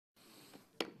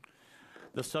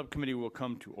The subcommittee will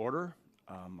come to order.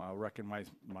 I'll recognize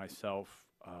myself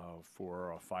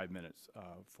for 5 minutes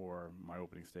for my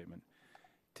opening statement.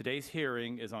 Today's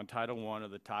hearing is on Title I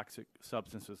of the Toxic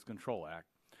Substances Control Act,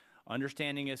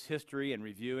 understanding its history and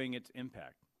reviewing its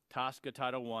impact. TSCA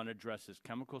Title I addresses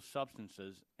chemical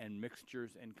substances and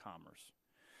mixtures in commerce.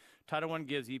 Title I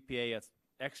gives EPA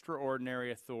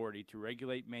extraordinary authority to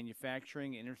regulate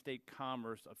manufacturing and interstate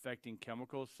commerce affecting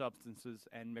chemical substances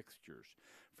and mixtures,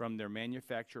 from their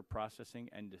manufacture, processing,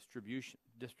 and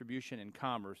distribution and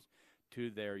commerce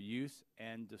to their use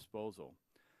and disposal.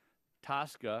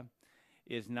 TSCA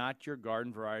is not your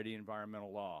garden variety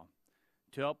environmental law.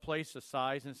 To help place the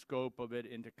size and scope of it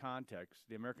into context,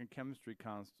 the American Chemistry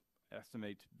Council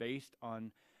estimates, based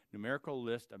on numerical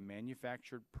list of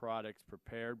manufactured products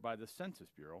prepared by the Census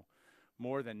Bureau,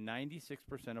 more than 96%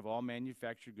 of all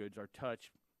manufactured goods are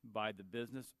touched by the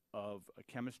business of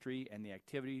chemistry and the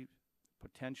activity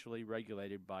potentially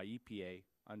regulated by EPA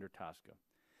under TSCA.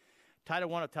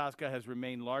 Title I of TSCA has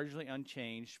remained largely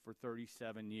unchanged for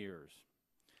 37 years.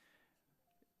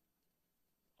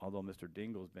 Although Mr.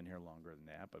 Dingell's been here longer than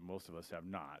that, but most of us have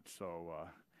not. So,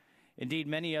 indeed,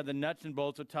 many of the nuts and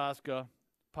bolts of TSCA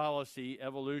policy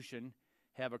evolution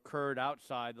have occurred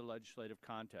outside the legislative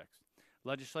context.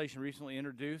 Legislation recently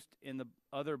introduced in the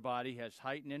other body has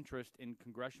heightened interest in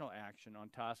congressional action on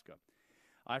TSCA.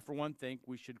 I, for one, think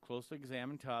we should closely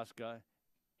examine TSCA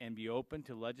and be open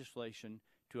to legislation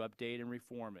to update and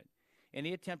reform it.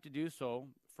 Any attempt to do so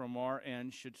from our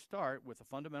end should start with a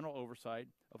fundamental oversight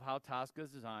of how TSCA is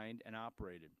designed and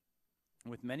operated.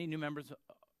 With many new members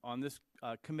on this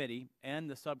committee and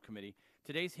the subcommittee,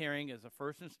 today's hearing is the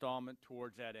first installment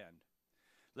towards that end.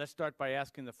 Let's start by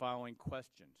asking the following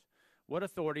questions. What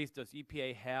authorities does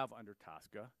EPA have under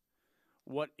TSCA?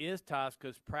 What is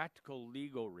TSCA's practical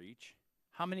legal reach?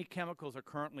 How many chemicals are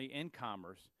currently in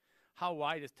commerce? How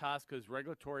wide is TSCA's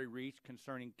regulatory reach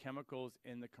concerning chemicals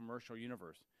in the commercial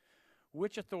universe?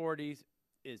 Which authorities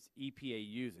is EPA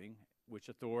using? Which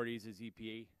authorities is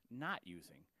EPA not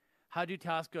using? How do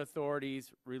TSCA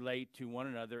authorities relate to one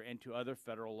another and to other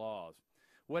federal laws?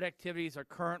 What activities are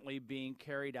currently being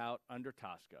carried out under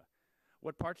TSCA?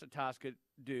 What parts of TSCA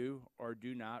do or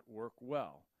do not work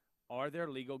well? Are there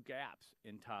legal gaps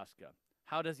in TSCA?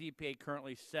 How does EPA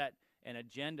currently set an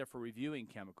agenda for reviewing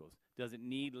chemicals? Does it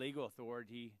need legal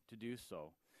authority to do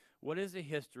so? What is the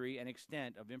history and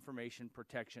extent of information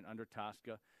protection under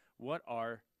TSCA? What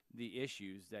are the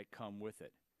issues that come with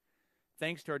it?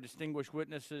 Thanks to our distinguished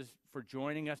witnesses for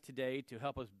joining us today to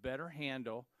help us better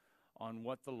handle on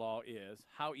what the law is,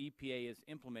 how EPA is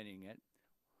implementing it,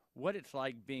 what it's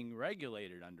like being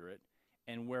regulated under it,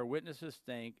 and where witnesses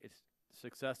think its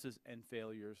successes and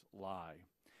failures lie.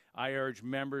 I urge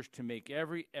members to make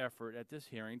every effort at this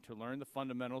hearing to learn the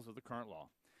fundamentals of the current law.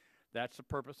 That's the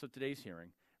purpose of today's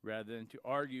hearing, rather than to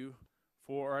argue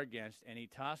for or against any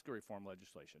TSCA reform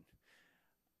legislation.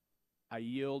 I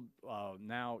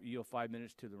now yield 5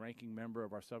 minutes to the ranking member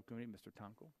of our subcommittee, Mr.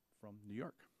 Tonko from New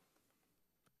York.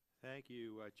 Thank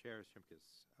you, Chair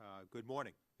Shimkus. Good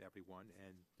morning, everyone,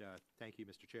 and thank you,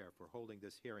 Mr. Chair, for holding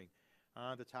this hearing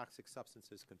on the Toxic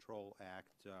Substances Control Act,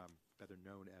 better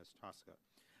known as TSCA.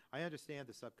 I understand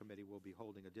the subcommittee will be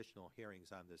holding additional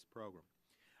hearings on this program.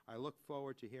 I look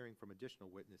forward to hearing from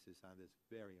additional witnesses on this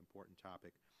very important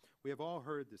topic. We have all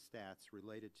heard the stats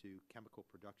related to chemical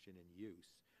production and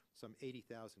use. Some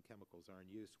 80,000 chemicals are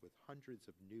in use, with hundreds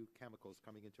of new chemicals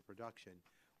coming into production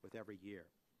with every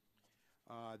year.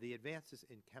 The advances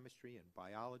in chemistry and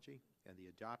biology and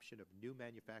the adoption of new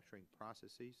manufacturing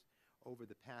processes over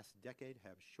the past decade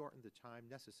have shortened the time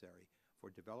necessary for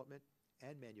development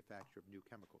and manufacture of new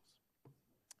chemicals.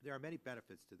 There are many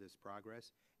benefits to this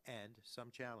progress and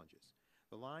some challenges.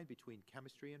 The line between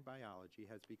chemistry and biology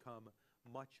has become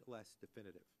much less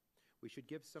definitive. We should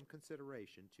give some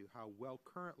consideration to how well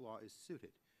current law is suited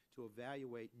to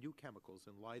evaluate new chemicals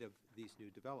in light of these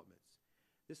new developments.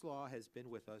 This law has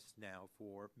been with us now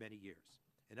for many years,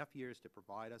 enough years to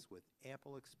provide us with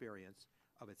ample experience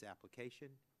of its application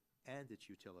and its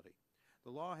utility.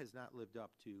 The law has not lived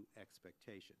up to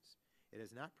expectations. It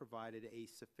has not provided a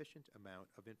sufficient amount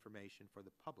of information for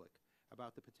the public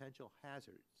about the potential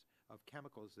hazards of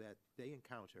chemicals that they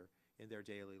encounter in their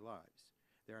daily lives.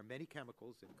 There are many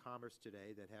chemicals in commerce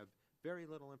today that have very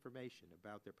little information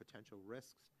about their potential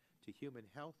risks to human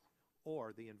health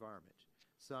or the environment.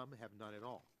 Some have none at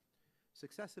all.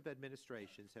 Successive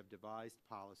administrations have devised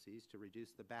policies to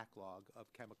reduce the backlog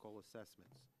of chemical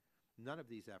assessments. None of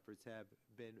these efforts have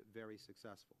been very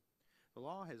successful. The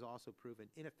law has also proven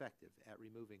ineffective at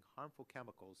removing harmful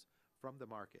chemicals from the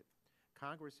market.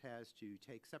 Congress has to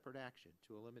take separate action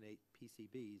to eliminate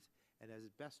PCBs and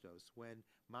asbestos when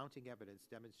mounting evidence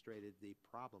demonstrated the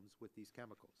problems with these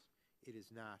chemicals. It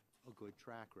is not a good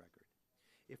track record.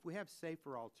 If we have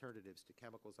safer alternatives to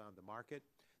chemicals on the market,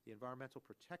 the Environmental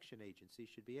Protection Agency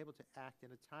should be able to act in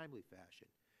a timely fashion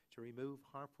to remove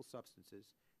harmful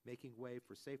substances, making way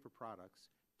for safer products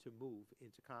to move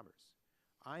into commerce.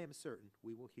 I am certain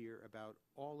we will hear about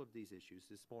all of these issues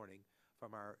this morning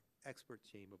from our expert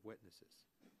team of witnesses.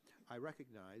 I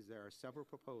recognize there are several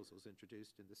proposals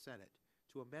introduced in the Senate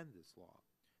to amend this law.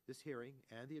 This hearing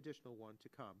and the additional one to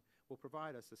come will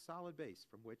provide us a solid base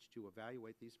from which to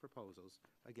evaluate these proposals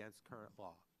against current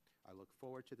law. I look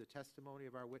forward to the testimony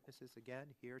of our witnesses again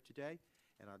here today,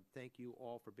 and I thank you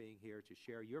all for being here to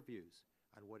share your views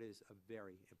on what is a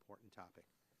very important topic.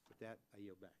 With that, I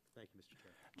yield back. Thank you, Mr.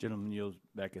 Chair. Gentleman yields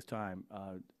back his time.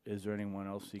 Is there anyone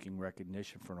else seeking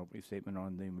recognition for an opening statement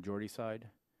on the majority side?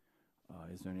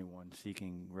 Is there anyone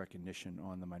seeking recognition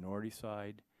on the minority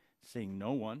side? Seeing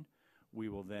no one, we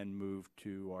will then move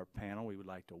to our panel. We would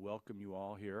like to welcome you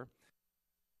all here.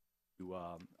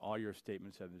 All your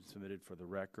statements have been submitted for the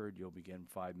record. You'll begin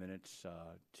 5 minutes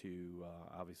to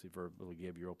obviously verbally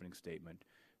give your opening statement.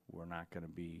 We're not going to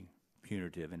be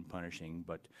punitive and punishing,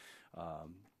 but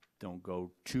don't go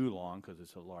too long because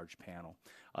it's a large panel.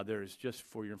 There's, just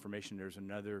for your information, there's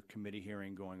another committee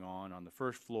hearing going on the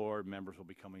first floor. Members will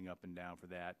be coming up and down for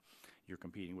that. You're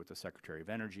competing with the Secretary of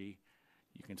Energy.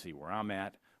 You can see where I'm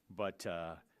at, but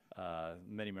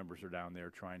many members are down there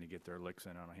trying to get their licks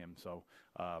in on him. So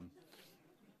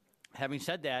having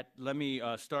said that, let me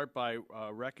start by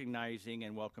recognizing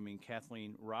and welcoming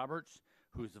Kathleen Roberts,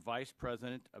 who's the Vice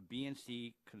President of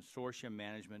BNC Consortium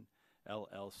Management,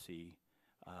 LLC.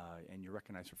 And you're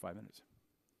recognized for 5 minutes.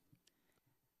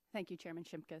 Thank you, Chairman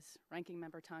Shimkus, Ranking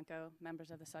Member Tonko,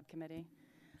 members of the subcommittee.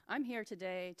 I'm here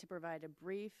today to provide a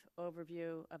brief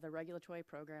overview of the regulatory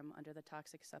program under the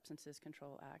Toxic Substances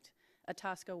Control Act, a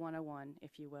TSCA 101,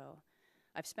 if you will.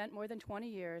 I've spent more than 20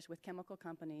 years with chemical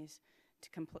companies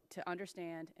to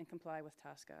understand and comply with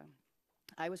TSCA.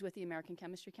 I was with the American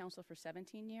Chemistry Council for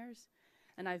 17 years,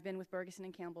 and I've been with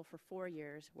Bergeson & Campbell for 4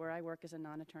 years, where I work as a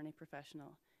non-attorney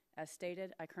professional. As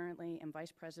stated, I currently am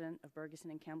Vice President of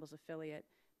Bergeson & Campbell's affiliate,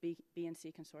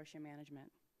 BNC Consortium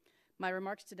Management. My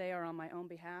remarks today are on my own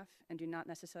behalf and do not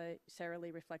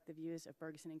necessarily reflect the views of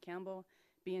Bergeson & Campbell,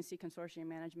 BNC Consortium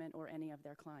Management, or any of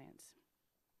their clients.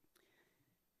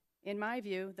 In my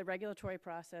view, the regulatory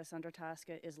process under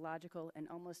TSCA is logical and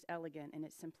almost elegant in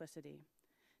its simplicity.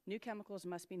 New chemicals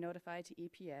must be notified to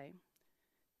EPA.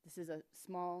 This is a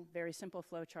small, very simple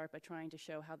flow chart, but trying to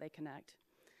show how they connect.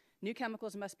 New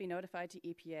chemicals must be notified to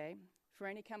EPA. For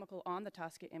any chemical on the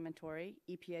TSCA inventory,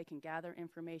 EPA can gather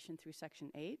information through Section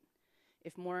 8.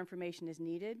 If more information is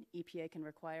needed, EPA can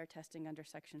require testing under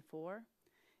Section 4.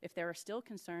 If there are still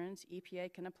concerns,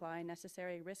 EPA can apply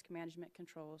necessary risk management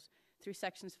controls through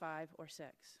Sections 5 or 6.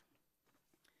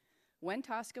 When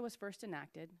TSCA was first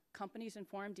enacted, companies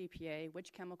informed EPA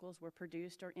which chemicals were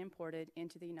produced or imported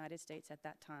into the United States at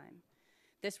that time.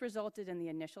 This resulted in the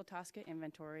initial TSCA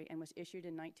inventory and was issued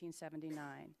in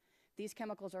 1979. These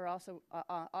chemicals are also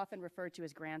often referred to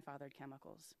as grandfathered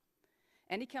chemicals.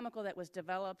 Any chemical that was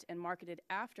developed and marketed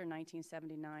after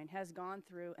 1979 has gone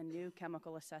through a new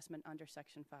chemical assessment under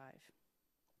Section 5.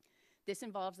 This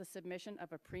involves the submission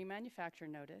of a pre-manufacture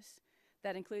notice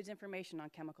that includes information on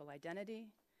chemical identity,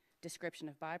 description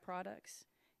of byproducts,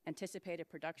 anticipated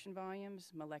production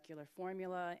volumes, molecular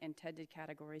formula, intended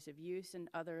categories of use, and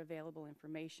other available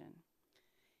information.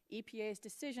 EPA's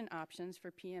decision options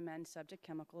for PMN subject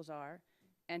chemicals are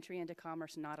entry into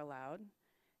commerce not allowed,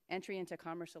 entry into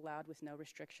commerce allowed with no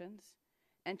restrictions,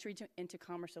 entry into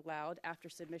commerce allowed after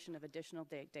submission of additional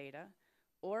data,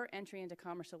 or entry into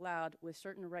commerce allowed with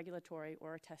certain regulatory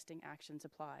or testing actions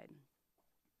applied.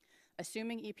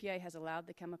 Assuming EPA has allowed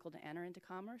the chemical to enter into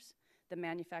commerce, the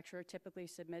manufacturer typically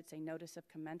submits a notice of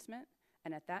commencement,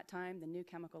 and at that time, the new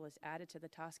chemical is added to the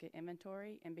TSCA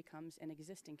inventory and becomes an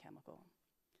existing chemical.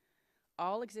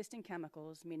 All existing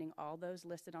chemicals, meaning all those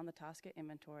listed on the TSCA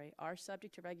inventory, are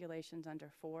subject to regulations under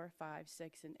 4, 5,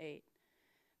 6, and 8.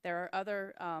 There are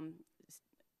other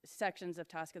sections of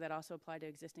TSCA that also apply to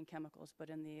existing chemicals, but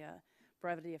in the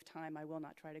brevity of time, I will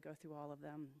not try to go through all of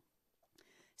them.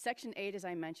 Section 8, as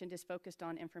I mentioned, is focused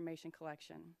on information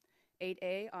collection.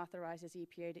 8A authorizes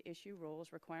EPA to issue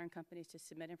rules requiring companies to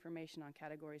submit information on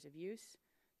categories of use,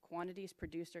 quantities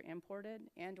produced or imported,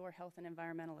 and/or health and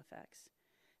environmental effects.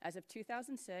 As of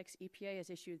 2006, EPA has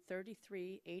issued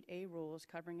 33 8A rules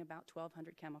covering about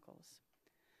 1,200 chemicals.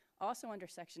 Also under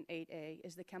Section 8A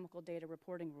is the Chemical Data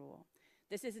Reporting Rule.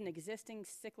 This is an existing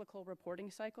cyclical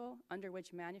reporting cycle under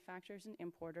which manufacturers and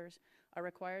importers are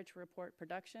required to report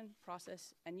production,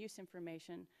 process, and use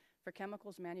information for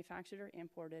chemicals manufactured or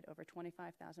imported over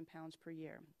 25,000 pounds per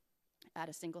year at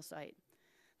a single site.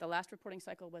 The last reporting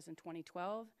cycle was in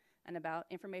 2012, and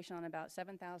information on about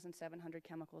 7,700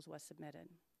 chemicals was submitted.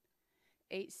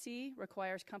 8C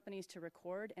requires companies to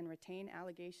record and retain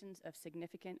allegations of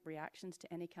significant reactions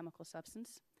to any chemical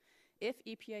substance. If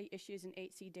EPA issues an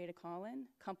 8C data call-in,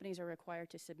 companies are required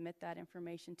to submit that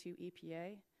information to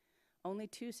EPA. Only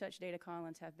 2 such data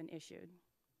call-ins have been issued.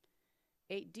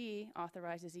 8D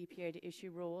authorizes EPA to issue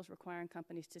rules requiring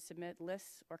companies to submit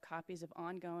lists or copies of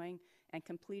ongoing and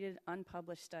completed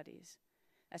unpublished studies.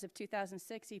 As of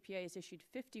 2006, EPA has issued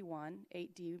 51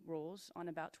 8D rules on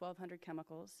about 1,200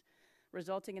 chemicals,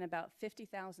 resulting in about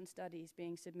 50,000 studies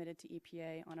being submitted to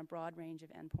EPA on a broad range of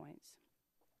endpoints.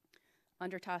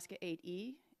 Under TSCA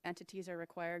 8E, entities are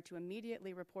required to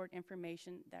immediately report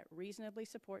information that reasonably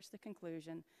supports the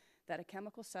conclusion that a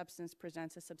chemical substance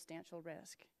presents a substantial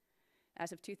risk.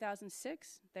 As of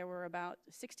 2006, there were about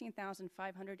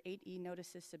 16,500 8E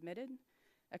notices submitted.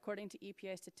 According to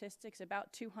EPA statistics,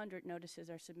 about 200 notices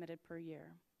are submitted per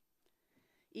year.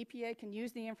 EPA can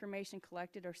use the information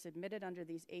collected or submitted under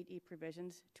these 8E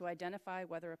provisions to identify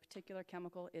whether a particular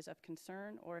chemical is of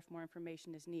concern or if more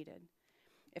information is needed.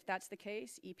 If that's the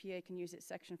case, EPA can use its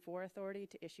Section 4 authority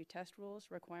to issue test rules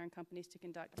requiring companies to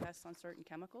conduct tests on certain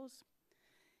chemicals.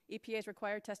 EPA has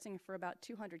required testing for about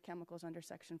 200 chemicals under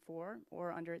Section 4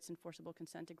 or under its enforceable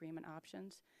consent agreement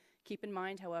options. Keep in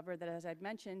mind, however, that as I've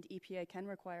mentioned, EPA can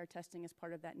require testing as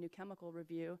part of that new chemical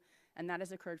review, and that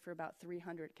has occurred for about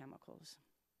 300 chemicals.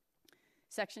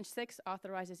 Section 6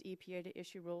 authorizes EPA to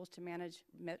issue rules to manage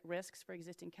risks for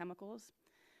existing chemicals.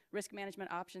 Risk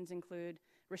management options include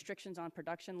restrictions on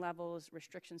production levels,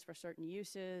 restrictions for certain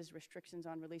uses, restrictions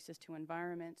on releases to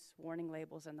environments, warning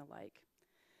labels, and the like.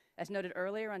 As noted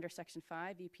earlier, under Section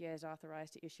 5, EPA is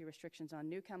authorized to issue restrictions on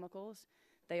new chemicals.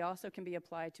 They also can be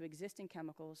applied to existing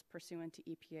chemicals pursuant to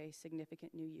EPA's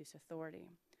significant new use authority.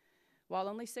 While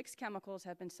only 6 chemicals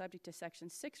have been subject to Section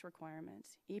 6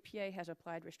 requirements, EPA has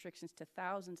applied restrictions to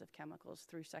thousands of chemicals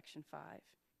through Section 5.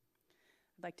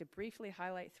 I'd like to briefly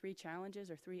highlight 3 challenges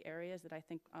or 3 areas that I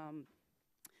think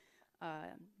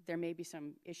there may be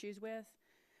some issues with.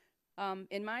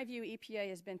 In my view, EPA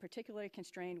has been particularly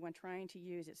constrained when trying to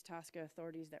use its TSCA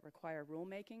authorities that require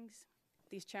rulemakings.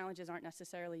 These challenges aren't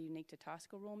necessarily unique to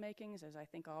TSCA rulemakings, as I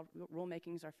think all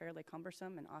rulemakings are fairly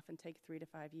cumbersome and often take 3 to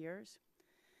 5 years.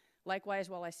 Likewise,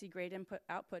 while I see great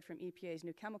output from EPA's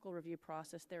new chemical review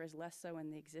process, there is less so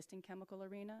in the existing chemical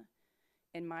arena.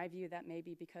 In my view, that may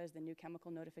be because the new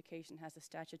chemical notification has a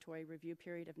statutory review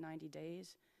period of 90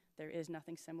 days. There is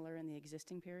nothing similar in the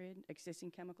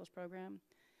existing chemicals program.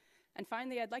 And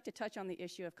finally, I'd like to touch on the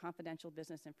issue of confidential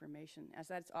business information, as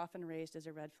that's often raised as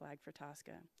a red flag for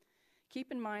TSCA.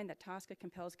 Keep in mind that TSCA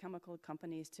compels chemical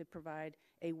companies to provide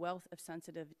a wealth of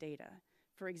sensitive data.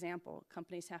 For example,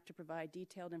 companies have to provide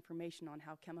detailed information on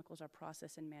how chemicals are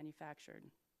processed and manufactured.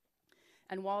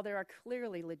 And while there are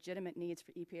clearly legitimate needs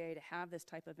for EPA to have this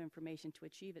type of information to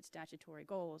achieve its statutory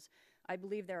goals, I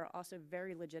believe there are also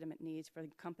very legitimate needs for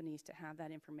companies to have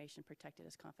that information protected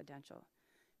as confidential.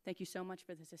 Thank you so much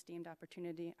for this esteemed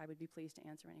opportunity. I would be pleased to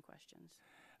answer any questions.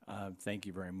 Thank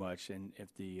you very much. And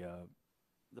if the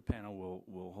panel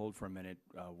will hold for a minute,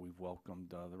 we've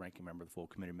welcomed the ranking member of the full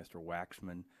committee, Mr.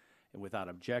 Waxman. And without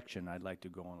objection, I'd like to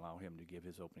go and allow him to give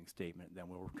his opening statement. Then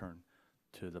we'll return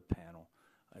to the panel.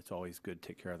 It's always good to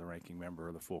take care of the ranking member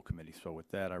of the full committee. So with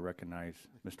that, I recognize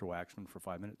Mr. Waxman for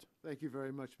 5 minutes. Thank you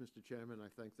very much, Mr. Chairman. I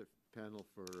thank the panel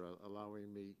for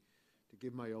allowing me to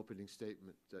give my opening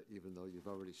statement, even though you've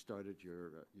already started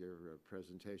your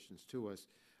presentations to us.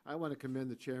 I want to commend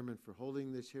the chairman for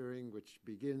holding this hearing, which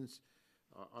begins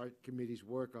our committee's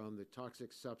work on the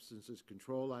Toxic Substances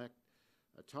Control Act.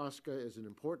 TSCA is an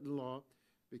important law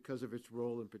because of its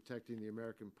role in protecting the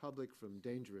American public from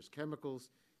dangerous chemicals,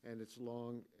 and it's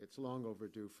long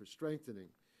overdue for strengthening.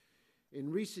 In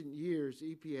recent years,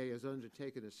 EPA has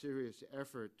undertaken a serious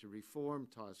effort to reform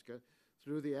TSCA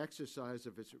through the exercise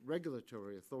of its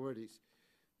regulatory authorities.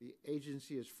 The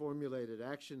agency has formulated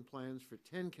action plans for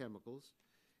 10 chemicals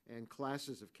and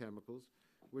classes of chemicals,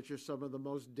 which are some of the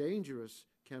most dangerous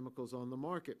chemicals on the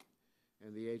market,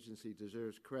 and the agency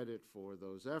deserves credit for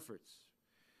those efforts.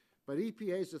 But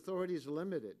EPA's authority is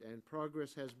limited, and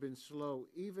progress has been slow,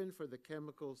 even for the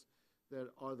chemicals that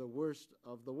are the worst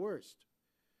of the worst.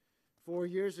 4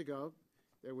 years ago,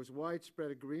 there was widespread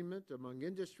agreement among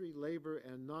industry, labor,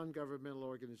 and non-governmental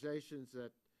organizations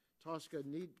that TSCA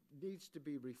needs to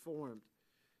be reformed.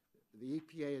 The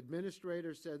EPA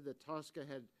administrator said that TSCA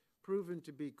had proven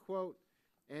to be, quote,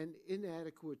 an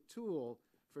inadequate tool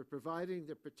for providing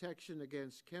the protection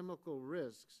against chemical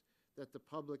risks that the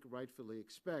public rightfully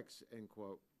expects, end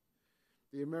quote.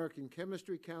 The American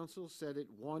Chemistry Council said it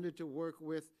wanted to work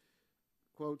with,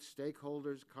 quote,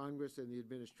 stakeholders, Congress, and the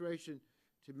administration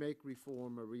to make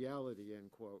reform a reality,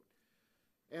 end quote.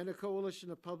 And a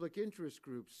coalition of public interest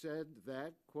groups said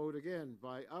that, quote again,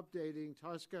 by updating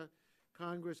TSCA,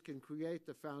 Congress can create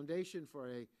the foundation for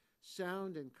a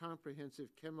sound and comprehensive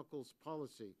chemicals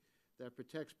policy that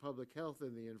protects public health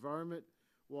and the environment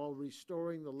while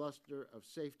restoring the luster of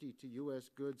safety to U.S.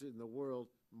 goods in the world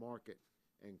market,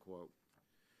 end quote.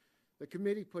 The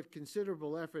committee put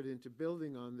considerable effort into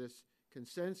building on this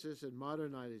consensus and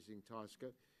modernizing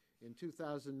TSCA. In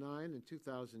 2009 and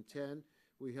 2010,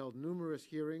 we held numerous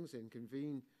hearings and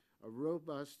convened a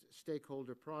robust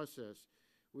stakeholder process.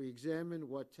 We examined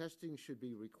what testing should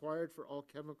be required for all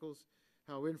chemicals,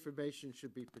 how information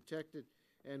should be protected,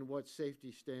 and what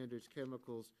safety standards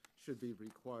chemicals should be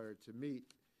required to meet.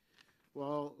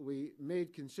 While we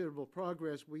made considerable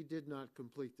progress, we did not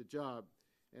complete the job,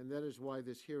 and that is why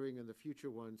this hearing and the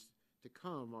future ones to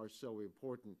come are so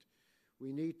important.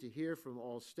 We need to hear from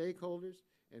all stakeholders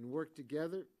and work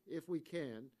together, if we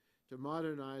can, to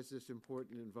modernize this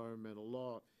important environmental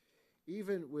law.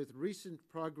 Even with recent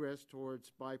progress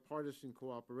towards bipartisan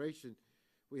cooperation,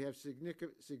 we have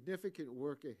significant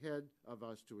work ahead of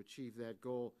us to achieve that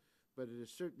goal, but it is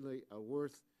certainly a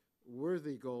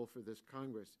worthy goal for this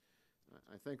Congress.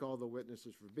 I thank all the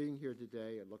witnesses for being here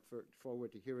today and look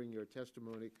forward to hearing your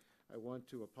testimony. I want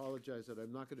to apologize that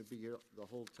I'm not going to be here the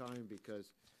whole time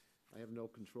because I have no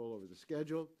control over the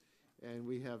schedule, and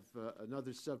we have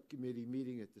another subcommittee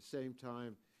meeting at the same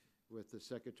time with the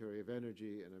Secretary of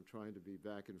Energy, and I'm trying to be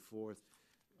back and forth.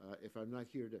 If I'm not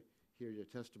here to hear your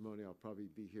testimony, I'll probably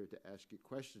be here to ask you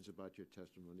questions about your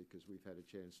testimony because we've had a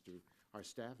chance to, our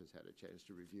staff has had a chance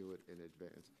to review it in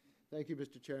advance. Thank you,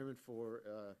 Mr. Chairman, for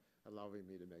allowing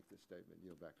me to make this statement.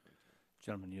 Yield back my time.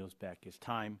 Gentleman yields back his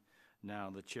time. Now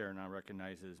the chair now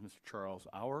recognizes Mr. Charles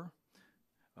Auer,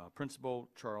 Principal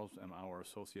Charles M. Auer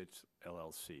Associates,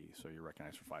 LLC. So you're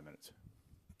recognized for 5 minutes.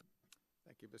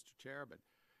 Thank you, Mr. Chairman.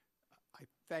 I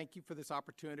thank you for this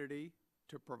opportunity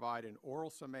to provide an oral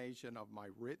summation of my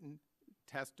written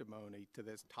testimony to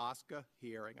this TSCA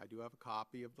hearing. I do have a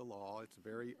copy of the law. It's a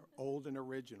very old and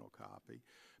original copy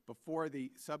before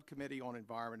the Subcommittee on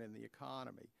Environment and the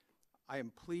Economy. I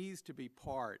am pleased to be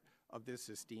part of this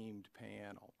esteemed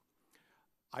panel.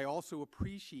 I also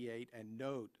appreciate and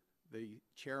note the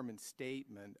chairman's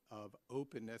statement of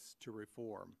openness to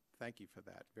reform. Thank you for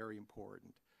that. Very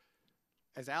important.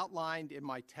 As outlined in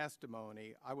my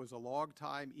testimony, I was a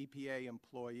longtime EPA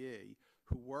employee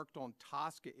who worked on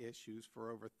TSCA issues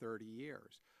for over 30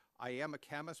 years. I am a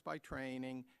chemist by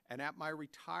training, and at my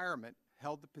retirement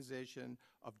held the position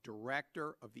of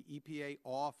director of the EPA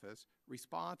office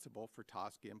responsible for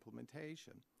TSCA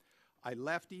implementation. I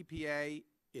left EPA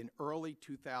in early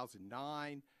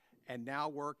 2009 and now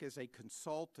work as a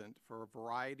consultant for a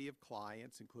variety of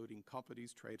clients, including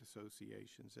companies, trade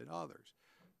associations, and others.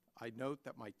 I note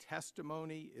that my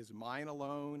testimony is mine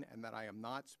alone and that I am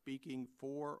not speaking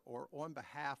for or on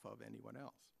behalf of anyone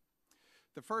else.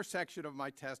 The first section of my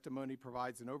testimony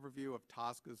provides an overview of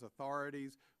TSCA's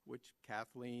authorities, which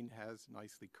Kathleen has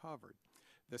nicely covered.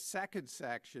 The second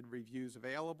section reviews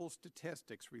available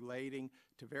statistics relating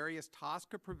to various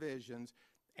TSCA provisions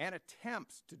and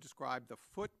attempts to describe the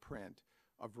footprint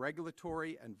of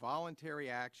regulatory and voluntary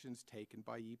actions taken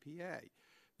by EPA.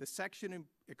 The section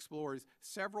explores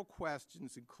several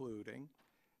questions, including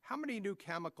how many new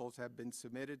chemicals have been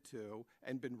submitted to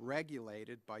and been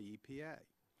regulated by EPA.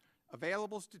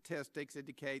 Available statistics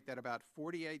indicate that about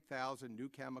 48,000 new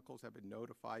chemicals have been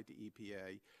notified to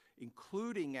EPA,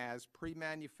 including as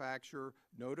pre-manufacturer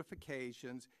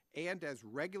notifications and as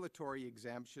regulatory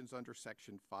exemptions under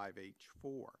Section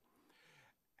 5H4.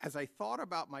 As I thought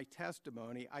about my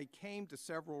testimony, I came to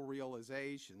several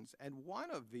realizations, and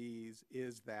one of these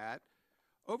is that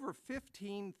over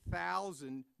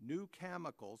 15,000 new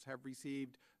chemicals have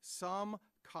received some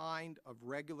kind of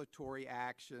regulatory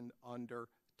action under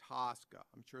TSCA.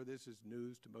 I'm sure this is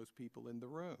news to most people in the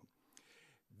room.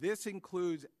 This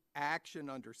includes action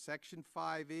under Section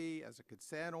 5E as a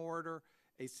consent order,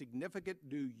 a significant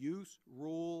new use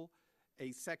rule,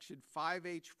 a Section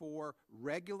 5H4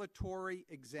 regulatory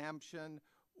exemption,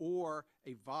 or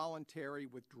a voluntary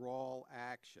withdrawal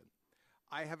action.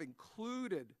 I have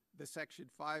included the Section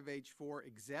 5H4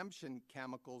 exemption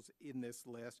chemicals in this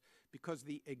list because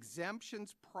the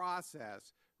exemptions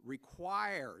process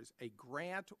requires a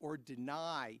grant or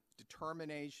deny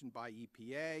determination by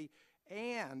EPA,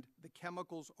 and the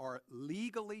chemicals are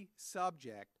legally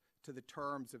subject to the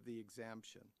terms of the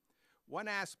exemption. One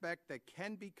aspect that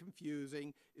can be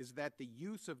confusing is that the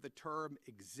use of the term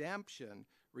exemption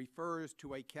refers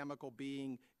to a chemical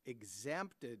being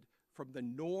exempted from the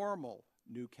normal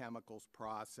new chemicals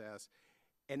process,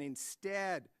 and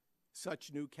instead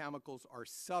such new chemicals are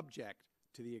subject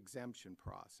to the exemption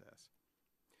process.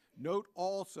 Note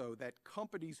also that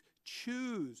companies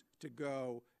choose to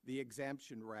go the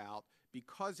exemption route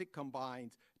because it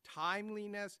combines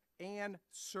timeliness and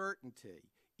certainty.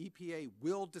 EPA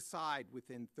will decide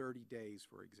within 30 days,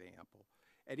 for example.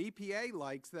 And EPA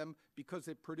likes them because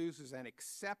it produces an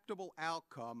acceptable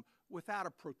outcome without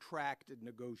a protracted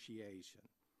negotiation.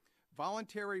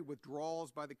 Voluntary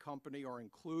withdrawals by the company are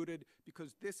included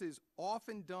because this is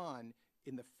often done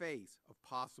in the face of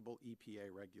possible EPA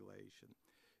regulation.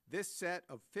 This set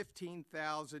of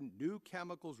 15,000 new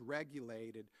chemicals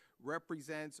regulated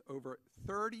represents over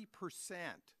 30%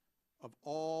 of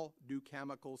all new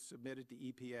chemicals submitted to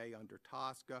EPA under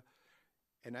TSCA.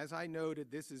 And as I noted,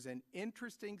 this is an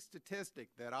interesting statistic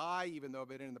that I, even though I've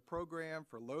been in the program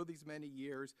for these many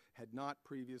years, had not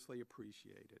previously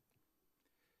appreciated.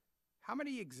 How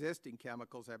many existing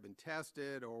chemicals have been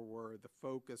tested or were the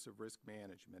focus of risk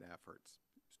management efforts?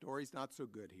 Story's not so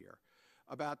good here.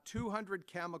 About 200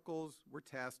 chemicals were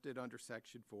tested under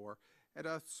Section 4, and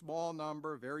a small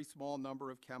number, very small number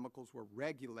of chemicals were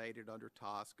regulated under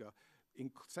TSCA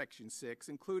in Section 6,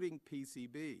 including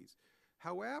PCBs.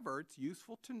 However, it's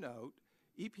useful to note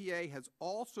EPA has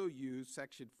also used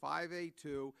Section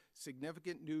 5A2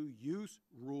 Significant New Use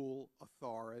Rule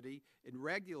Authority in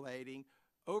regulating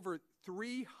over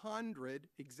 300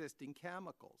 existing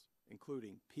chemicals,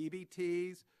 including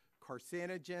PBTs,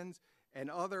 carcinogens, and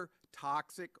other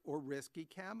toxic or risky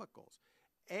chemicals.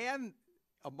 And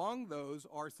among those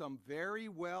are some very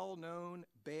well-known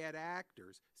bad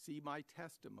actors. See my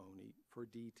testimony for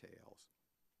details.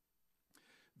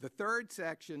 The third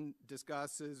section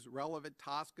discusses relevant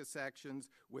TSCA sections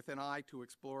with an eye to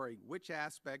exploring which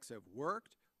aspects have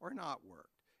worked or not worked.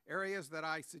 Areas that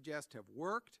I suggest have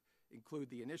worked include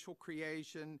the initial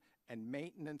creation and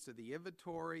maintenance of the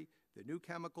inventory, the new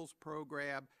chemicals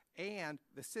program, and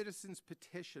the citizens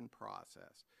petition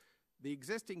process. The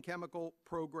existing chemical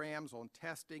programs on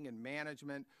testing and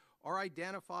management are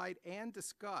identified and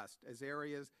discussed as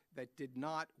areas that did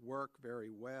not work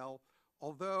very well,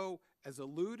 although, as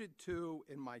alluded to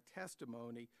in my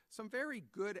testimony, some very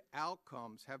good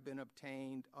outcomes have been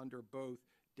obtained under both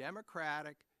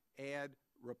Democratic and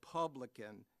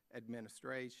Republican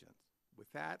administrations.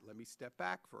 With that, let me step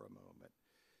back for a moment.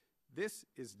 This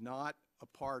is not a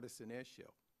partisan issue,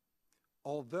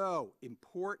 although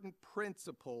important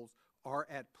principles are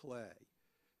at play.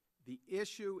 The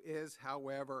issue is,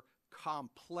 however,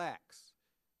 complex,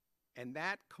 and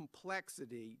that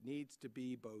complexity needs to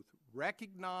be both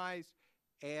recognized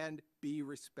and be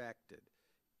respected.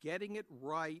 Getting it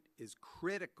right is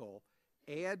critical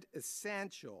and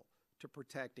essential to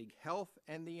protecting health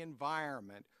and the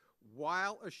environment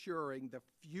while assuring the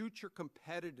future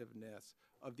competitiveness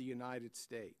of the United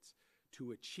States.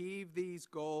 To achieve these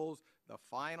goals, the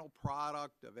final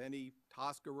product of any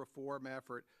TSCA reform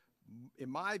effort, in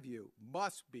my view,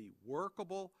 must be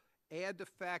workable and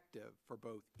effective for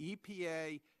both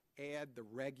EPA and the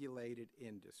regulated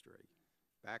industry.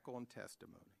 Back on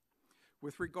testimony.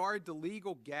 With regard to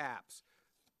legal gaps,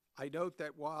 I note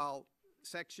that while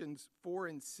Sections 4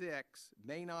 and 6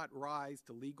 may not rise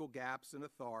to legal gaps in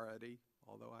authority,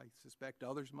 although I suspect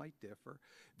others might differ,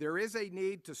 there is a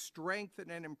need to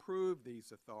strengthen and improve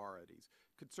these authorities.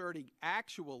 Concerning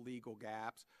actual legal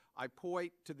gaps, I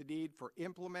point to the need for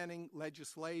implementing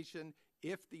legislation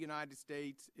if the United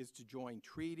States is to join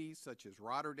treaties such as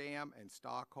Rotterdam and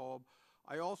Stockholm.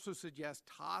 I also suggest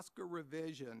TSCA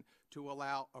revision to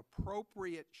allow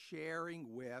appropriate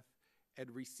sharing with and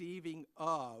receiving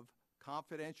of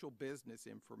confidential business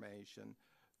information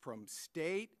from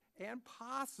state and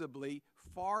possibly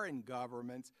foreign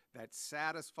governments that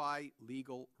satisfy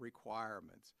legal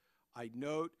requirements. I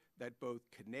note that both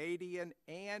Canadian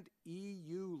and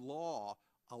EU law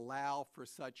allow for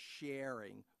such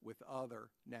sharing with other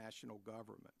national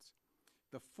governments.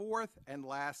 The fourth and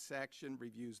last section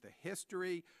reviews the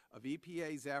history of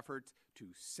EPA's efforts to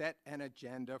set an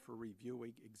agenda for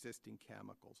reviewing existing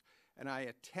chemicals. And I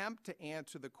attempt to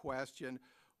answer the question,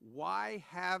 why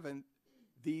haven't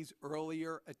these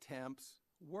earlier attempts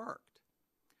worked?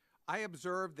 I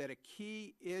observed that a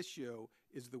key issue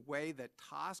is the way that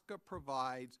TSCA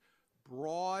provides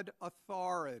broad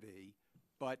authority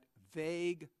but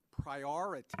vague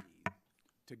priorities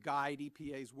to guide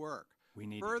EPA's work. We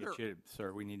need Further, to get you,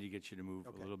 sir, we need to get you to move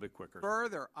a little bit quicker.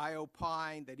 Further, I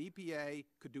opine that EPA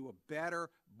could do a better,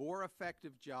 more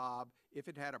effective job if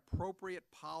it had appropriate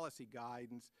policy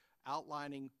guidance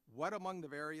outlining what among the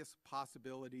various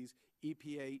possibilities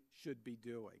EPA should be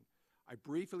doing. I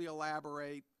briefly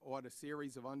elaborate on a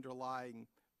series of underlying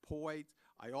points.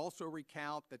 I also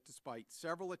recount that despite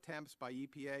several attempts by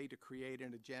EPA to create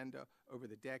an agenda over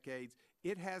the decades,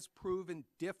 it has proven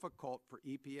difficult for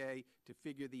EPA to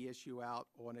figure the issue out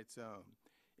on its own.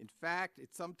 In fact,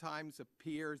 it sometimes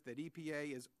appears that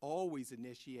EPA is always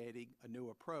initiating a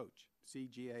new approach, see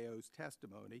GAO's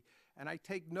testimony, and I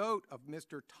take note of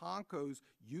Mr. Tonko's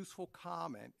useful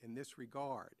comment in this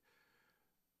regard,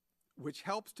 which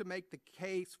helps to make the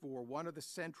case for one of the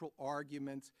central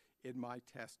arguments in my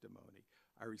testimony.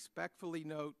 I respectfully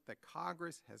note that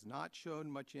Congress has not shown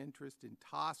much interest in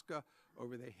TSCA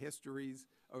over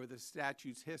the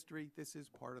statute's history. This is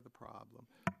part of the problem.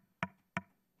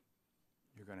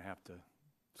 You're going to have to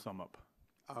sum up.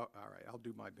 Oh, all right, I'll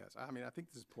do my best. I mean, I think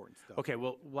this is important stuff. Okay,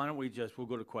 well, why don't we'll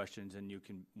go to questions, and you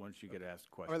can, once you get asked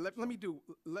All questions. right,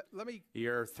 let me.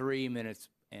 You're 3 minutes,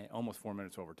 and almost 4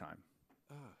 minutes over time.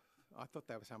 I thought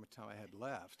that was how much time I had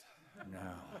left. No.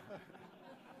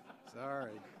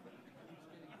 Sorry.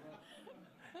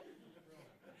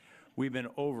 We've been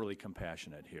overly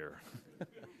compassionate here.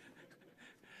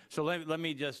 So let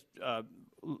me just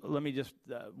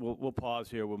we'll pause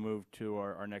here. We'll move to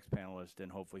our next panelist, and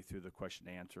hopefully through the question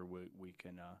and answer we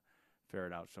can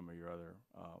ferret out some of your other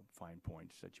fine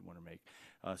points that you want to make.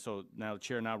 So now the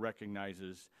chair now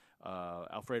recognizes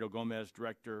Alfredo Gomez,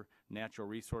 Director, Natural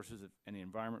Resources and the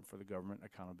Environment for the Government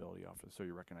Accountability Office. So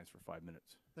you're recognized for 5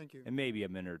 minutes. Thank you. And maybe a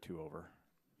minute or two over.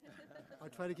 I'll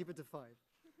try to keep it to 5.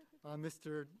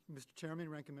 Mr. Chairman,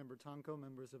 Ranking Member Tonko,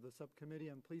 members of the subcommittee,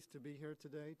 I'm pleased to be here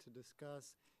today to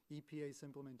discuss EPA's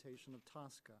implementation of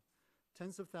TSCA.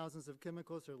 Tens of thousands of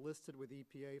chemicals are listed with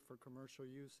EPA for commercial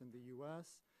use in the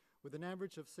U.S., with an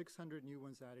average of 600 new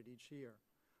ones added each year.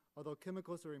 Although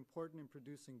chemicals are important in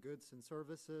producing goods and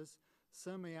services,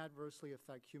 some may adversely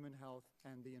affect human health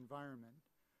and the environment.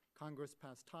 Congress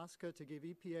passed TSCA to give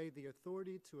EPA the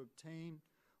authority to obtain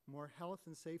more health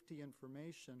and safety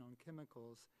information on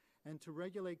chemicals and to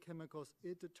regulate chemicals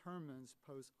it determines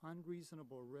pose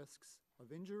unreasonable risks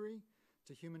of injury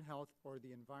to human health or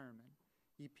the environment.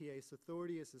 EPA's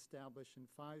authority is established in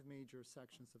 5 major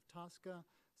sections of TSCA,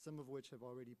 some of which have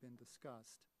already been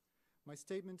discussed. My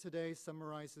statement today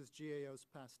summarizes GAO's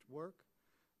past work,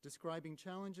 describing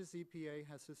challenges EPA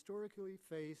has historically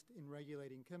faced in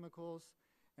regulating chemicals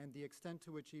and the extent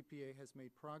to which EPA has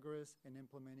made progress in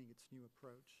implementing its new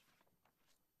approach.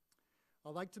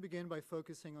 I'd like to begin by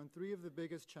focusing on 3 of the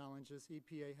biggest challenges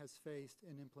EPA has faced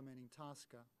in implementing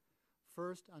TSCA.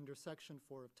 First, under Section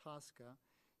 4 of TSCA,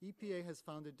 EPA has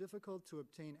found it difficult to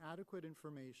obtain adequate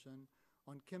information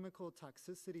on chemical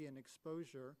toxicity and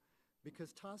exposure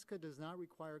because TSCA does not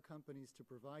require companies to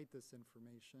provide this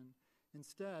information.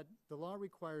 Instead, the law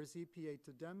requires EPA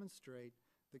to demonstrate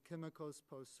that chemicals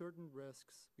pose certain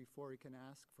risks before it can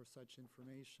ask for such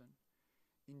information.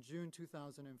 In June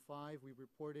 2005, we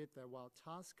reported that while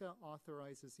TSCA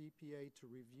authorizes EPA to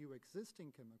review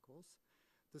existing chemicals,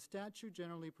 the statute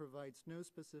generally provides no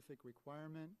specific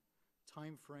requirement,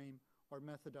 time frame, or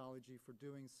methodology for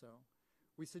doing so.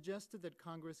 We suggested that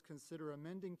Congress consider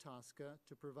amending TSCA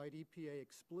to provide EPA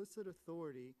explicit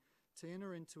authority to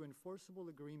enter into enforceable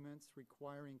agreements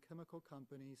requiring chemical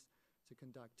companies to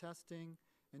conduct testing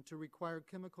and to require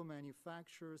chemical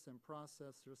manufacturers and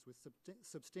processors with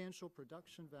substantial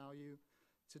production value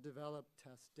to develop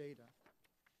test data.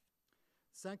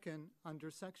 Second, under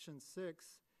Section 6,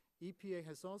 EPA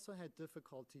has also had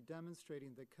difficulty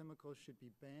demonstrating that chemicals should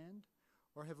be banned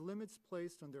or have limits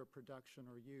placed on their production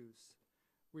or use.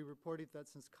 We reported that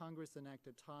since Congress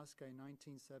enacted TSCA in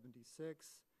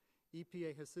 1976,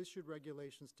 EPA has issued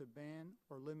regulations to ban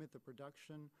or limit the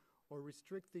production or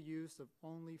restrict the use of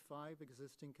only 5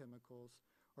 existing chemicals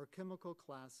or chemical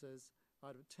classes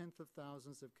out of tens of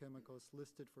thousands of chemicals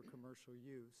listed for commercial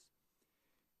use.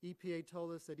 EPA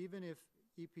told us that even if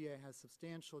EPA has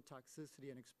substantial toxicity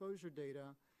and exposure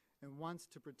data and wants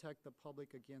to protect the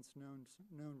public against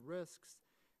known risks,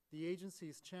 the agency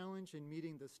is challenged in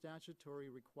meeting the statutory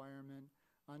requirement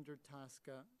under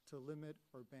TSCA to limit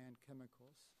or ban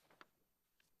chemicals.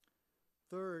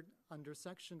 Third, under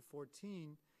Section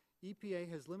 14, EPA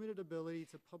has limited ability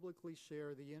to publicly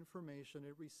share the information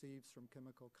it receives from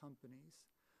chemical companies.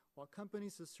 While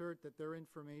companies assert that their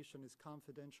information is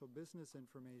confidential business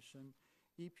information,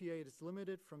 EPA is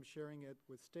limited from sharing it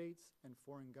with states and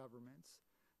foreign governments.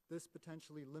 This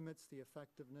potentially limits the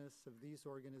effectiveness of these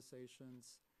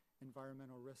organizations'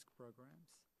 environmental risk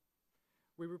programs.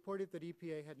 We reported that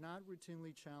EPA had not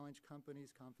routinely challenged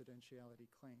companies' confidentiality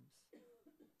claims.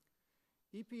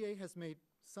 EPA has made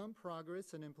some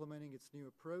progress in implementing its new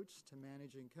approach to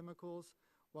managing chemicals,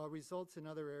 while results in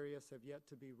other areas have yet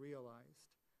to be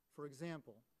realized. For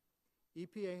example,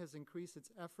 EPA has increased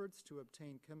its efforts to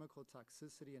obtain chemical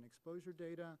toxicity and exposure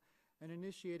data and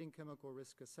initiating chemical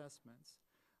risk assessments.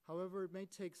 However, it may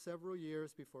take several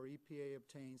years before EPA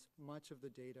obtains much of the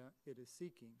data it is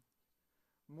seeking.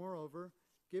 Moreover,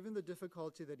 given the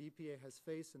difficulty that EPA has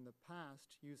faced in the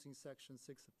past using Section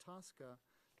 6 of TSCA,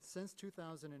 since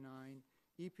 2009,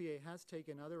 EPA has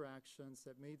taken other actions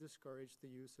that may discourage the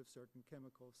use of certain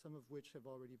chemicals, some of which have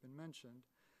already been mentioned.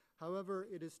 However,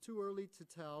 it is too early to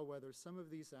tell whether some of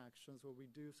these actions will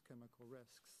reduce chemical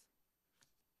risks.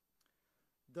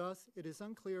 Thus, it is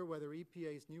unclear whether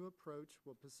EPA's new approach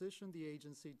will position the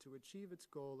agency to achieve its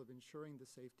goal of ensuring the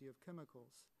safety of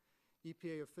chemicals.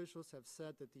 EPA officials have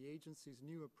said that the agency's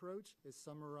new approach is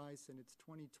summarized in its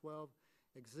 2012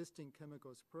 Existing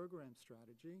Chemicals Program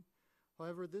Strategy.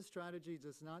 However, this strategy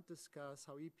does not discuss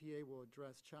how EPA will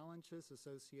address challenges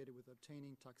associated with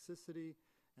obtaining toxicity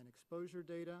and exposure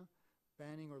data,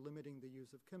 banning or limiting the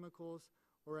use of chemicals,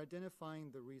 or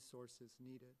identifying the resources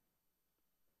needed.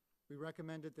 We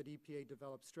recommended that EPA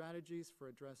develop strategies for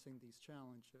addressing these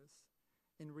challenges.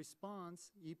 In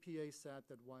response, EPA said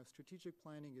that while strategic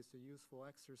planning is a useful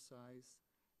exercise,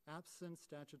 absent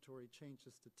statutory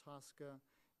changes to TSCA,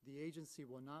 the agency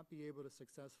will not be able to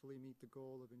successfully meet the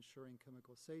goal of ensuring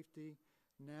chemical safety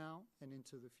now and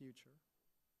into the future.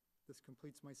 This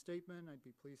completes my statement. I'd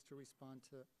be pleased to respond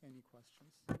to any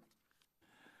questions.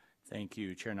 Thank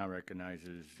you. Chair now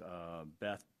recognizes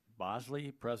Beth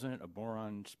Bosley, President of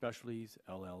Boron Specialties,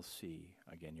 LLC.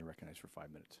 Again, you're recognized for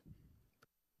 5 minutes.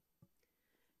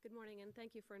 Good morning, and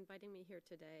thank you for inviting me here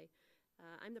today.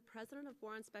 I'm the president of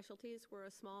Boron Specialties. We're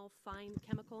a small, fine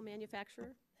chemical manufacturer.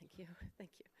 Thank you. Thank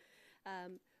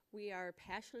you. We are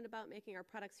passionate about making our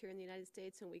products here in the United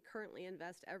States, and we currently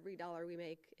invest every dollar we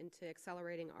make into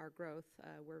accelerating our growth.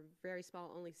 We're very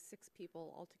small, only 6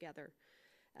 people altogether.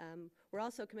 We're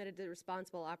also committed to the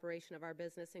responsible operation of our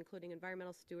business, including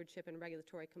environmental stewardship and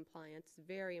regulatory compliance.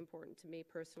 Very important to me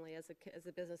personally as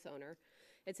a business owner.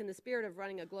 It's in the spirit of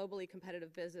running a globally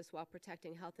competitive business while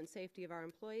protecting health and safety of our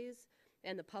employees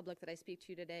and the public that I speak to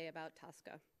you today about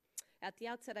TSCA. At the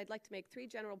outset, I'd like to make 3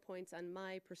 general points on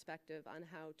my perspective on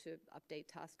how to update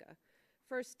TSCA.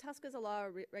 First, TSCA is a law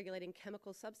regulating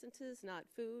chemical substances, not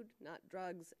food, not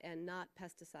drugs, and not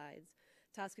pesticides.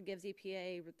 TSCA gives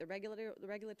EPA the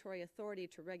regulatory authority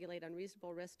to regulate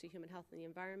unreasonable risk to human health and the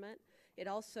environment. It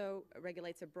also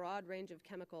regulates a broad range of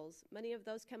chemicals. Many of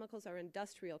those chemicals are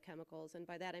industrial chemicals, and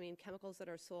by that I mean chemicals that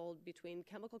are sold between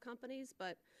chemical companies,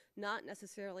 but not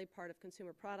necessarily part of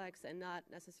consumer products and not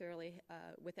necessarily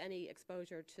with any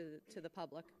exposure to the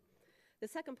public. The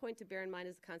second point to bear in mind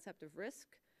is the concept of risk.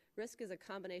 Risk is a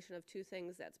combination of 2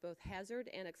 things. That's both hazard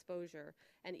and exposure.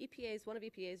 And one of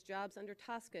EPA's jobs under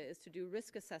TSCA is to do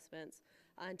risk assessments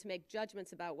and to make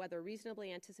judgments about whether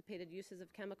reasonably anticipated uses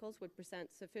of chemicals would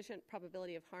present sufficient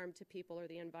probability of harm to people or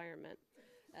the environment.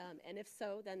 And if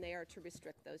so, then they are to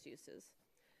restrict those uses.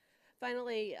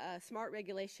 Finally, smart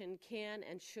regulation can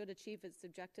and should achieve its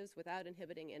objectives without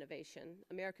inhibiting innovation.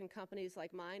 American companies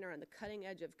like mine are on the cutting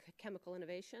edge of chemical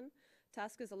innovation.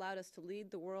 TSCA has allowed us to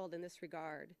lead the world in this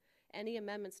regard. Any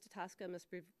amendments to TSCA must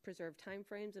preserve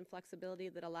timeframes and flexibility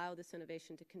that allow this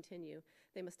innovation to continue.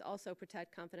 They must also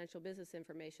protect confidential business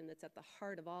information that's at the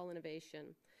heart of all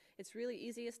innovation. It's really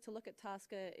easiest to look at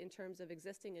TSCA in terms of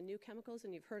existing and new chemicals,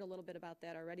 and you've heard a little bit about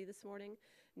that already this morning.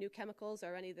 New chemicals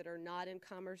are any that are not in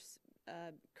commerce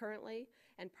currently,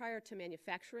 and prior to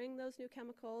manufacturing those new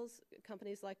chemicals,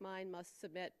 companies like mine must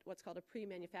submit what's called a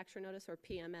pre-manufacture notice, or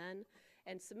PMN,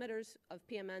 and submitters of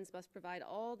PMNs must provide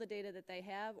all the data that they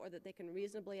have or that they can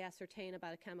reasonably ascertain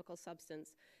about a chemical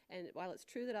substance. And while it's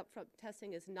true that upfront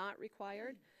testing is not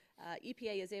required,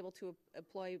 EPA is able to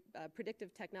employ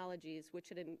predictive technologies,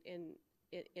 which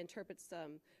it interprets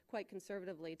quite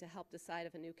conservatively to help decide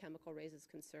if a new chemical raises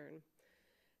concern.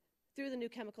 Through the new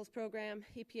chemicals program,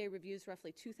 EPA reviews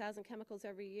roughly 2,000 chemicals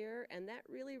every year, and that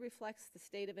really reflects the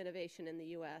state of innovation in the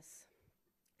U.S.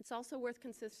 It's also worth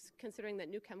considering that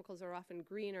new chemicals are often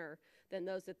greener than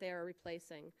those that they are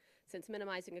replacing, since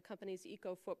minimizing a company's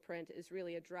eco-footprint is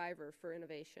really a driver for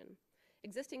innovation.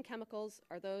 Existing chemicals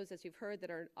are those, as you've heard, that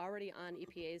are already on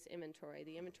EPA's inventory.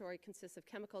 The inventory consists of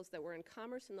chemicals that were in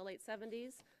commerce in the late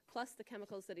 70s, plus the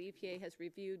chemicals that EPA has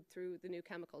reviewed through the new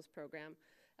chemicals program.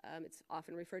 It's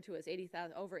often referred to as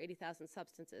over 80,000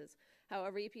 substances.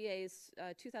 However, EPA's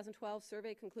 2012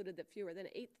 survey concluded that fewer than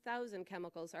 8,000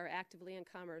 chemicals are actively in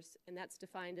commerce, and that's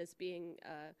defined as being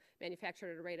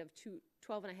manufactured at a rate of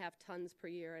 12.5 tons per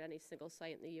year at any single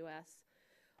site in the U.S.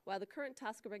 While the current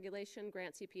TSCA regulation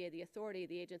grants EPA the authority,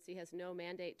 the agency has no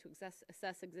mandate to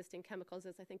assess existing chemicals,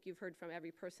 as I think you've heard from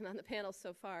every person on the panel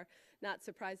so far. Not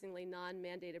surprisingly,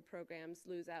 non-mandated programs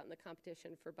lose out in the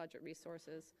competition for budget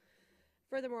resources.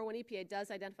 Furthermore, when EPA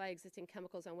does identify existing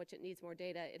chemicals on which it needs more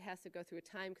data, it has to go through a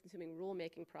time-consuming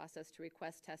rulemaking process to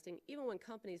request testing, even when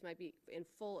companies might be in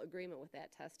full agreement with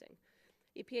that testing.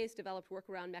 EPA has developed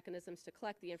workaround mechanisms to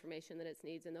collect the information that it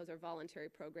needs, and those are voluntary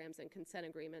programs and consent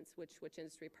agreements which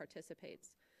industry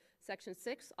participates. Section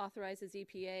 6 authorizes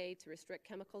EPA to restrict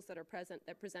chemicals that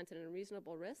present an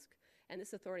unreasonable risk, and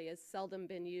this authority has seldom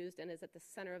been used and is at the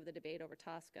center of the debate over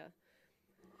TSCA.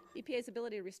 EPA's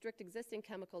ability to restrict existing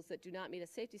chemicals that do not meet a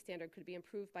safety standard could be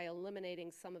improved by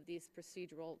eliminating some of these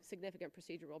significant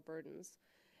procedural burdens.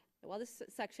 While this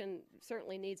section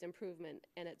certainly needs improvement,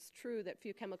 and it's true that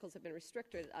few chemicals have been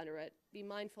restricted under it, be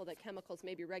mindful that chemicals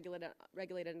may be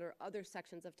regulated under other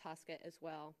sections of TSCA as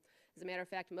well. As a matter of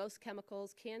fact, most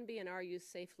chemicals can be and are used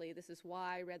safely. This is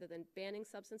why, rather than banning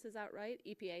substances outright,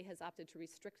 EPA has opted to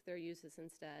restrict their uses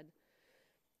instead.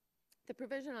 The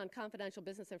provision on confidential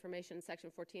business information in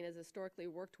Section 14 has historically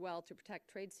worked well to protect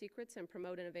trade secrets and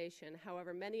promote innovation.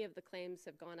 However, many of the claims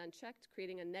have gone unchecked,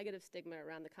 creating a negative stigma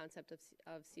around the concept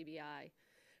of CBI.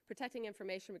 Protecting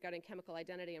information regarding chemical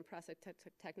identity and process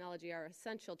technology are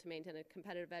essential to maintain a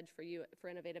competitive edge for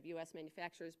innovative U.S.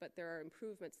 manufacturers, but there are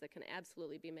improvements that can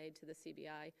absolutely be made to the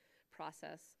CBI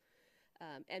process.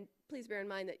 And please bear in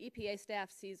mind that EPA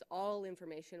staff sees all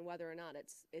information, whether or not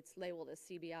it's labeled as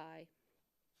CBI.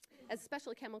 As a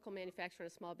specialty chemical manufacturer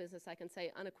and a small business, I can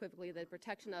say unequivocally that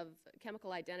protection of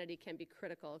chemical identity can be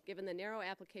critical. Given the narrow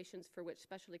applications for which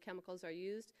specialty chemicals are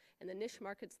used and the niche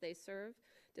markets they serve,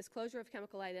 disclosure of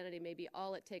chemical identity may be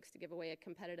all it takes to give away a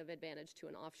competitive advantage to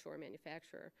an offshore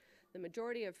manufacturer. The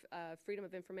majority of Freedom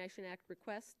of Information Act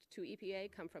requests to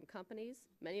EPA come from companies,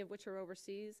 many of which are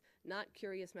overseas, not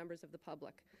curious members of the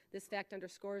public. This fact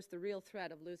underscores the real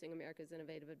threat of losing America's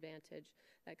innovative advantage.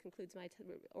 That concludes my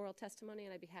oral testimony,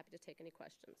 and I'd be happy to take any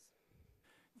questions.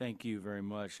 Thank you very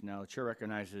much. Now, the chair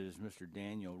recognizes Mr.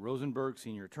 Daniel Rosenberg,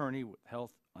 Senior Attorney with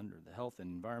Health under the Health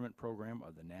and Environment Program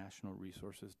of the National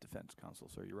Resources Defense Council.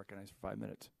 Sir, you're recognized for 5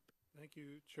 minutes. Thank you,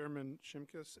 Chairman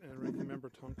Shimkus and Ranking Member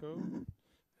Tonko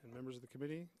and members of the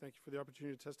committee. Thank you for the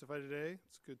opportunity to testify today.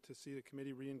 It's good to see the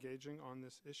committee re-engaging on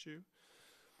this issue.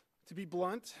 To be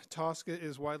blunt, TSCA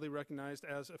is widely recognized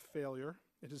as a failure.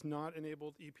 It has not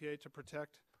enabled EPA to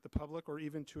protect the public or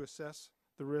even to assess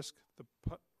the risk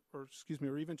or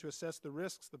even to assess the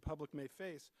risks the public may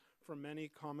face from many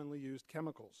commonly used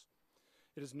chemicals.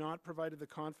 It has not provided the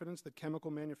confidence that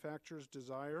chemical manufacturers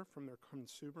desire from their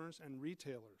consumers and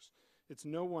retailers. It's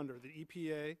no wonder that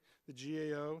EPA, the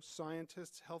GAO,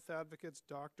 scientists, health advocates,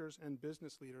 doctors, and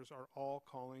business leaders are all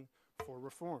calling for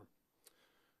reform.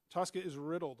 TSCA is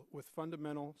riddled with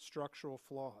fundamental structural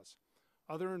flaws.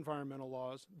 Other environmental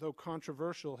laws, though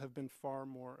controversial, have been far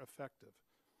more effective.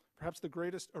 Perhaps the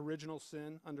greatest original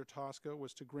sin under TSCA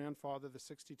was to grandfather the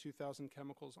 62,000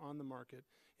 chemicals on the market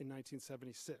in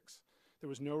 1976. There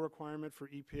was no requirement for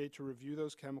EPA to review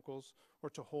those chemicals or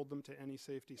to hold them to any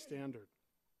safety standard.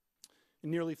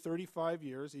 In nearly 35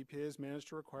 years, EPA has managed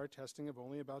to require testing of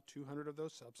only about 200 of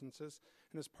those substances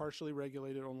and has partially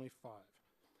regulated only 5.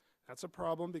 That's a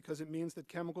problem because it means that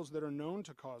chemicals that are known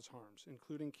to cause harms,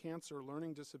 including cancer,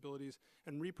 learning disabilities,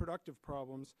 and reproductive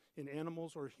problems in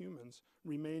animals or humans,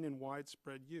 remain in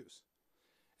widespread use.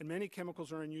 And many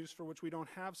chemicals are in use for which we don't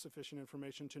have sufficient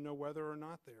information to know whether or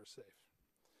not they are safe.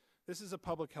 This is a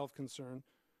public health concern,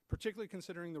 particularly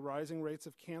considering the rising rates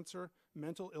of cancer,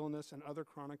 mental illness, and other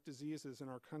chronic diseases in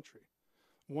our country.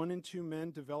 1 in 2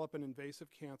 men develop an invasive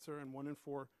cancer, and 1 in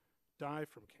 4 die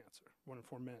from cancer, 1 in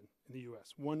 4 men in the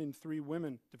U.S. 1 in 3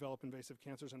 women develop invasive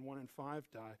cancers, and 1 in 5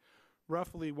 die.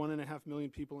 Roughly 1.5 million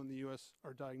people in the U.S.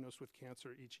 are diagnosed with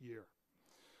cancer each year.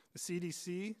 The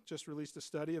CDC just released a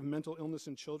study of mental illness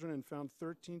in children and found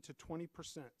 13 to 20%,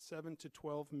 7 to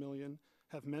 12 million,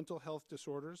 have mental health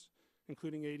disorders,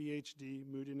 including ADHD,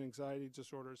 mood and anxiety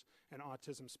disorders, and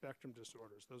autism spectrum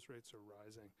disorders. Those rates are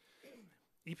rising.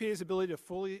 EPA's ability to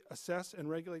fully assess and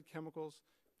regulate chemicals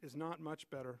is not much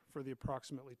better for the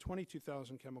approximately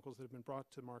 22,000 chemicals that have been brought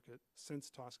to market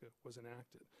since TSCA was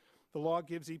enacted. The law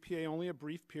gives EPA only a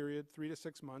brief period, 3 to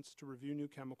 6 months, to review new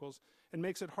chemicals and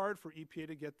makes it hard for EPA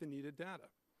to get the needed data.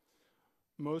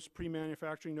 Most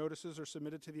pre-manufacturing notices are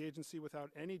submitted to the agency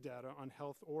without any data on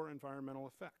health or environmental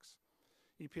effects.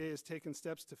 EPA has taken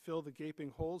steps to fill the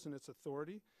gaping holes in its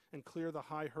authority and clear the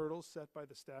high hurdles set by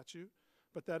the statute,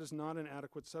 but that is not an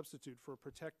adequate substitute for a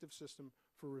protective system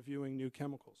for reviewing new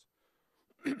chemicals.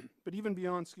 But even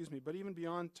beyond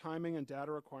timing and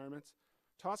data requirements,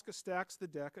 TSCA stacks the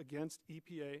deck against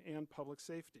EPA and public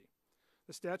safety.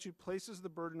 The statute places the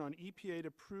burden on EPA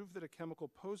to prove that a chemical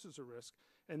poses a risk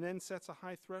and then sets a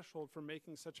high threshold for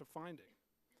making such a finding.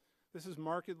 This is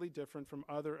markedly different from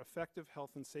other effective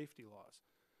health and safety laws.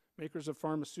 Makers of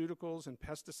pharmaceuticals and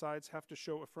pesticides have to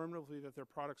show affirmatively that their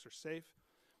products are safe,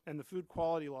 and the food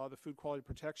quality law, the Food Quality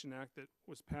Protection Act that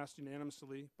was passed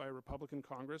unanimously by a Republican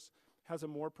Congress, has a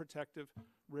more protective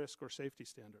risk or safety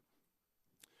standard.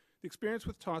 The experience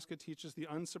with TSCA teaches the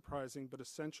unsurprising but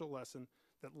essential lesson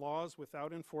that laws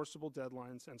without enforceable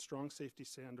deadlines and strong safety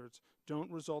standards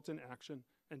don't result in action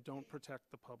and don't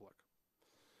protect the public.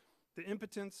 The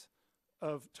impotence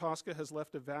of TSCA has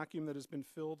left a vacuum that has been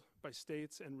filled by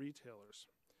states and retailers.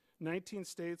 19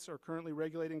 states are currently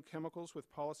regulating chemicals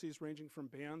with policies ranging from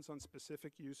bans on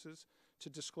specific uses to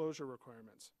disclosure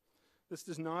requirements. This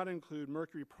does not include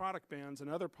mercury product bans and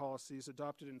other policies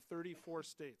adopted in 34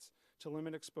 states to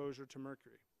limit exposure to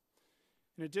mercury.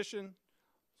 In addition,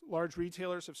 large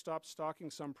retailers have stopped stocking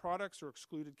some products or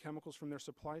excluded chemicals from their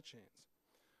supply chains.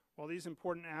 While these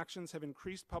important actions have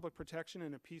increased public protection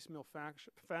in a piecemeal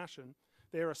fashion,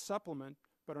 they are a supplement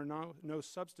but are no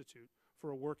substitute for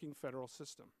a working federal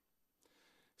system.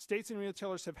 States and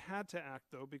retailers have had to act,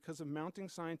 though, because of mounting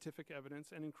scientific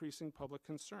evidence and increasing public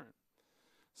concern.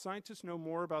 Scientists know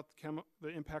more about the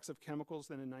impacts of chemicals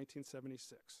than in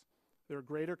 1976. There are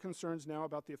greater concerns now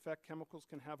about the effect chemicals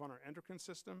can have on our endocrine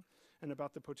system and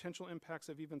about the potential impacts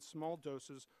of even small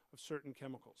doses of certain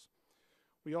chemicals.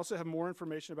 We also have more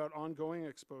information about ongoing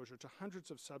exposure to hundreds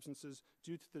of substances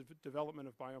due to the development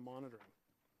of biomonitoring.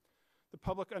 The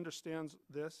public understands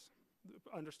this.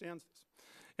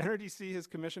 NRDC has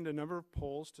commissioned a number of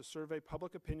polls to survey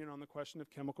public opinion on the question of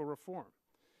chemical reform.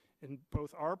 In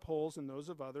both our polls and those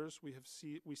of others,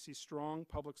 we see strong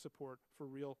public support for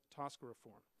real TSCA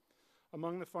reform.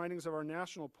 Among the findings of our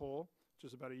national poll, which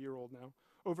is about a year old now,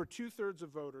 over two-thirds of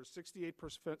voters,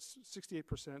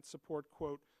 68% support,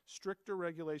 quote, stricter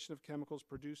regulation of chemicals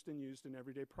produced and used in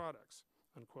everyday products,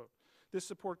 unquote. This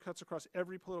support cuts across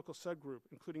every political subgroup,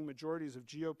 including majorities of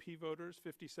GOP voters,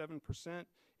 57%,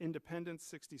 independents,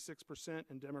 66%,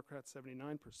 and Democrats,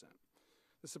 79%.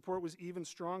 The support was even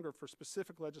stronger for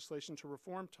specific legislation to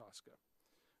reform TSCA.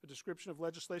 A description of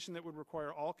legislation that would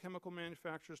require all chemical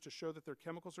manufacturers to show that their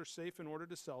chemicals are safe in order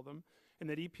to sell them, and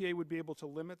that EPA would be able to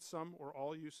limit some or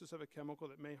all uses of a chemical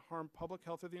that may harm public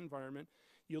health or the environment,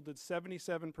 yielded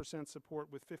 77%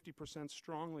 support, with 50%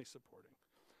 strongly supporting.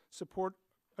 Support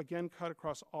again cut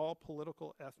across all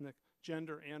political, ethnic,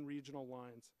 gender, and regional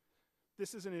lines.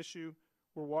 This is an issue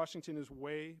where Washington is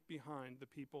way behind the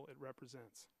people it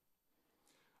represents.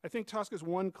 I think TSCA's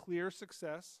one clear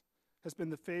success has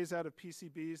been the phase-out of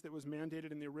PCBs that was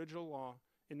mandated in the original law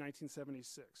in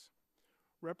 1976.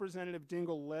 Representative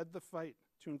Dingell led the fight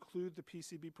to include the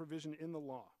PCB provision in the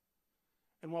law.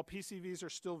 And while PCBs are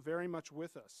still very much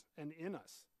with us and in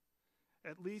us,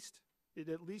 it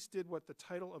at least did what the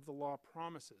title of the law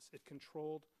promises. It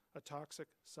controlled a toxic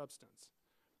substance.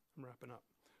 I'm wrapping up.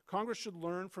 Congress should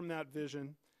learn from that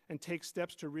vision and take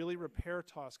steps to really repair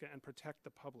TSCA and protect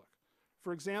the public.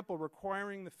 For example,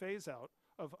 requiring the phase-out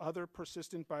of other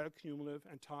persistent bioaccumulative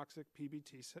and toxic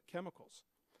PBT chemicals.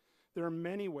 There are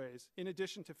many ways, in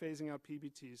addition to phasing out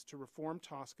PBTs, to reform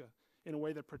TSCA in a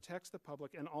way that protects the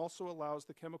public and also allows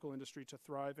the chemical industry to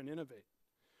thrive and innovate.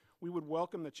 We would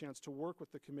welcome the chance to work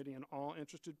with the committee and all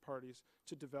interested parties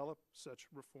to develop such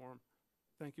reform.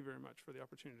 Thank you very much for the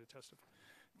opportunity to testify.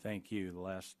 Thank you. The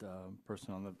last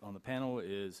person on the panel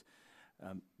is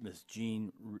Ms.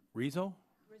 Jean Rizzo.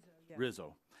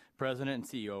 Rizzo, President and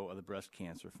CEO of the Breast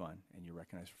Cancer Fund, and you're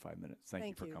recognized for 5 minutes. Thank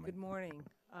you for coming. Good morning.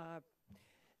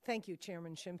 Thank you,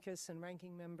 Chairman Shimkus and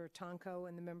Ranking Member Tonko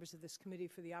and the members of this committee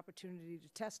for the opportunity to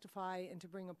testify and to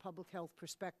bring a public health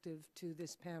perspective to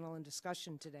this panel and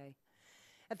discussion today.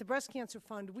 At the Breast Cancer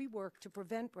Fund, we work to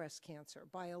prevent breast cancer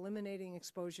by eliminating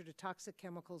exposure to toxic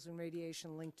chemicals and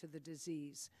radiation linked to the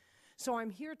disease. So I'm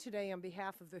here today on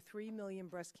behalf of the 3 million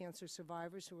breast cancer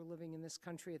survivors who are living in this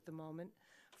country at the moment,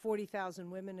 40,000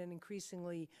 women and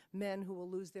increasingly men who will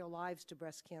lose their lives to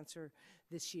breast cancer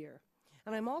this year.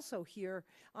 And I'm also here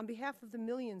on behalf of the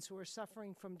millions who are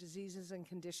suffering from diseases and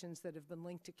conditions that have been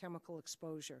linked to chemical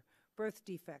exposure: birth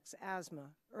defects, asthma,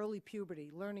 early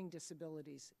puberty, learning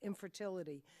disabilities,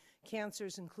 infertility,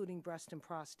 cancers including breast and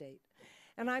prostate.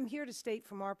 And I'm here to state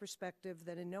from our perspective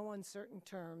that in no uncertain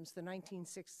terms, the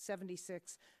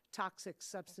 1976 Toxic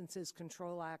Substances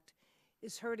Control Act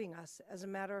is hurting us. As a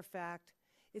matter of fact,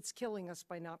 it's killing us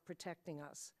by not protecting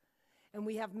us. And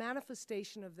we have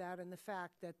manifestation of that in the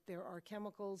fact that there are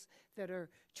chemicals that are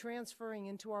transferring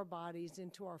into our bodies,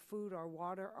 into our food, our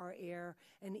water, our air,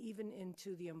 and even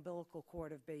into the umbilical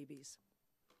cord of babies.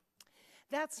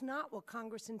 That's not what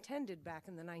Congress intended back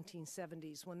in the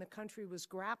 1970s when the country was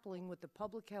grappling with the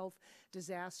public health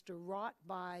disaster wrought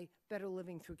by better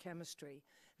living through chemistry.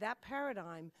 That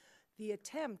paradigm, the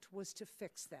attempt was to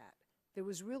fix that. There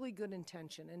was really good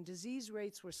intention, and disease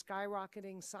rates were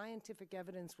skyrocketing, scientific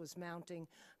evidence was mounting.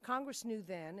 Congress knew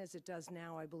then, as it does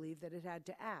now, I believe, that it had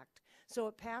to act. So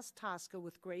it passed TSCA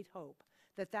with great hope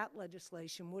that that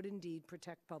legislation would indeed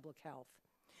protect public health.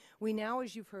 We now,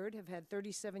 as you've heard, have had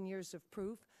 37 years of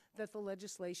proof that the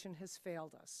legislation has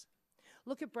failed us.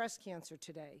 Look at breast cancer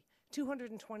today.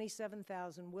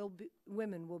 227,000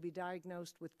 women will be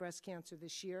diagnosed with breast cancer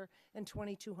this year, and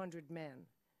 2,200 men.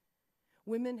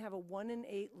 Women have a 1 in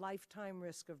 8 lifetime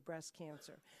risk of breast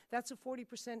cancer. That's a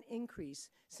 40% increase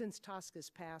since TSCA's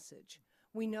passage.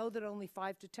 We know that only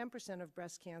 5 to 10% of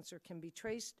breast cancer can be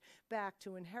traced back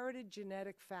to inherited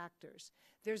genetic factors.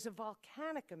 There's a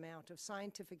volcanic amount of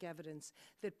scientific evidence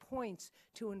that points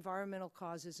to environmental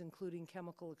causes, including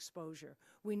chemical exposure.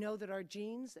 We know that our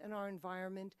genes and our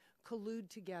environment collude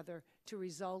together to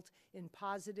result in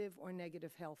positive or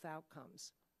negative health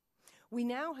outcomes. We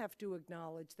now have to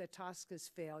acknowledge that TSCA's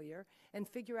failure and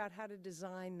figure out how to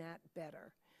design that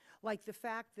better, like the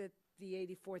fact that the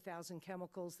 84,000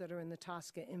 chemicals that are in the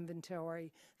TSCA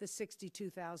inventory, the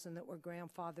 62,000 that were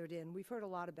grandfathered in. We've heard a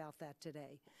lot about that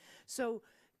today. So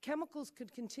chemicals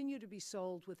could continue to be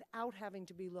sold without having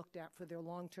to be looked at for their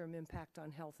long-term impact on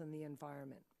health and the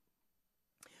environment.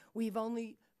 We've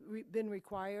only been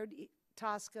required,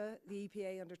 TSCA, the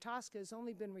EPA under TSCA has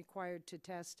only been required to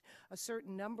test a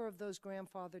certain number of those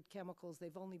grandfathered chemicals.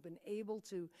 They've only been able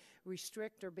to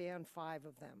restrict or ban 5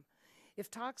 of them. If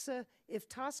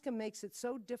TSCA makes it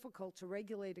so difficult to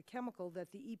regulate a chemical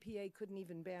that the EPA couldn't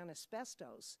even ban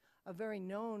asbestos, a very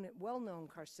well-known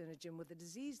carcinogen with a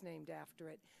disease named after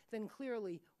it, then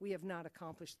clearly we have not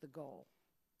accomplished the goal.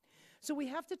 So we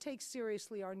have to take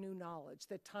seriously our new knowledge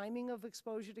that timing of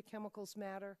exposure to chemicals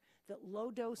matter, that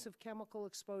low dose of chemical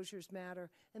exposures matter,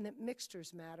 and that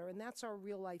mixtures matter, and that's our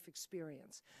real-life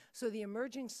experience. So the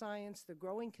emerging science, the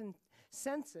growing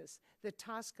consensus that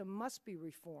TSCA must be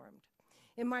reformed.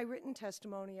 In my written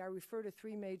testimony, I refer to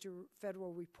 3 major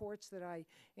federal reports that I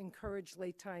encourage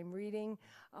late-time reading,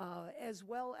 as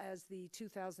well as the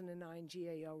 2009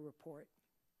 GAO report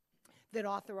that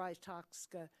authorized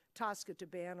TSCA to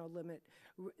ban or limit,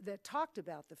 that talked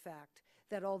about the fact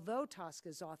that although TSCA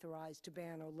is authorized to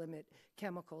ban or limit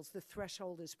chemicals, the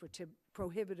threshold is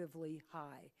prohibitively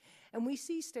high. And we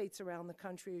see states around the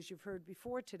country, as you've heard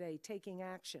before today, taking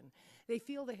action. They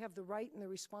feel they have the right and the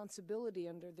responsibility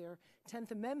under their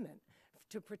 10th Amendment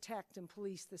to protect and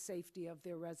police the safety of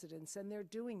their residents, and they're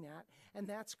doing that, and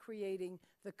that's creating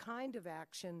the kind of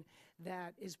action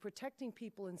that is protecting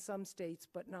people in some states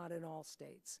but not in all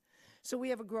states. So we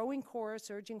have a growing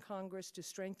chorus urging Congress to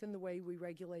strengthen the way we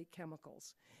regulate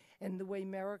chemicals and the way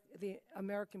the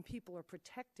American people are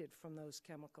protected from those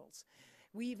chemicals.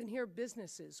 We even hear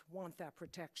businesses want that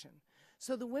protection.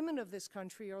 So the women of this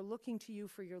country are looking to you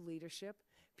for your leadership.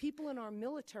 People in our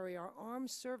military, our armed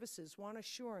services, want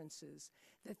assurances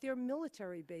that their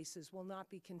military bases will not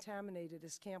be contaminated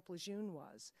as Camp Lejeune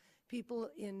was. People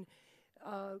in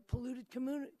polluted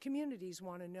communities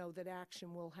want to know that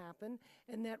action will happen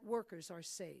and that workers are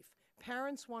safe.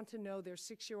 Parents want to know their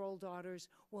 6-year-old daughters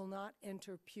will not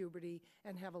enter puberty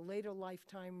and have a later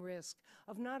lifetime risk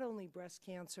of not only breast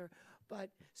cancer, but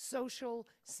social,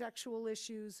 sexual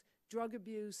issues, drug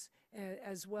abuse,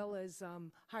 as well as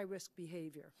high-risk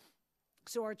behavior.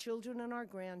 So our children and our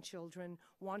grandchildren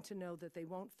want to know that they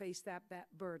won't face that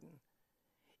burden.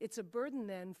 It's a burden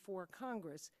then for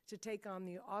Congress to take on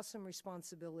the awesome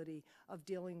responsibility of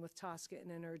dealing with TSCA in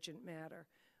an urgent matter,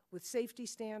 with safety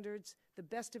standards, the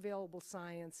best available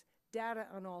science, data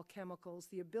on all chemicals,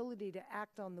 the ability to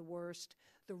act on the worst,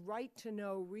 the right to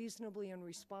know reasonably and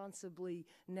responsibly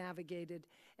navigated,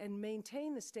 and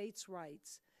maintain the state's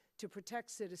rights to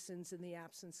protect citizens in the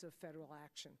absence of federal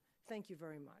action. Thank you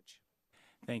very much.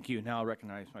 Thank you. Now I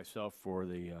recognize myself for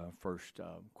the first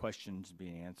questions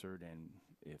being answered, and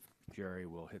if Jerry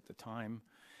will hit the time.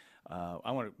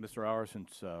 I want to, Mr. Auer,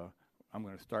 since I'm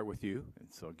going to start with you,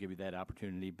 and so I'll give you that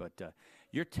opportunity, but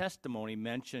your testimony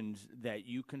mentions that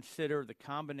you consider the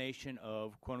combination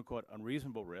of quote-unquote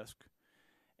unreasonable risk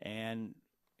and,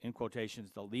 in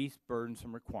quotations, the least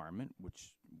burdensome requirement,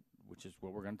 which is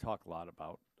what we're going to talk a lot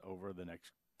about over the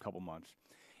next couple months,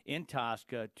 in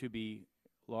Tosca to be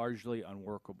largely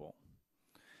unworkable.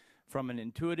 From an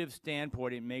intuitive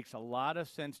standpoint, it makes a lot of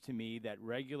sense to me that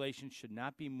regulations should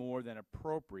not be more than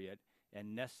appropriate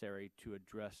and necessary to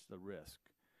address the risk.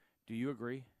 Do you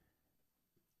agree?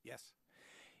 Yes.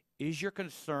 Is your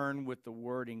concern with the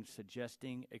wording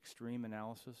suggesting extreme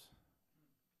analysis?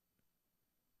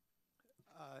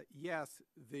 Yes,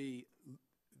 the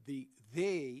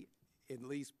in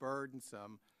least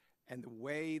burdensome, and the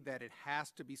way that it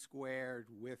has to be squared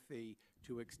with the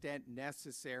to extent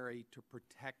necessary to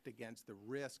protect against the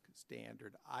risk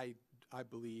standard, I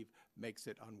believe makes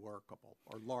it unworkable,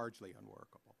 or largely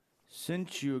unworkable.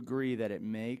 Since you agree that it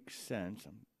makes sense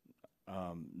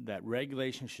that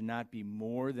regulation should not be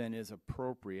more than is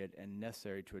appropriate and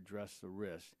necessary to address the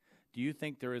risk, do you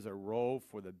think there is a role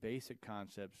for the basic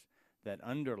concepts that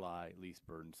underlie least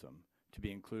burdensome to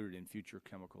be included in future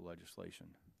chemical legislation?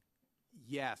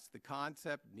 Yes, the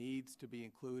concept needs to be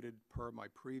included per my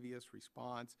previous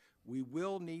response. We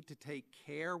will need to take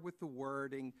care with the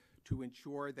wording to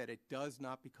ensure that it does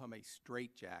not become a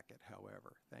straitjacket,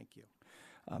 however. Thank you.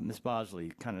 Ms.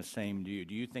 Bosley, kind of same to you.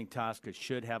 Do you think Tosca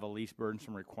should have a least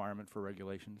burdensome requirement for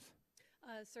regulations?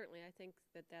 Certainly, I think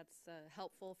that that's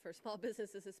helpful for small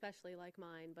businesses, especially like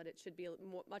mine, but it should be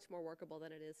much more workable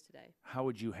than it is today. How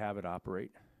would you have it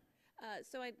operate?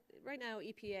 Right now,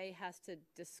 EPA has to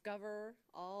discover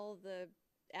all the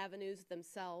avenues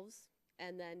themselves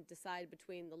and then decide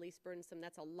between the least burdensome.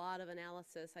 That's a lot of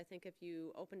analysis. I think if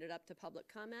you opened it up to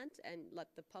public comment and let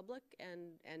the public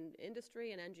and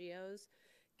industry and NGOs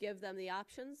give them the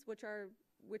options which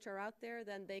are out there,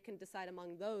 then they can decide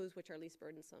among those which are least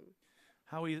burdensome.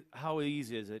 How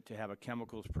easy is it to have a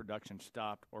chemicals production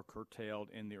stopped or curtailed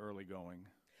in the early going?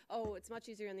 Oh, it's much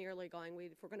easier in the early going.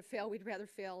 If we're going to fail, we'd rather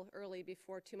fail early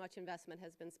before too much investment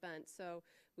has been spent. So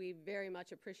we very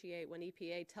much appreciate when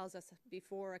EPA tells us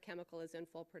before a chemical is in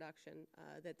full production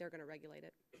that they're going to regulate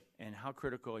it. And how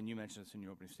critical, and you mentioned this in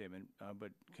your opening statement,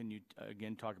 but can you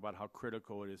again talk about how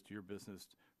critical it is to your business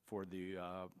for the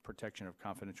protection of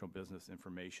confidential business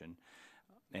information?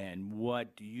 And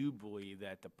what do you believe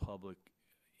that the public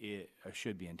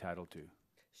should be entitled to?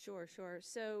 Sure.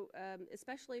 So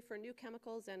especially for new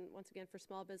chemicals and once again for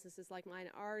small businesses like mine,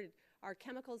 our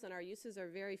chemicals and our uses are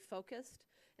very focused.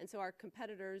 And so our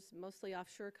competitors, mostly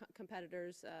offshore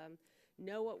competitors,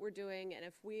 know what we're doing. And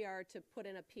if we are to put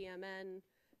in a PMN,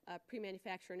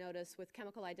 pre-manufacturer notice with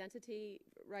chemical identity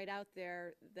right out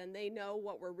there, then they know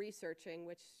what we're researching,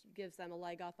 which gives them a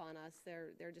leg up on us.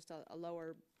 They're just a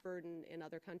lower burden in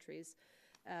other countries.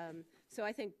 So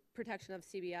I think protection of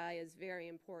CBI is very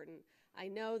important. I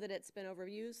know that it's been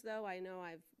overused, though. I know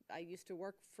I used to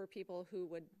work for people who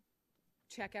would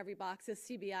check every box as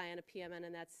CBI and a PMN,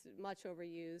 and that's much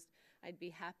overused. I'd be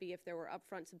happy if there were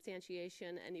upfront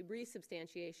substantiation and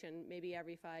resubstantiation maybe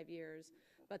every 5 years.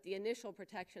 But the initial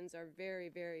protections are very,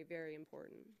 very, very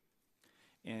important.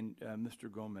 And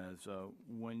Mr. Gomez,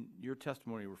 when your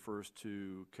testimony refers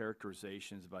to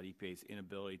characterizations about EPA's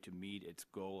inability to meet its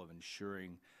goal of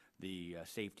ensuring the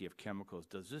safety of chemicals,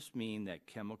 does this mean that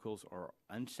chemicals are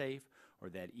unsafe, or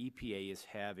that EPA is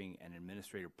having an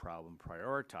administrative problem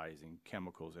prioritizing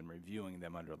chemicals and reviewing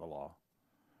them under the law?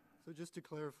 So just to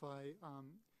clarify,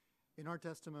 in our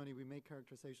testimony, we make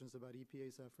characterizations about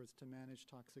EPA's efforts to manage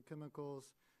toxic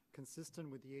chemicals consistent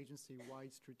with the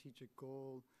agency-wide strategic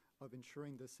goal of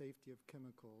ensuring the safety of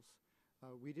chemicals.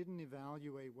 We didn't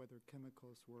evaluate whether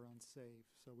chemicals were unsafe.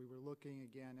 So we were looking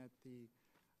again at the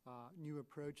new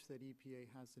approach that EPA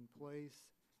has in place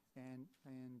and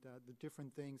the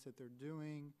different things that they're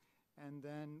doing. And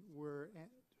then we're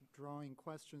drawing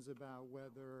questions about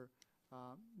whether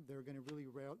they're going to really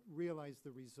realize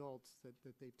the results that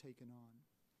they've taken on.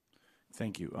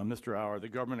 Thank you. Mr. Auer, the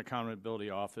Government Accountability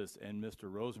Office and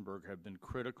Mr. Rosenberg have been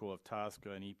critical of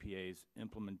TSCA and EPA's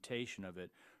implementation of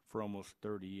it for almost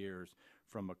 30 years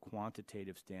from a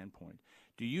quantitative standpoint.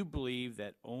 Do you believe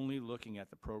that only looking at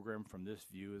the program from this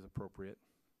view is appropriate?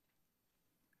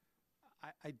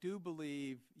 I do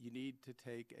believe you need to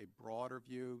take a broader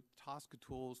view. TSCA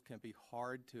tools can be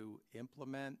hard to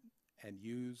implement and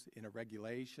use in a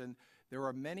regulation. There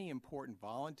are many important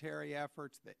voluntary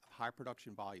efforts, the High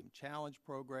Production Volume Challenge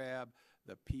Program,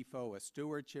 the PFOA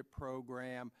Stewardship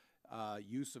Program,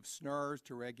 use of SNRs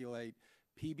to regulate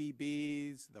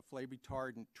PBBs, the flame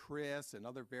retardant tris, and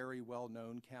other very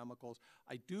well-known chemicals.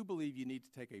 I do believe you need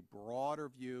to take a broader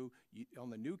view. On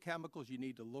the new chemicals, you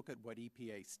need to look at what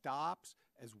EPA stops,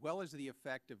 as well as the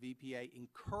effect of EPA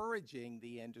encouraging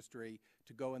the industry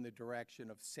to go in the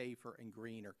direction of safer and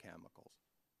greener chemicals.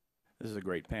 This is a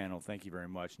great panel. Thank you very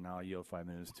much. Now I'll yield 5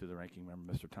 minutes to the ranking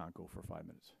member, Mr. Tonko, for 5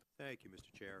 minutes. Thank you,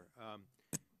 Mr. Chair.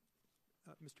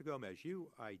 Mr. Gomez, you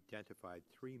identified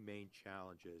three main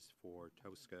challenges for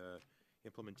TOSCA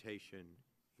implementation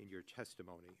in your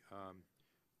testimony.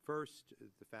 First,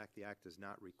 the fact the Act does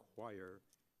not require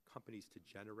companies to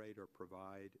generate or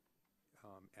provide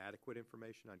adequate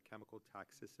information on chemical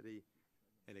toxicity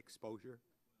and exposure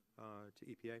to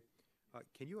EPA.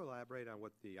 Can you elaborate on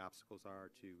what the obstacles are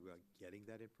to getting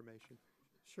that information?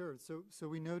 Sure. So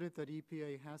we noted that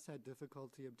EPA has had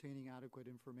difficulty obtaining adequate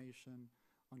information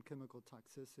on chemical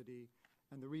toxicity,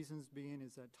 and the reasons being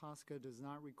is that TSCA does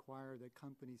not require that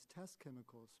companies test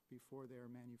chemicals before they are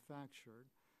manufactured.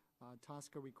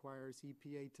 TSCA requires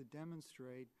EPA to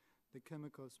demonstrate that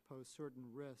chemicals pose certain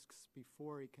risks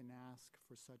before it can ask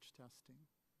for such testing.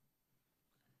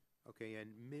 Okay,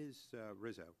 and Ms.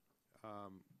 Rizzo,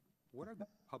 what are the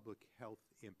public health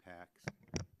impacts,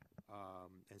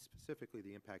 and specifically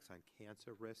the impacts on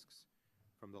cancer risks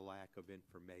from the lack of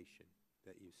information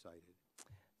that you cited?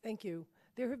 Thank you.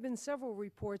 There have been several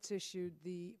reports issued.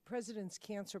 The President's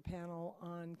Cancer Panel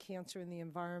on Cancer and the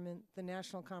Environment, the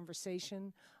National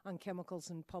Conversation on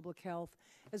Chemicals and Public Health,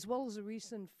 as well as a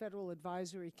recent Federal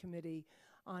Advisory Committee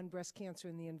on Breast Cancer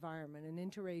and the Environment, an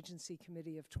interagency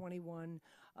committee of 21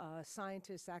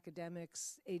 scientists,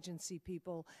 academics, agency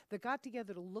people that got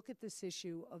together to look at this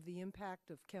issue of the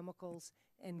impact of chemicals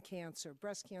and cancer,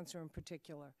 breast cancer in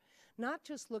particular. Not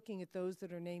just looking at those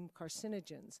that are named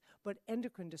carcinogens, but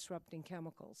endocrine disrupting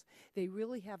chemicals. They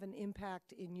really have an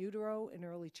impact in utero, in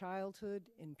early childhood,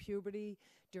 in puberty,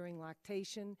 during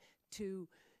lactation, to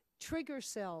trigger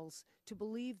cells to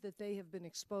believe that they have been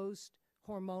exposed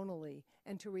hormonally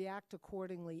and to react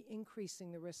accordingly,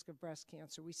 increasing the risk of breast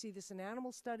cancer. We see this in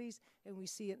animal studies, and we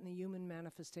see it in the human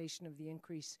manifestation of the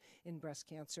increase in breast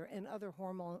cancer and other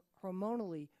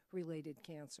hormonally related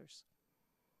cancers.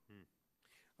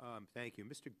 Thank you.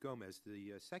 Mr. Gomez,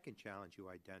 the second challenge you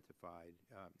identified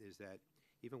is that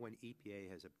even when EPA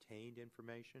has obtained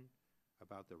information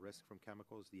about the risk from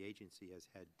chemicals, the agency has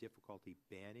had difficulty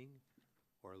banning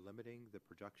or limiting the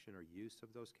production or use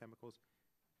of those chemicals.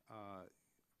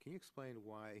 Can you explain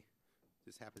why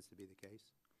this happens to be the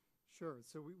case? Sure.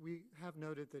 So we have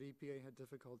noted that EPA had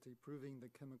difficulty proving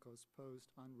that chemicals posed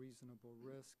unreasonable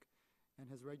risk and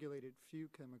has regulated few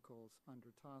chemicals under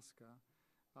TSCA.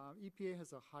 EPA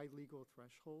has a high legal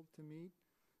threshold to meet,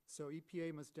 so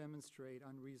EPA must demonstrate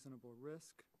unreasonable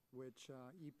risk, which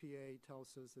EPA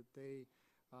tells us that they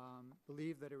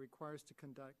believe that it requires to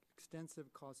conduct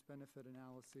extensive cost-benefit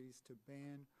analyses to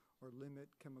ban or limit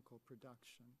chemical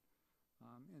production.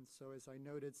 And so, as I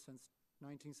noted, since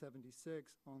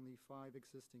 1976, only 5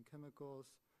 existing chemicals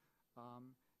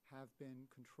have been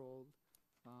controlled.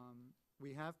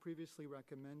 We have previously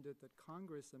recommended that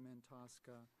Congress amend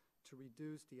TSCA to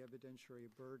reduce the evidentiary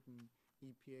burden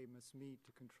EPA must meet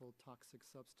to control toxic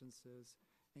substances,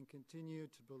 and continue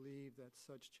to believe that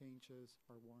such changes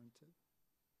are warranted.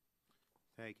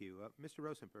 Thank you. Mr.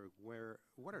 Rosenberg,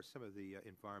 what are some of the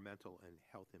environmental and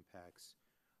health impacts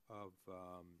of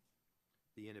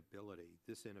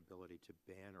this inability to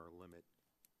ban or limit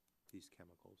these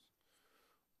chemicals?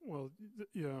 Well,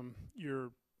 you're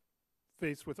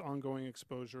faced with ongoing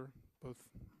exposure, both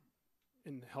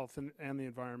in health and the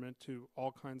environment, to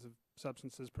all kinds of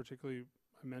substances, particularly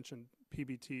I mentioned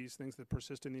PBTs, things that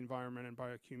persist in the environment and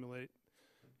bioaccumulate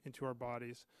into our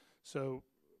bodies. So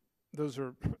those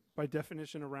are by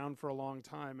definition around for a long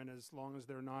time, and as long as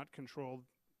they're not controlled,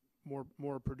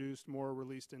 more produced, more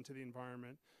released into the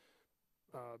environment,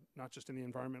 not just in the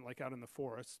environment like out in the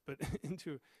forests, but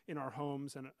in our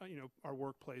homes and our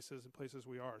workplaces and places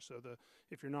we are. So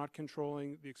if you're not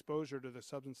controlling the exposure to the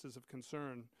substances of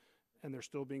concern, and they're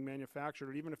still being manufactured,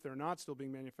 or even if they're not still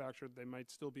being manufactured, they might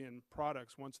still be in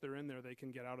products. Once they're in there, they can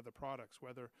get out of the products,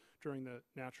 whether during the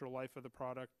natural life of the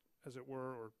product, as it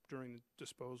were, or during the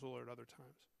disposal or at other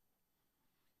times.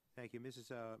 Thank you.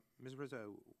 Ms.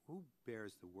 Rizzo, who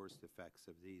bears the worst effects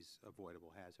of these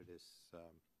avoidable hazardous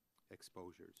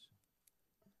exposures?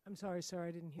 I'm sorry, sir, I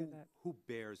didn't hear that. Who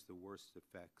bears the worst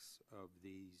effects of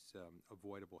these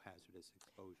avoidable hazardous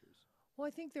exposures? Well,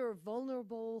 I think there are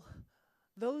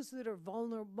those that are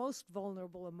most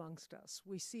vulnerable amongst us.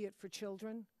 We see it for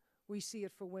children, we see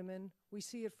it for women, we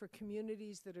see it for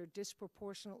communities that are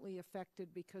disproportionately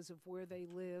affected because of where they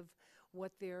live,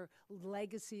 what their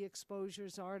legacy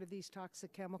exposures are to these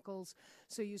toxic chemicals.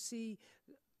 So you see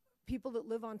people that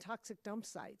live on toxic dump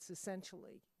sites,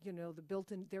 essentially.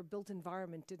 Their built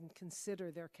environment didn't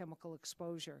consider their chemical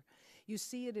exposure. You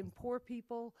see it in poor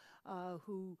people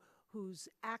who whose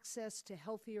access to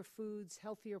healthier foods,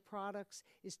 healthier products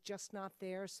is just not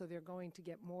there, so they're going to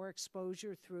get more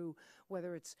exposure through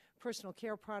whether it's personal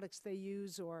care products they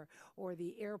use or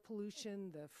the air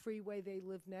pollution, the freeway they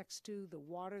live next to, the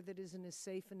water that isn't as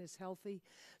safe and as healthy.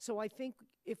 So I think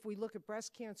if we look at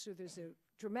breast cancer, there's a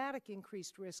dramatic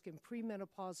increased risk in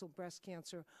premenopausal breast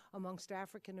cancer amongst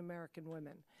African American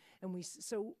women. And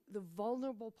so the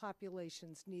vulnerable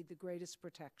populations need the greatest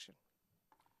protection.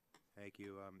 Thank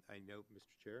you. I note,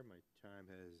 Mr. Chair, my time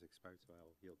has expired, so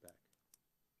I'll yield back.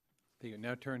 Thank you.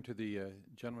 Now turn to the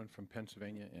gentleman from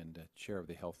Pennsylvania and Chair of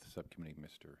the Health Subcommittee,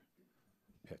 Mr.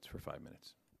 Pitts, for 5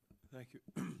 minutes. Thank you.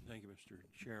 Thank you, Mr.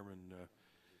 Chairman.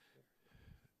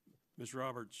 Ms.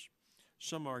 Roberts,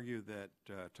 some argue that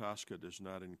TSCA does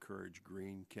not encourage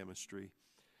green chemistry.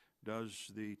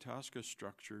 Does the TSCA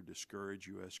structure discourage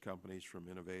U.S. companies from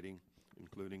innovating,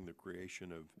 including the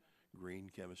creation of green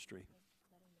chemistry?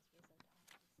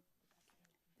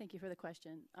 Thank you for the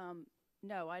question.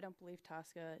 No, I don't believe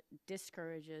TSCA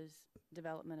discourages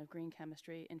development of green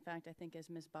chemistry. In fact, I think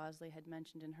as Ms. Bosley had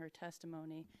mentioned in her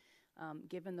testimony,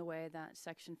 given the way that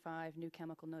Section 5 new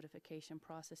chemical notification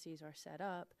processes are set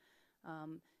up,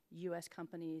 U.S.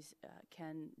 companies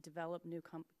can develop new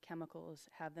chemicals,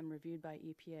 have them reviewed by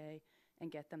EPA,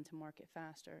 and get them to market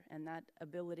faster. And that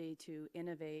ability to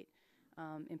innovate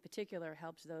in particular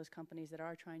helps those companies that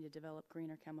are trying to develop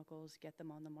greener chemicals get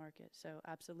them on the market. So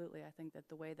absolutely, I think that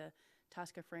the way the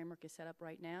TSCA framework is set up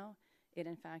right now, it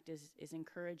in fact is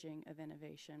encouraging of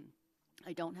innovation.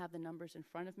 I don't have the numbers in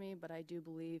front of me, but I do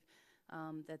believe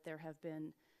that there have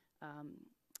been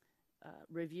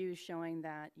reviews showing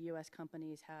that U.S.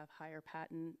 companies have higher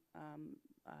patents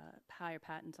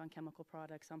on chemical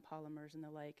products, on polymers and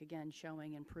the like, again,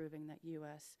 showing and proving that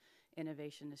U.S.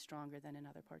 innovation is stronger than in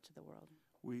other parts of the world.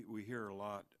 We hear a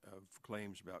lot of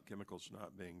claims about chemicals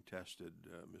not being tested.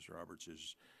 Ms. Roberts,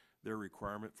 is there a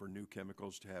requirement for new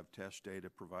chemicals to have test data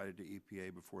provided to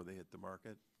EPA before they hit the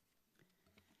market?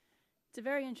 It's a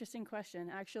very interesting question.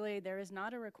 Actually, there is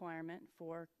not a requirement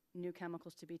for new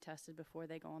chemicals to be tested before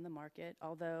they go on the market,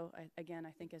 although, again,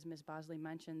 I think as Ms. Bosley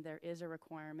mentioned, there is a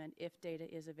requirement, if data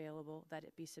is available, that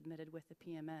it be submitted with the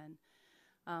PMN.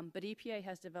 But EPA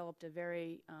has developed a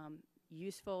very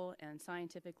useful and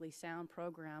scientifically sound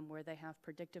program where they have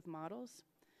predictive models,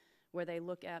 where they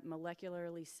look at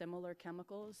molecularly similar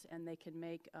chemicals, and they can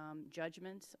make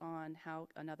judgments on how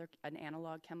an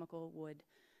analog chemical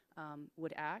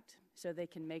would act. So they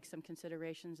can make some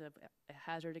considerations of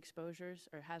hazard exposures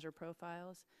or hazard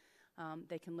profiles.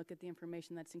 They can look at the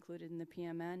information that's included in the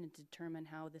PMN and determine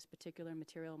how this particular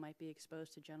material might be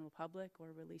exposed to general public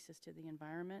or releases to the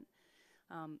environment.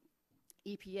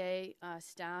 EPA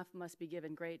staff must be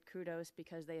given great kudos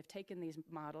because they have taken these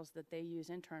models that they use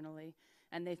internally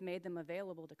and they've made them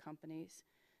available to companies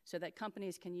so that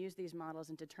companies can use these models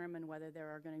and determine whether there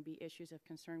are going to be issues of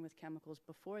concern with chemicals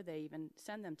before they even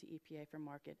send them to EPA for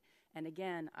market. And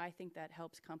again, I think that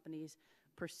helps companies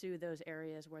pursue those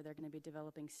areas where they're going to be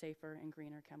developing safer and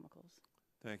greener chemicals.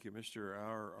 Thank you, Mr.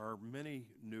 Are many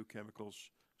new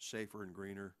chemicals safer and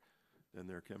greener than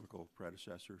their chemical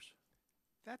predecessors?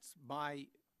 That's my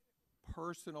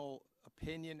personal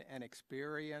opinion and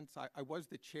experience. I was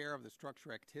the chair of the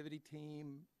structure activity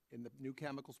team in the new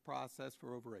chemicals process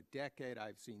for over a decade.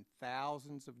 I've seen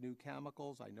thousands of new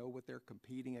chemicals. I know what they're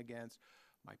competing against.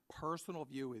 My personal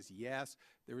view is yes.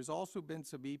 There has also been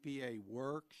some EPA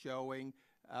work showing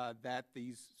that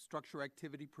these structure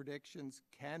activity predictions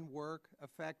can work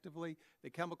effectively. The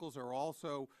chemicals are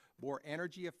also more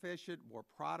energy efficient, more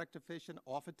product efficient.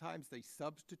 Oftentimes they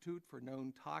substitute for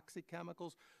known toxic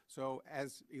chemicals. So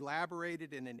as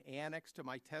elaborated in an annex to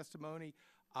my testimony,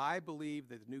 I believe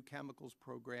that the new chemicals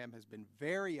program has been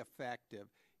very effective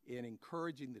in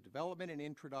encouraging the development and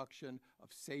introduction of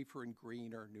safer and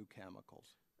greener new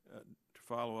chemicals. To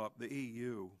follow up, the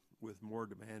EU, with more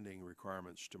demanding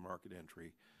requirements to market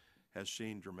entry, has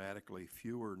seen dramatically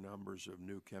fewer numbers of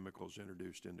new chemicals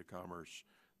introduced into commerce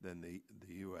than the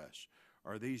U.S.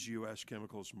 Are these U.S.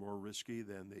 chemicals more risky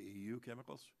than the EU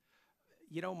chemicals?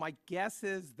 You know, my guess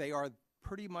is they are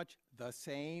pretty much the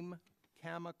same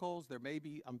chemicals. There may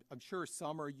be, I'm sure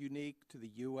some are unique to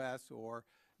the U.S. or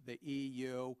the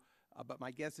EU, but my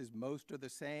guess is most are the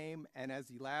same. And as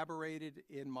elaborated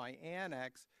in my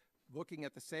annex, looking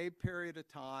at the same period of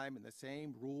time and the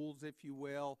same rules, if you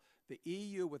will, the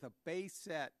EU with a base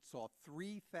set saw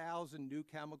 3,000 new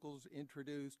chemicals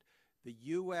introduced. The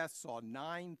U.S. saw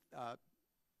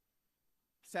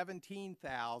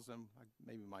 17,000,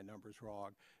 maybe my number's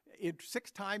wrong,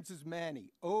 6 times as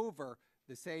many over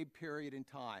the same period in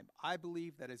time. I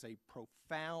believe that is a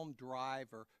profound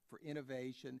driver for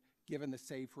innovation given the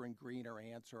safer and greener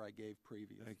answer I gave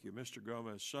previously. Thank you. Mr.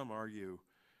 Gomez, some argue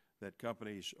that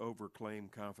companies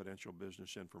overclaim confidential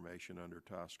business information under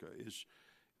TSCA. Is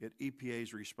it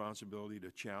EPA's responsibility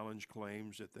to challenge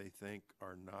claims that they think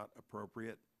are not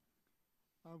appropriate?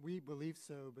 We believe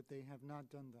so, but they have not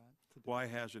done that. today. Why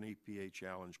hasn't EPA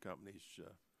challenged companies'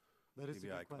 That is a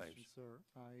TBI good question, claims? sir.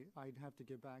 I'd have to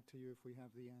get back to you if we have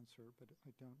the answer, but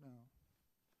I don't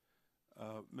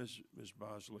know. Ms.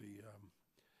 Bosley,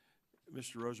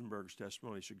 Mr. Rosenberg's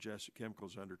testimony suggests that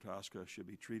chemicals under TSCA should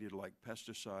be treated like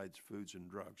pesticides, foods, and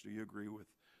drugs. Do you agree with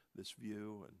this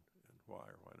view, and why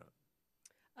or why not?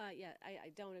 Yeah,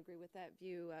 I don't agree with that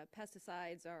view.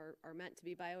 Pesticides are meant to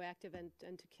be bioactive and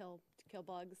to kill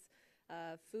bugs.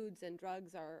 Foods and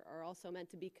drugs are also meant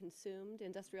to be consumed.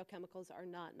 Industrial chemicals are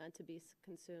not meant to be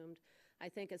consumed. I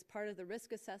think as part of the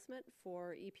risk assessment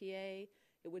for EPA,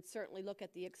 it would certainly look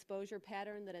at the exposure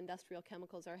pattern that industrial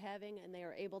chemicals are having, and they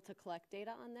are able to collect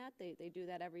data on that. They do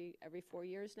that every 4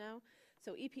 years now.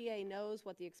 So EPA knows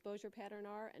what the exposure pattern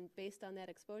are, and based on that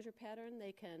exposure pattern,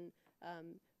 they can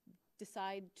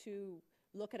decide to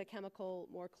look at a chemical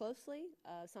more closely,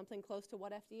 something close to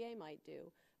what FDA might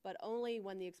do, but only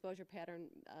when the exposure pattern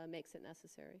makes it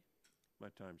necessary. My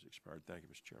time's expired. Thank you,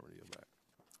 Mr. Chairman. I yield back.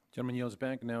 Gentleman yields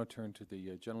back. Now turn to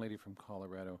the gentlelady from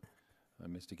Colorado,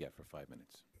 Ms. DeGette, for 5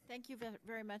 minutes. Thank you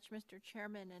very much, Mr.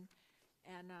 Chairman,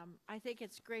 and I think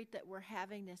it's great that we're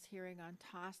having this hearing on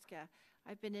TSCA.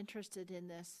 I've been interested in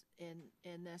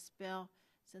this bill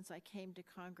since I came to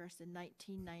Congress in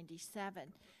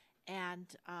 1997,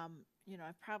 and you know,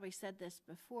 I've probably said this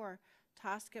before.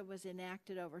 TSCA was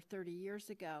enacted over 30 years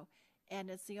ago, and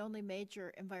it's the only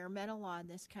major environmental law in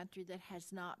this country that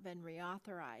has not been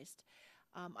reauthorized.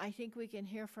 I think we can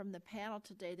hear from the panel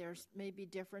today there's maybe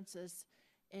differences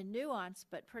in nuance,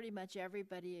 but pretty much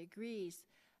everybody agrees,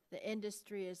 the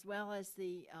industry as well as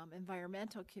the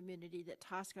environmental community, that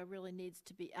TSCA really needs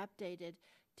to be updated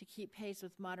to keep pace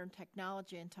with modern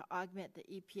technology and to augment the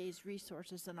EPA's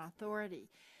resources and authority.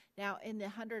 Now, in the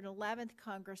 111th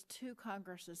Congress, 2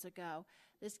 Congresses ago,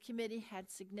 this committee had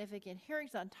significant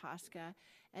hearings on TSCA,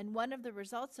 and one of the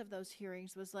results of those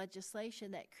hearings was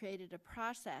legislation that created a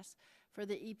process for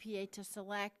the EPA to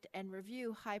select and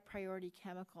review high-priority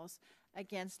chemicals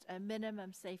against a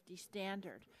minimum safety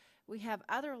standard. We have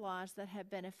other laws that have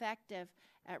been effective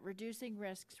at reducing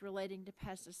risks relating to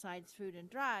pesticides, food, and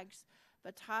drugs,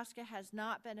 but TSCA has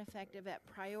not been effective at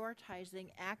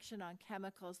prioritizing action on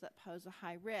chemicals that pose a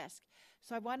high risk.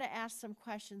 So I want to ask some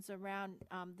questions around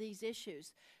these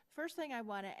issues. First thing I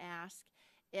want to ask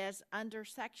is, under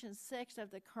Section 6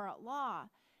 of the current law,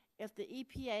 if the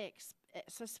EPA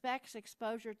suspects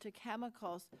exposure to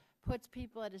chemicals puts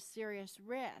people at a serious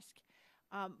risk,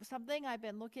 something I've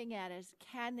been looking at is,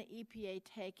 can the EPA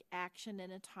take action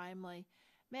in a timely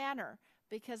manner?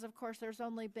 Because, of course, there's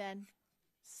only been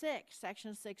 6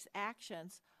 Section 6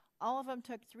 actions. All of them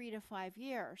took 3 to 5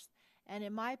 years, and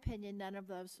in my opinion, none of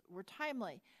those were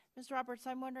timely. Mr. Roberts,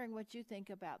 I'm wondering what you think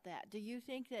about that. Do you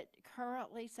think that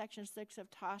currently Section 6 of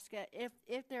TSCA,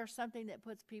 if there's something that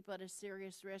puts people at a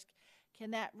serious risk,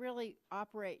 can that really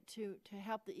operate to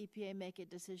help the EPA make a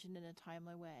decision in a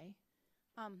timely way?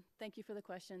 Thank you for the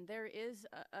question. There is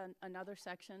another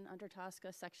section under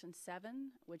TSCA, Section 7,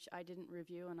 which I didn't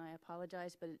review, and I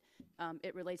apologize, but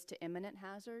it relates to imminent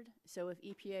hazard. So if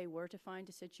EPA were to find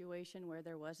a situation where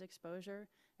there was exposure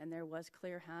and there was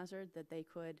clear hazard, that they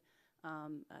could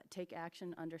take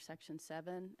action under Section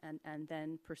 7 and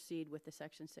then proceed with the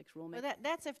Section 6 rulemaking. Well,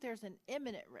 that's if there's an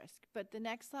imminent risk, but the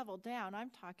next level down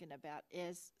I'm talking about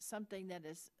is something that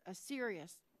is a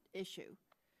serious issue.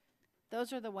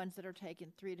 Those are the ones that are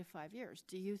taking 3 to 5 years.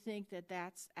 Do you think that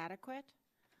that's adequate?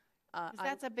 Because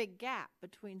that's a big gap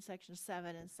between Section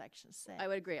 7 and Section 6. I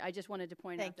would agree. I just wanted to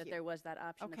point out that you. there was that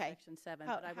option of Section 7.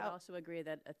 But I would also agree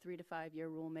that a 3 to 5 year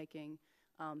rulemaking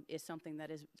is something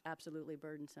that is absolutely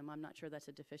burdensome. I'm not sure that's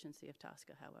a deficiency of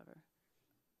TSCA, however.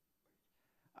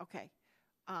 Okay.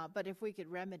 But if we could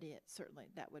remedy it, certainly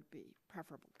that would be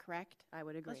preferable, correct? I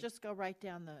would agree. Let's just go right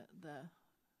down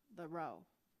the row.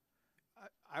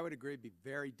 I would agree it'd be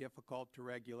very difficult to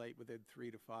regulate within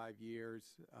 3 to 5 years,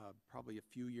 probably a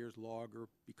few years longer,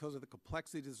 because of the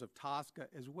complexities of TSCA,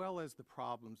 as well as the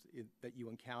problems that you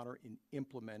encounter in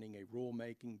implementing a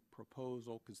rulemaking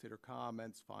proposal, consider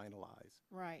comments, finalize.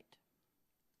 Right.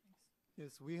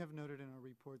 Yes, we have noted in our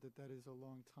report that that is a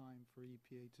long time for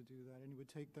EPA to do that, and it would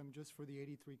take them, just for the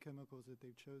 83 chemicals that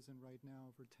they've chosen right now,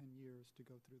 over 10 years to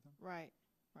go through them. Right.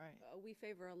 Right. We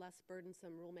favor a less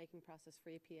burdensome rulemaking process for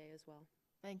EPA as well.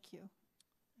 Thank you.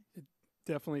 It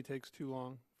definitely takes too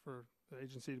long for the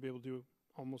agency to be able to do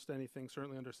almost anything,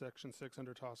 certainly under Section 6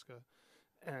 under TSCA.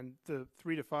 And the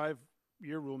 3 to 5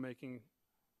 year rulemaking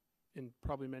in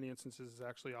probably many instances is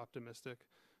actually optimistic.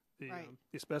 Right.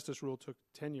 The asbestos rule took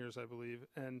 10 years, I believe.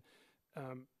 And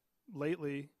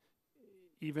lately,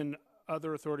 even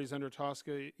other authorities under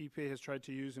TSCA, EPA has tried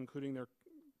to use, including their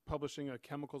publishing a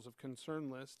chemicals of concern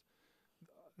list.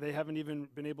 They haven't even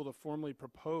been able to formally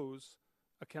propose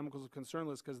a chemicals of concern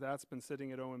list because that's been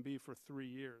sitting at OMB for 3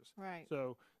 years. Right.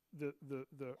 So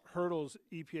the hurdles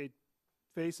EPA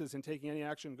faces in taking any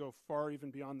action go far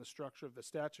even beyond the structure of the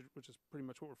statute, which is pretty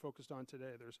much what we're focused on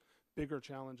today. There's bigger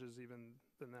challenges even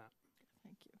than that.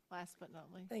 Thank you. Last but not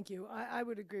least. Thank you. I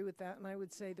would agree with that, and I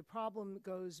would say the problem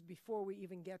goes before we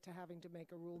even get to having to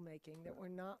make a rulemaking, that we're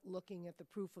not looking at the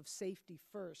proof of safety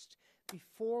first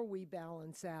before we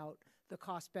balance out the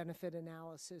cost-benefit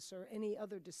analysis or any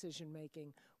other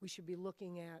decision-making. We should be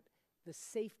looking at the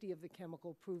safety of the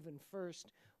chemical proven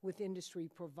first, with industry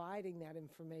providing that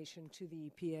information to the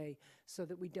EPA so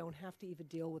that we don't have to even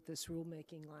deal with this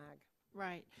rulemaking lag.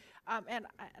 Right. And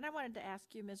I wanted to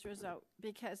ask you, Ms. Rizzo,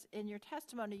 because in your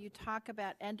testimony you talk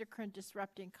about endocrine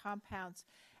disrupting compounds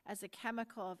as a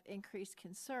chemical of increased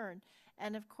concern.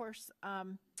 And of course,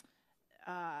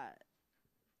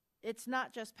 it's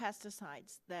not just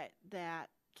pesticides that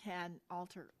can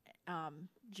alter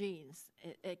genes.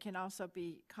 It can also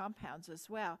be compounds as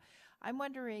well. I'm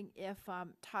wondering if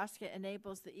TSCA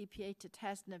enables the EPA to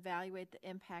test and evaluate the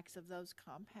impacts of those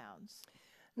compounds.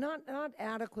 Not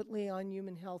adequately on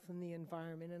human health and the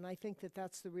environment, and I think that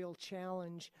that's the real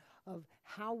challenge of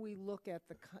how we look at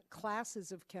the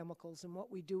classes of chemicals and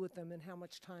what we do with them and how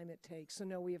much time it takes. So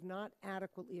no, we have not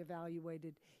adequately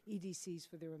evaluated EDCs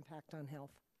for their impact on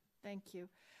health. Thank you.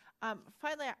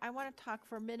 Finally, I want to talk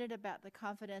for a minute about the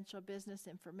confidential business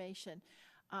information.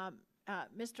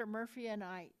 Mr. Murphy and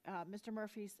Mr.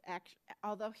 Murphy's,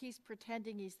 although he's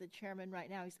pretending he's the chairman right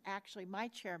now, he's actually my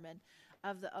chairman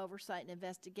of the Oversight and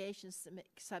Investigations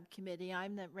Subcommittee.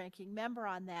 I'm the ranking member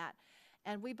on that.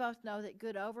 And we both know that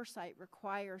good oversight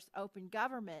requires open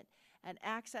government and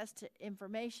access to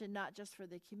information, not just for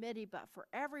the committee, but for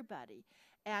everybody.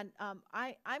 And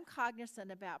I'm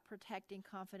cognizant about protecting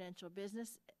confidential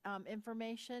business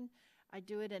information. I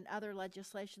do it in other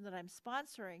legislation that I'm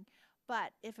sponsoring.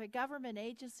 But if a government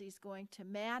agency is going to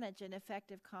manage an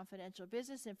effective confidential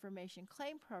business information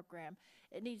claim program,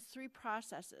 it needs 3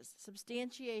 processes: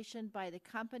 substantiation by the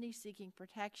company seeking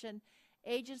protection,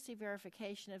 agency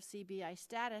verification of CBI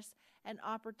status, and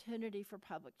opportunity for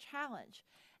public challenge.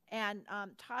 And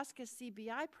TSCA's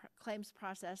CBI claims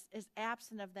process is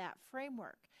absent of that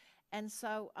framework. And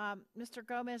so, Mr.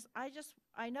 Gomez,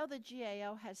 I know the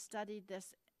GAO has studied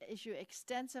this issue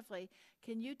extensively.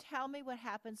 Can you tell me what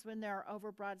happens when there are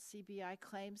overbroad CBI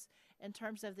claims in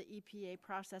terms of the EPA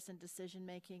process and decision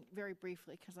making, very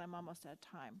briefly, because I'm almost out of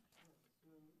time?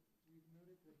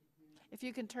 If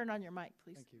you can turn on your mic,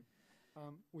 please. Thank you.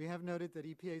 We have noted that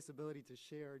EPA's ability to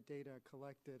share data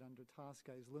collected under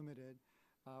TSCA is limited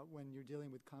when you're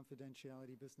dealing with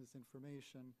confidentiality business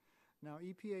information. Now,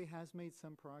 EPA has made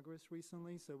some progress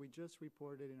recently, so we just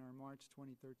reported in our March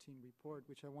 2013 report,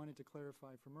 which I wanted to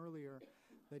clarify from earlier,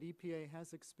 that EPA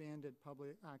has expanded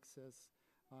public access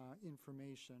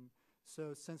information.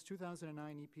 So since 2009,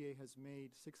 EPA has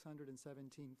made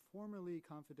 617 formerly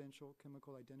confidential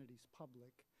chemical identities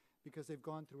public, because they've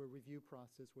gone through a review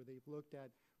process where they've looked at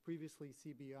previously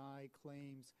CBI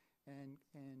claims and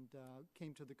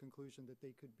came to the conclusion that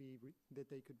they could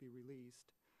be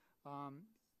released.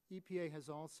 EPA has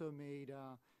also made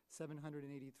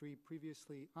 783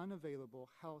 previously unavailable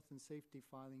health and safety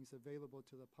filings available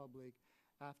to the public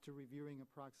after reviewing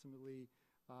approximately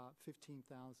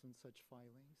 15,000 such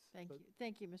filings. Thank you.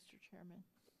 Thank you, Mr. Chairman.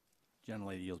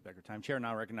 Gentlelady yields back her time. Chair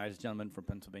now recognizes the gentleman from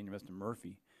Pennsylvania, Mr.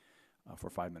 Murphy, for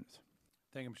 5 minutes.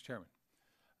 Thank you, Mr.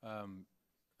 Chairman.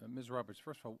 Ms. Roberts,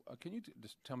 first of all, can you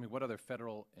just tell me what other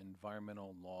federal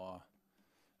environmental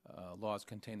laws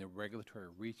contain the regulatory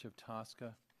reach of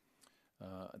TSCA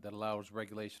that allows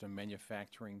regulation of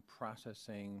manufacturing,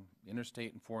 processing,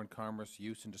 interstate and foreign commerce,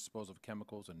 use and disposal of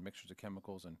chemicals and mixtures of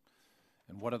chemicals, and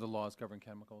what other laws govern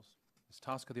chemicals? Is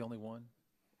TSCA the only one?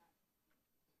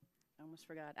 I almost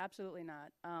forgot. Absolutely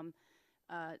not.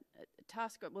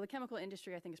 TSCA, well, the chemical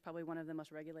industry, I think, is probably one of the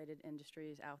most regulated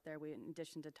industries out there. In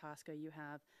addition to TSCA, you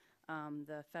have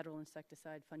the Federal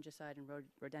Insecticide, Fungicide, and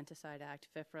Rodenticide Act,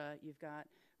 FIFRA. You've got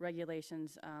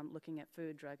regulations looking at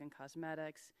food, drug, and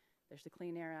cosmetics. There's the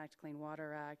Clean Air Act, Clean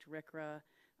Water Act, RCRA,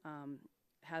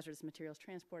 Hazardous Materials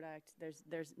Transport Act.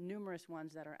 There's numerous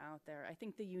ones that are out there. I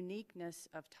think the uniqueness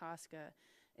of TSCA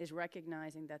is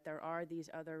recognizing that there are these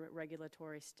other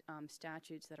regulatory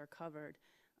statutes that are covered,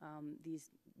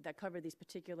 that cover these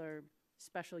particular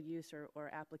special use or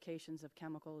applications of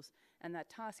chemicals, and that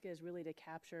TSCA is really to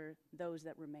capture those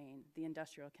that remain, the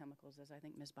industrial chemicals, as I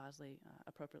think Ms. Bosley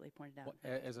appropriately pointed out.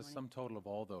 Well, as a sum total of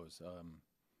all those,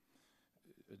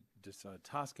 does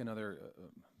TSCA and other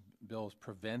bills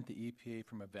prevent the EPA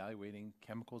from evaluating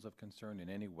chemicals of concern in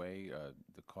any way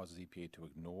that causes EPA to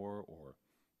ignore or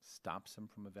stops them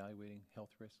from evaluating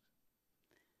health risks?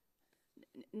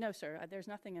 No, sir. There's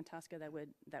nothing in TSCA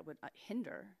that would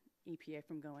hinder EPA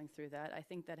from going through that. I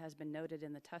think that has been noted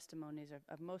in the testimonies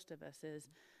of most of us is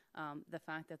the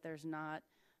fact that there's not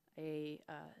a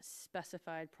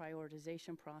specified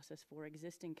prioritization process for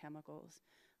existing chemicals.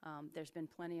 There's been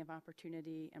plenty of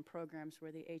opportunity and programs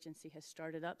where the agency has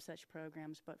started up such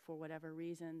programs, but for whatever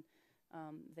reason,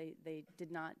 they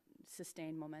did not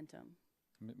sustain momentum.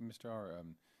 Mr. R.,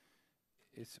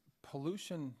 is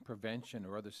pollution prevention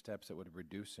or other steps that would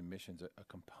reduce emissions a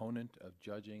component of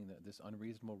judging this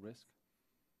unreasonable risk?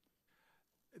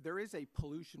 There is a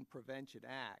Pollution Prevention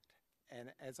Act,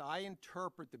 and as I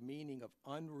interpret the meaning of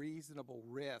unreasonable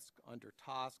risk under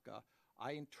TSCA,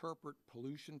 I interpret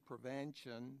pollution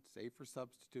prevention, safer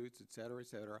substitutes, et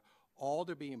cetera, all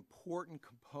to be important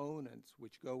components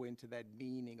which go into that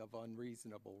meaning of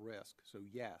unreasonable risk. So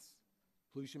yes,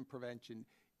 pollution prevention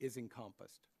is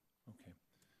encompassed. Okay.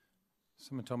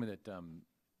 Someone told me that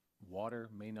water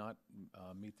may not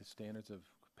meet the standards of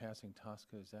passing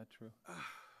TSCA. Is that true?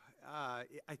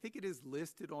 I think it is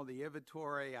listed on the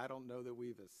inventory. I don't know that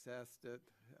we've assessed it.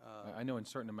 I know in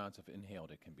certain amounts of inhaled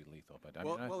it can be lethal, but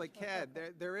well, it can.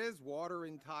 There is water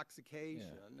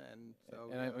intoxication, and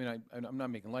so. And I'm not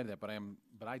making light of that,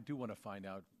 but I do want to find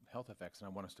out health effects, and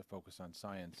I want us to focus on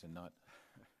science and not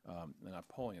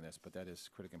polling this, but that is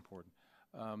critically important.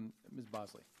 Ms.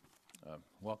 Bosley,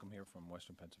 welcome here from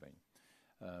Western Pennsylvania.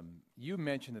 You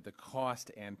mentioned that the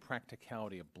cost and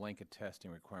practicality of blanket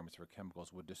testing requirements for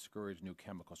chemicals would discourage new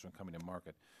chemicals from coming to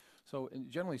market. So,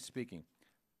 generally speaking,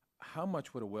 how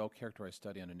much would a well-characterized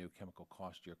study on a new chemical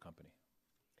cost your company?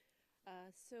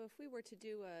 So if we were to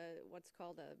do what's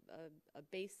called a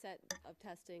base set of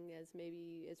testing, as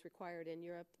maybe is required in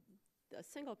Europe, a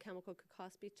single chemical could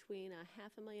cost between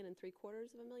 $500,000 and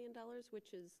 $750,000,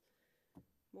 which is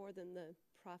more than the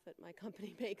profit my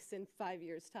company makes in 5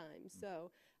 years' time.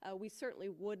 So we certainly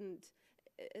wouldn't,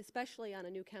 especially on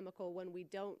a new chemical when we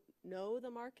don't know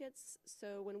the markets.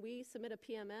 So when we submit a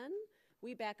PMN,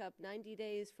 we back up 90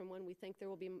 days from when we think there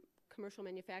will be commercial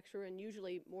manufacture, and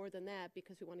usually more than that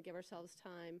because we want to give ourselves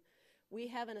time. We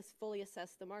haven't fully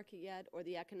assessed the market yet, or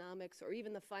the economics, or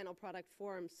even the final product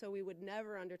form, so we would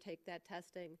never undertake that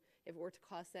testing if it were to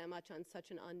cost that much on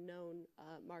such an unknown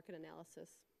market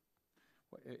analysis.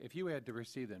 If you had to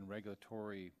receive then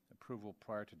regulatory approval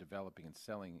prior to developing and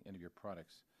selling any of your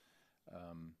products,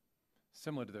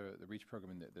 similar to the REACH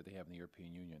program that they have in the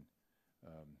European Union,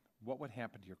 what would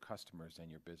happen to your customers and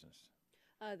your business?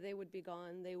 They would be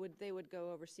gone. They would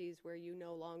go overseas where you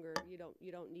no longer you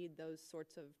don't need those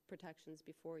sorts of protections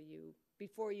before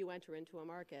you enter into a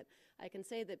market. I can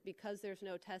say that because there's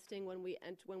no testing when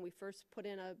we first put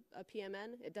in a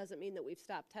PMN, it doesn't mean that we've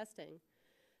stopped testing.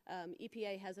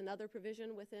 EPA has another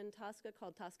provision within TSCA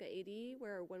called TSCA 80,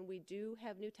 where when we do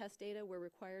have new test data, we're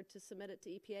required to submit it to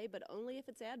EPA, but only if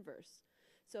it's adverse.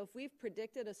 So if we've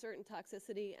predicted a certain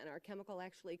toxicity and our chemical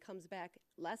actually comes back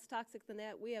less toxic than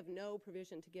that, we have no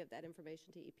provision to give that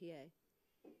information to EPA.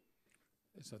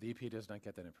 So the EPA does not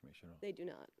get that information at all? They do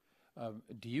not.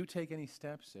 Do you take any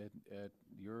steps at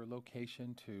your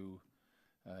location to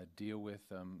deal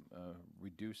with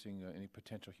reducing any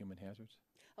potential human hazards?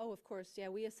 Oh, of course, yeah.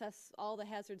 We assess all the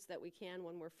hazards that we can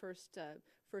when we're first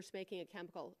making a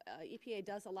chemical. EPA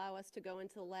does allow us to go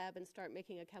into the lab and start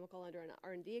making a chemical under an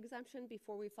R&D exemption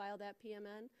before we file that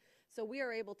PMN. So we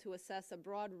are able to assess a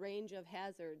broad range of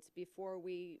hazards before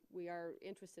we are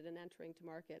interested in entering to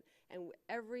market. And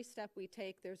every step we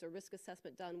take, there's a risk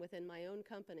assessment done within my own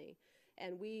company.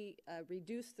 And we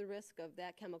reduce the risk of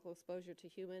that chemical exposure to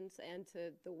humans and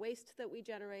to the waste that we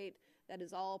generate. That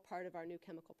is all part of our new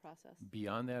chemical process.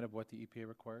 Beyond that of what the EPA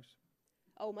requires?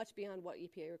 Oh, much beyond what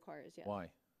EPA requires, yes. Why?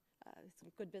 It's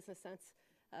good business sense.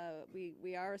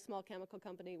 We are a small chemical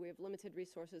company. We have limited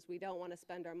resources. We don't want to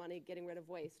spend our money getting rid of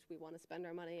waste. We want to spend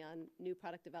our money on new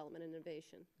product development and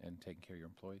innovation. And taking care of your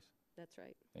employees? That's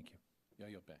right. Thank you. Yeah,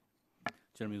 you'll back.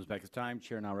 Gentleman yields back his time.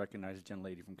 Chair now recognizes the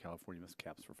gentlelady from California, Ms.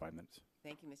 Capps, for 5 minutes.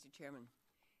 Thank you, Mr. Chairman.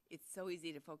 It's so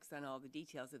easy to focus on all the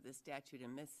details of this statute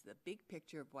and miss the big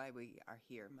picture of why we are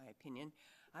here, in my opinion.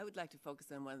 I would like to focus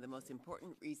on one of the most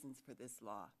important reasons for this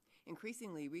law.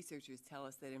 Increasingly, researchers tell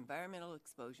us that environmental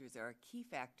exposures are a key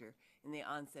factor in the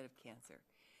onset of cancer.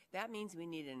 That means we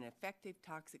need an effective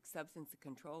Toxic Substance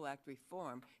Control Act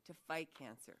reform to fight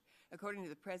cancer. According to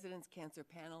the President's Cancer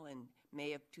Panel in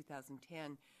May of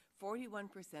 2010,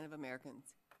 41% of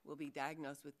Americans will be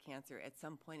diagnosed with cancer at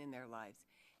some point in their lives,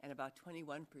 and about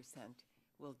 21%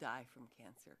 will die from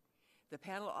cancer. The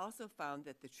panel also found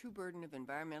that the true burden of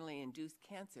environmentally induced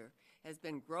cancer has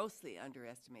been grossly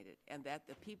underestimated, and that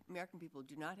the American people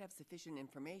do not have sufficient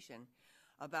information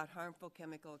about harmful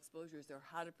chemical exposures or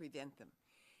how to prevent them.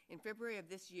 In February of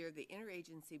this year, the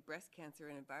Interagency Breast Cancer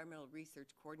and Environmental Research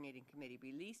Coordinating Committee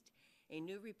released a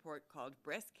new report called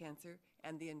Breast Cancer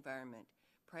and the Environment,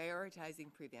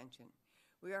 Prioritizing Prevention.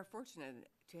 We are fortunate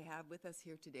to have with us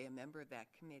here today a member of that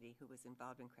committee who was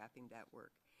involved in crafting that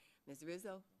work. Ms.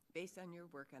 Rizzo, based on your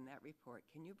work on that report,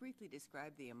 can you briefly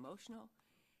describe the emotional,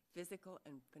 physical,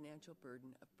 and financial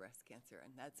burden of breast cancer?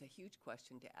 And that's a huge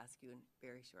question to ask you in a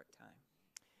very short time.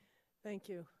 Thank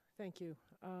you. Thank you.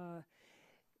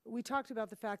 We talked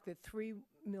about the fact that 3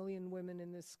 million women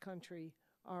in this country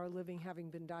are living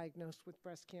having been diagnosed with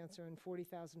breast cancer, and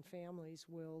 40,000 families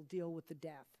will deal with the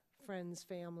death. Friends,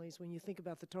 families, when you think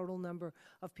about the total number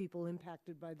of people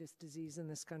impacted by this disease in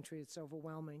this country, it's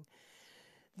overwhelming.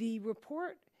 The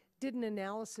report did an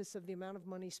analysis of the amount of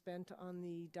money spent on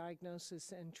the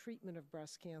diagnosis and treatment of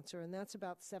breast cancer, and that's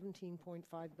about $17.5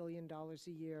 billion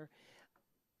a year.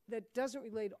 That doesn't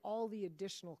relate all the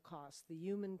additional costs, the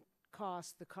human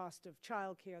cost, the cost of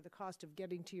childcare, the cost of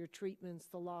getting to your treatments,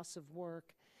 the loss of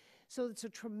work. So it's a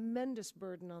tremendous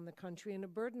burden on the country and a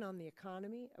burden on the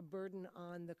economy, a burden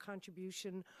on the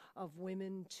contribution of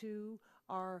women to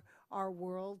our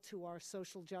world, to our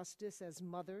social justice as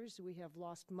mothers. We have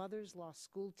lost mothers, lost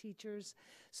school teachers.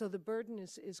 So the burden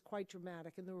is quite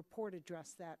dramatic, and the report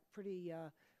addressed that pretty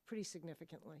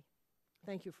significantly.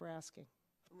 Thank you for asking.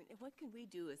 I mean, what can we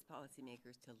do as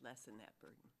policymakers to lessen that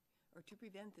burden or to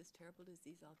prevent this terrible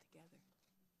disease altogether?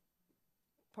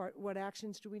 What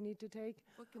actions do we need to take?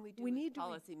 What can we do as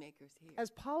policymakers here?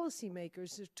 As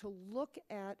policymakers, is to look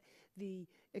at the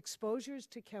exposures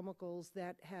to chemicals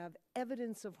that have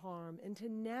evidence of harm and to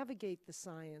navigate the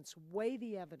science, weigh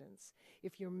the evidence.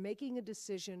 If you're making a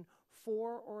decision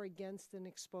for or against an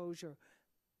exposure,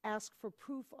 ask for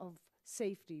proof of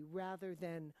safety rather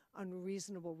than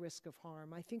unreasonable risk of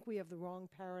harm. I think we have the wrong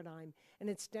paradigm, and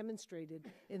it's demonstrated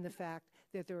in the fact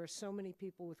that there are so many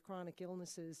people with chronic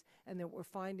illnesses and that we're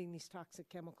finding these toxic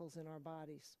chemicals in our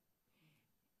bodies.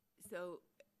 So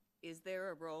is there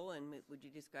a role, and would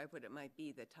you describe what it might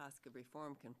be, that TSCA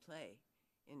reform can play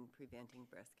in preventing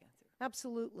breast cancer?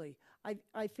 Absolutely.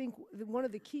 I think one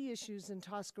of the key issues in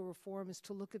TSCA reform is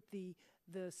to look at the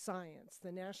science.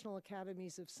 The National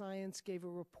Academies of Science gave a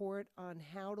report on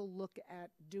how to look at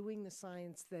doing the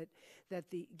science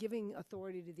giving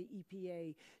authority to the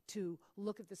EPA to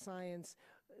look at the science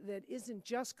that isn't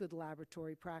just good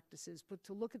laboratory practices, but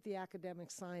to look at the academic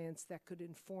science that could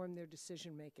inform their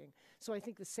decision making. So I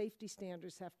think the safety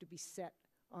standards have to be set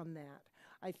on that.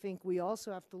 I think we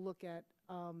also have to look at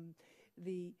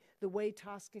the way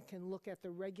TSCA can look at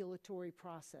the regulatory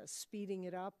process, speeding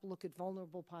it up, look at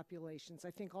vulnerable populations.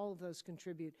 I think all of those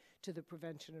contribute to the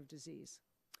prevention of disease.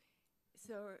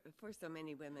 So for so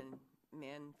many women,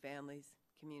 men, families,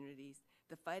 communities,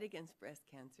 the fight against breast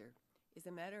cancer is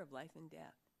a matter of life and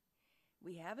death.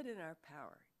 We have it in our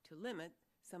power to limit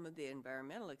some of the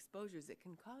environmental exposures that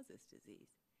can cause this disease.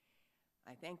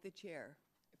 I thank the chair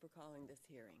for calling this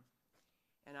hearing,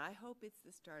 and I hope it's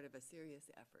the start of a serious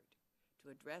effort to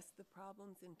address the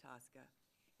problems in TSCA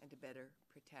and to better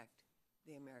protect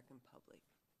the American public.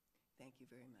 Thank you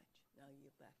very much. Now I'll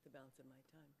yield back the balance of my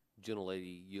time.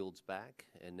 Gentlelady yields back,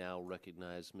 and now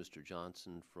recognize Mr.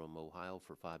 Johnson from Ohio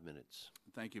for 5 minutes.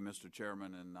 Thank you, Mr.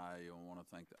 Chairman, and I want to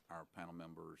thank our panel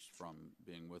members from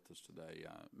being with us today.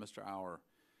 Mr. Auer,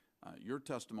 your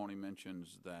testimony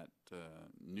mentions that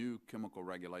new chemical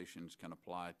regulations can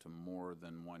apply to more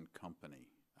than one company.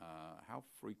 How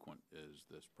frequent is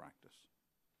this practice?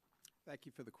 Thank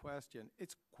you for the question.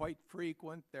 It's quite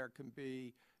frequent. There can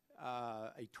be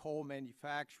a toll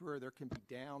manufacturer. There can be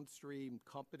downstream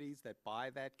companies that buy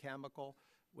that chemical.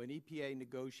 When EPA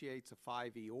negotiates a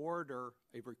 5E order,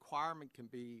 a requirement can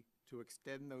be to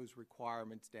extend those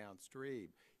requirements downstream.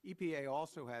 EPA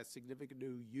also has significant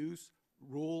new use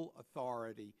rule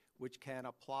authority, which can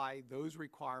apply those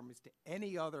requirements to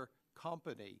any other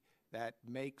company that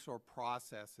makes or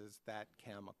processes that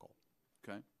chemical.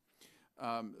 Okay.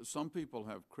 Some people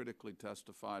have critically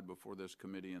testified before this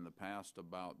committee in the past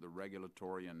about the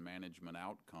regulatory and management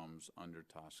outcomes under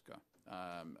TSCA.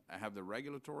 Have the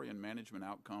regulatory and management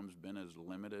outcomes been as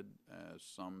limited as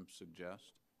some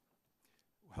suggest?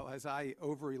 Well, as I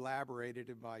over-elaborated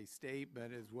in my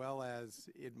statement as well as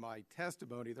in my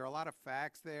testimony, there are a lot of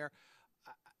facts there.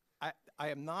 I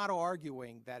am not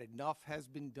arguing that enough has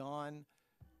been done,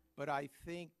 but I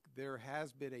think there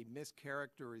has been a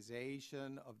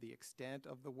mischaracterization of the extent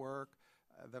of the work.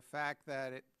 The fact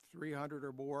that 300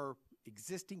 or more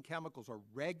existing chemicals are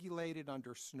regulated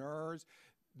under SNRs,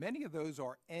 many of those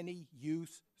are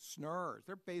any-use SNRs.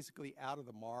 They're basically out of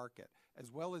the market,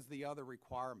 as well as the other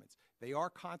requirements. They are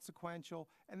consequential,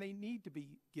 and they need to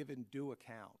be given due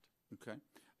account. Okay.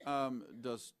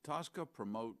 Does TSCA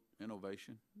promote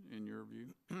innovation, in your view?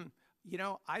 You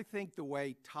know, I think the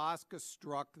way TSCA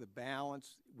struck the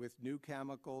balance with new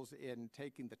chemicals in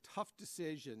taking the tough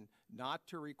decision not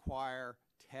to require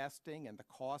testing and the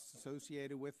costs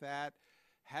associated with that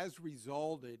has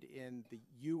resulted in the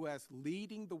U.S.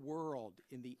 leading the world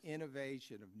in the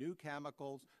innovation of new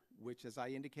chemicals, which, as I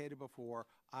indicated before,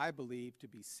 I believe to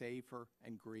be safer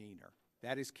and greener.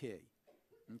 That is key.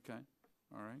 Okay.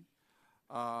 All right.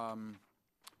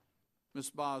 Ms.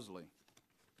 Bosley,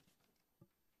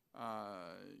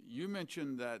 you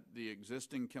mentioned that the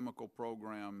existing chemical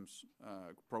program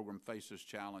faces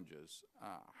challenges.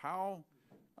 How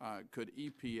could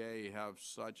EPA have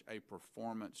such a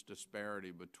performance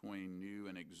disparity between new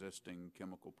and existing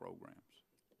chemical programs?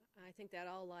 I think that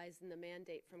all lies in the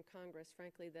mandate from Congress.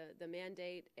 Frankly, the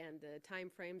mandate and the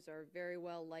timeframes are very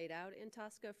well laid out in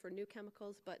TSCA for new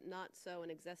chemicals, but not so in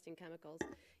existing chemicals.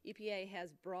 EPA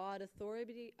has broad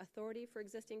authority for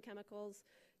existing chemicals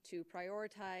to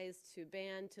prioritize, to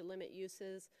ban, to limit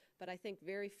uses, but I think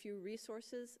very few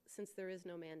resources since there is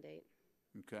no mandate.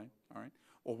 Okay, all right.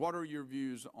 Well, what are your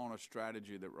views on a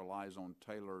strategy that relies on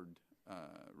tailored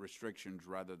restrictions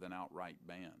rather than outright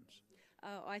bans?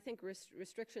 I think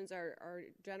restrictions are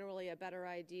generally a better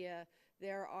idea.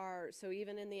 So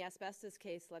even in the asbestos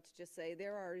case, let's just say,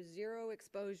 there are zero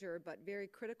exposure but very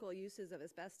critical uses of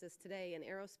asbestos today in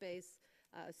aerospace,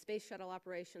 space shuttle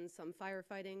operations, some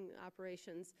firefighting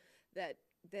operations, that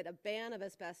a ban of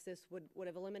asbestos would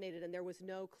have eliminated, and there was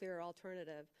no clear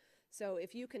alternative. So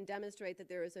if you can demonstrate that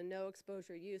there is a no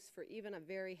exposure use for even a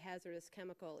very hazardous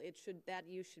chemical, that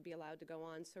use should be allowed to go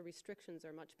on. So restrictions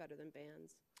are much better than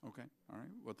bans. Okay, all right.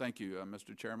 Well, thank you,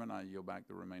 Mr. Chairman. I yield back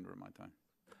the remainder of my time.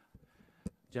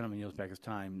 Gentleman yields back his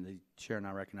time. The chair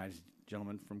now recognizes the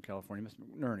gentleman from California, Mr.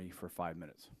 McNerney, for 5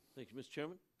 minutes. Thank you, Mr.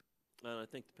 Chairman. I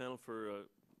thank the panel for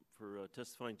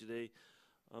testifying today.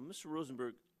 Mr.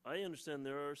 Rosenberg, I understand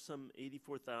there are some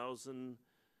 84,000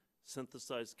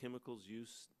 synthesized chemicals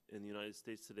used in the United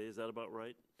States today. Is that about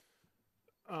right?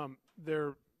 There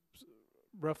are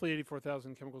roughly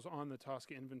 84,000 chemicals on the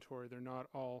TSCA inventory. They're not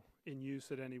all in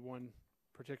use at any one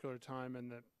particular time,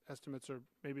 and the estimates are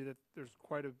maybe that there's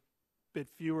quite a bit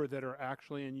fewer that are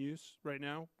actually in use right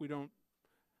now. We don't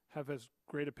have as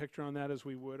great a picture on that as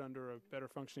we would under a better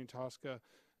functioning TSCA.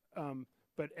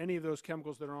 But any of those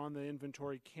chemicals that are on the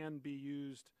inventory can be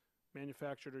used,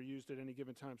 manufactured or used at any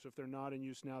given time. So if they're not in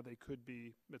use now, they could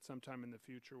be at some time in the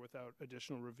future without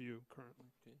additional review currently.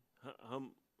 Okay.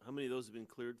 How many of those have been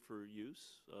cleared for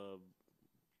use?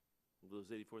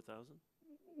 Those 84,000?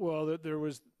 Well, there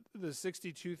was the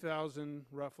 62,000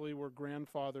 roughly were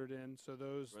grandfathered in, so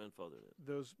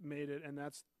those made it, and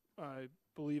that's I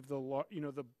believe the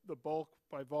bulk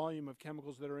by volume of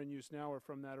chemicals that are in use now are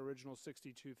from that original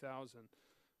 62,000.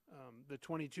 The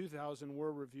 22,000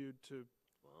 were reviewed to.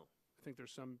 Wow. I think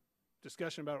there's some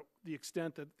discussion about the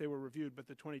extent that they were reviewed, but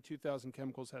the 22,000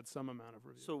 chemicals had some amount of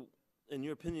review. So, in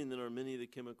your opinion, then, are many of the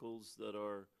chemicals that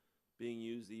are being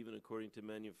used, even according to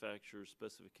manufacturer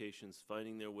specifications,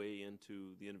 finding their way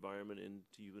into the environment, into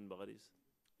human bodies?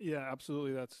 Yeah,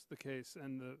 absolutely, that's the case.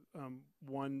 And the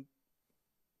one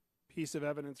piece of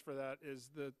evidence for that is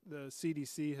the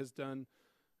CDC has done,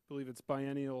 I believe it's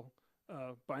biennial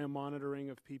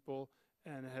biomonitoring of people,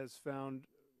 and has found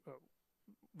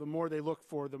the more they look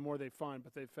for, the more they find.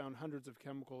 But they've found hundreds of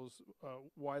chemicals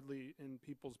widely in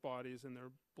people's bodies, in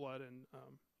their blood, and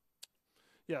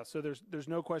yeah. So there's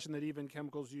no question that even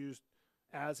chemicals used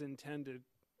as intended,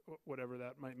 whatever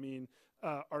that might mean,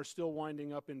 are still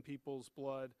winding up in people's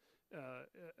blood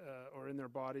or in their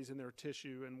bodies, in their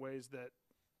tissue, in ways that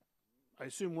I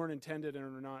assume weren't intended and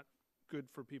are not good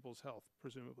for people's health,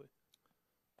 presumably.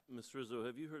 Ms. Rizzo,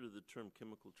 have you heard of the term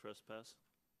chemical trespass?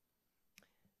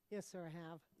 Yes, sir, I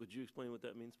have. Would you explain what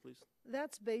that means, please?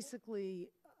 That's basically,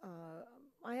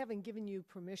 I haven't given you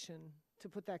permission to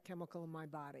put that chemical in my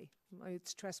body.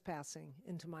 It's trespassing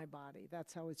into my body.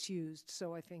 That's how it's used.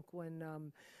 So I think when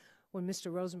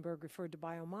Mr. Rosenberg referred to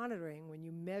biomonitoring, when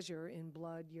you measure in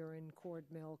blood, urine, cord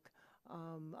milk,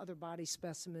 other body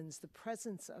specimens, the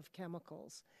presence of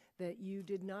chemicals that you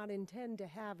did not intend to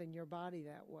have in your body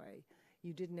that way.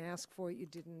 You didn't ask for it, you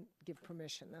didn't give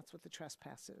permission. That's what the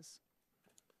trespass is.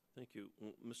 Thank you.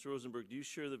 Mr. Rosenberg, do you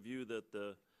share the view that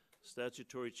the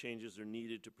statutory changes are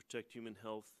needed to protect human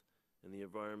health and the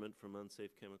environment from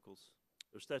unsafe chemicals?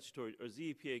 Or is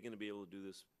the EPA going to be able to do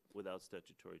this without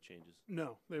statutory changes?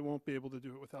 No, they won't be able to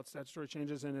do it without statutory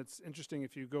changes. And it's interesting,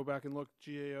 if you go back and look,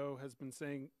 GAO has been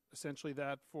saying essentially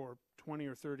that for 20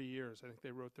 or 30 years. I think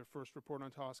they wrote their first report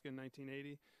on TSCA in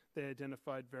 1980. They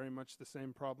identified very much the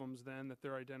same problems then that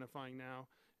they're identifying now.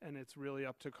 And it's really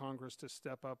up to Congress to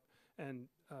step up and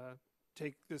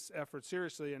take this effort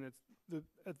seriously. And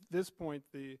at this point,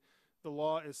 the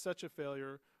law is such a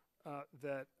failure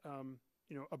that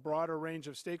a broader range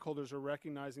of stakeholders are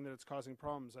recognizing that it's causing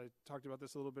problems. I talked about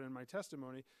this a little bit in my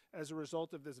testimony. As a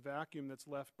result of this vacuum that's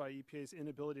left by EPA's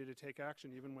inability to take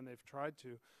action, even when they've tried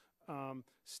to,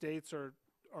 states are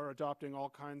adopting all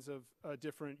kinds of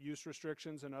different use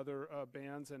restrictions and other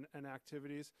bans and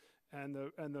activities, and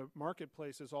the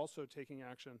marketplace is also taking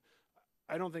action.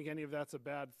 I don't think any of that's a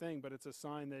bad thing, but it's a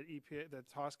sign that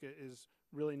TSCA is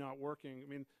really not working. I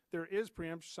mean, there is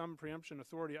some preemption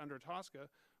authority under TSCA,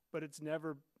 but it's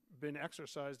never been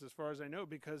exercised, as far as I know,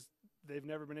 because they've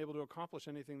never been able to accomplish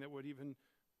anything that would even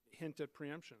hint at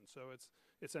preemption. So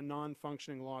it's a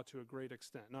non-functioning law to a great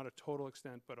extent, not a total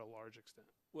extent, but a large extent.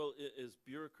 Well, is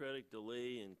bureaucratic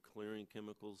delay in clearing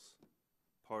chemicals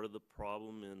part of the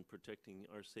problem in protecting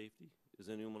our safety? Does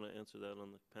anyone want to answer that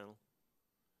on the panel?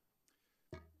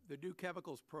 The new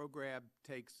chemicals program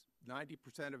takes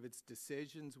 90% of its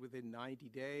decisions within 90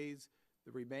 days.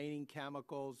 The remaining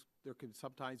chemicals, there can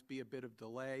sometimes be a bit of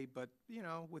delay, but,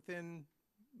 within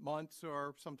months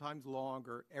or sometimes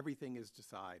longer, everything is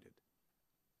decided.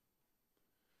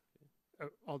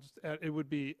 I'll just add, it would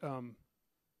be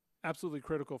absolutely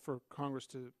critical for Congress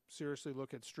to seriously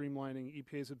look at streamlining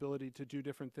EPA's ability to do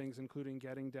different things, including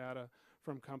getting data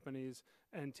from companies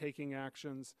and taking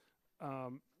actions,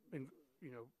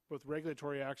 both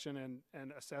regulatory action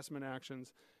and assessment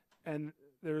actions. And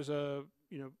there's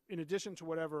in addition to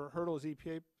whatever hurdles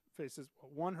EPA faces,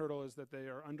 one hurdle is that they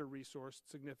are under-resourced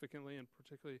significantly, and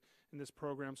particularly in this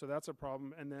program, so that's a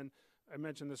problem. And then I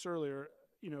mentioned this earlier,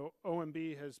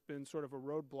 OMB has been sort of a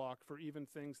roadblock for even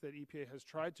things that EPA has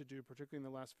tried to do, particularly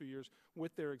in the last few years,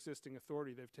 with their existing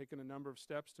authority. They've taken a number of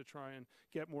steps to try and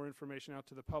get more information out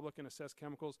to the public and assess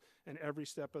chemicals, and every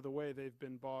step of the way they've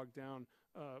been bogged down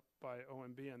by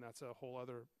OMB, and that's a whole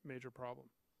other major problem.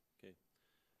 Okay.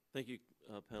 Thank you,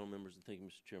 panel members, and thank you,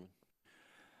 Mr. Chairman.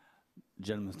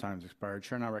 Gentleman's time has expired.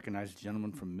 Chair now recognizes the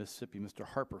gentleman from Mississippi, Mr.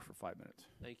 Harper, for 5 minutes.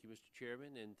 Thank you, Mr.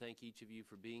 Chairman, and thank each of you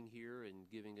for being here and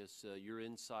giving us your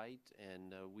insight.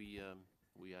 And we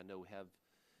I know, have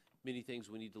many things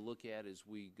we need to look at as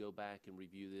we go back and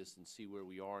review this and see where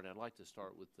we are. And I'd like to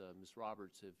start with Ms.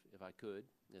 Roberts, if I could.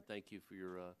 And thank you for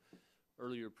your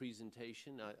earlier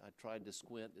presentation. I tried to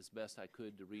squint as best I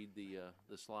could to read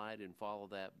the slide and follow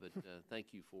that, but thank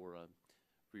you for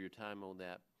your time on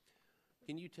that.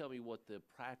 Can you tell me what the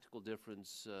practical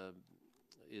difference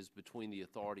is between the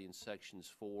authority in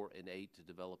sections 4 and 8 to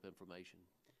develop information?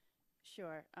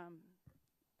 Sure.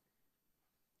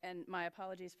 And my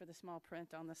apologies for the small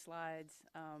print on the slides,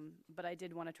 but I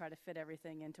did want to try to fit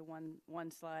everything into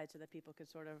one slide so that people could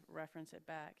sort of reference it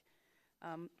back.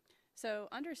 So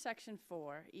under Section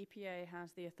 4, EPA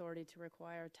has the authority to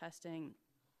require testing,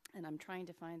 and I'm trying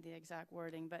to find the exact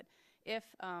wording, but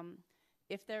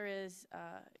if there is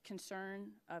concern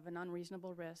of an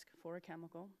unreasonable risk for a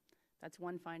chemical, that's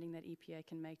one finding that EPA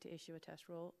can make to issue a test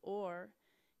rule, or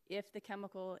if the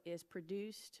chemical is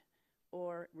produced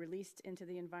or released into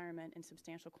the environment in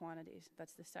substantial quantities.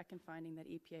 That's the second finding that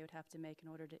EPA would have to make in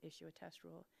order to issue a test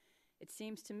rule. It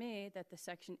seems to me that the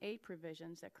Section 8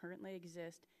 provisions that currently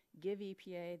exist give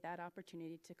EPA that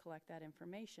opportunity to collect that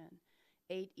information.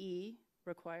 8E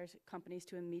requires companies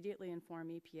to immediately inform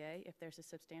EPA if there's a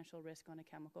substantial risk on a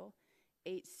chemical.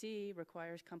 8C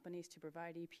requires companies to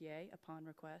provide EPA, upon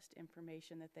request,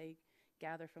 information that they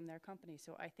gather from their company.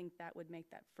 So I think that would make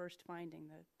that first finding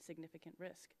the significant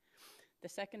risk. The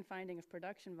second finding of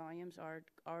production volumes are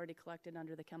already collected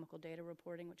under the chemical data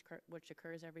reporting, which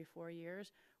occurs every 4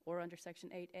 years, or under Section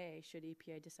 8A, should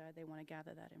EPA decide they want to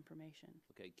gather that information.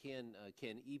 Okay, can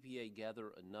EPA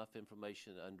gather enough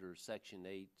information under Section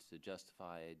 8 to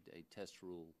justify a test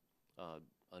rule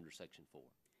under Section 4?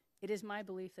 It is my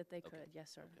belief that they could, yes,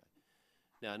 sir. Okay.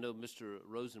 Now, I know Mr.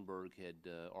 Rosenberg had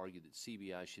argued that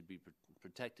CBI should be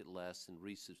protected less and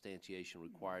resubstantiation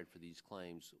required for these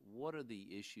claims. What are the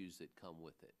issues that come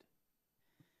with it?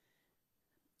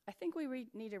 I think we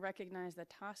need to recognize that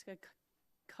TSCA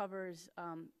covers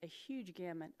a huge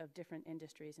gamut of different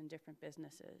industries and different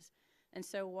businesses. And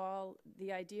so while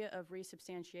the idea of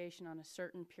resubstantiation on a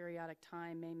certain periodic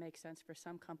time may make sense for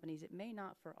some companies, it may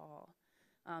not for all.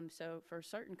 So for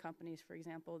certain companies, for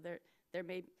example, there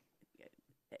may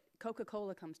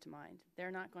Coca-Cola comes to mind.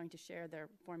 They're not going to share their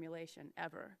formulation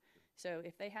ever. So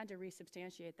if they had to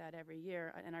resubstantiate that every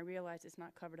year, and I realize it's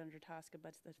not covered under TSCA, but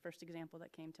it's the first example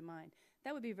that came to mind,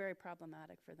 that would be very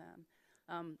problematic for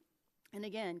them. And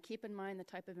again, keep in mind the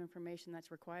type of information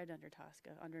that's required under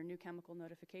TSCA. Under new chemical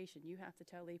notification, you have to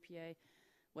tell EPA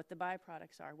what the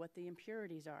byproducts are, what the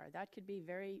impurities are. That could be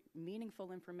very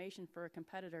meaningful information for a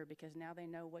competitor because now they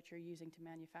know what you're using to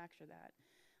manufacture that.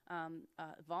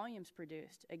 Volumes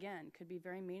produced, again, could be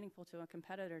very meaningful to a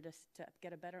competitor to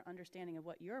get a better understanding of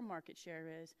what your market share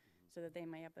is so that they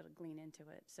may be able to glean into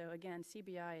it. So again,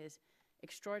 CBI is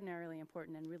extraordinarily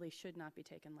important and really should not be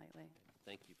taken lightly.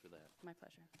 Thank you for that. My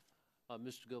pleasure.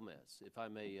 Mr. Gomez, if I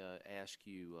may ask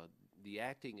you, the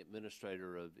acting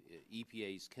administrator of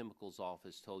EPA's Chemicals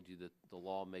Office told you that the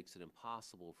law makes it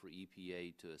impossible for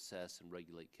EPA to assess and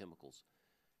regulate chemicals.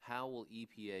 How will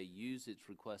EPA use its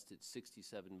requested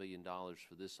 $67 million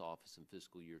for this office in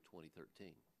fiscal year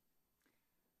 2013?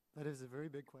 That is a very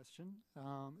big question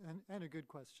and a good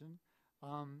question.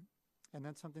 And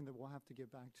that's something that we'll have to get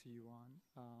back to you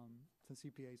on since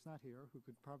EPA is not here, who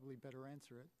could probably better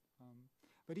answer it.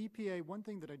 But EPA, one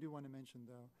thing that I do want to mention,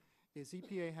 though, is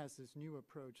EPA has this new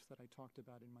approach that I talked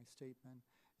about in my statement.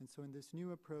 And so in this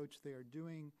new approach, they are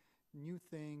doing new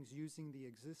things using the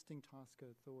existing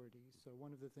TSCA authorities. So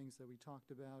one of the things that we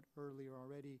talked about earlier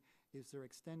already is they're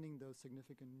extending those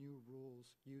significant new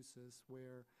rules uses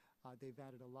where they've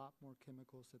added a lot more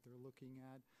chemicals that they're looking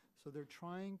at. So they're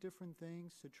trying different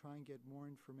things to try and get more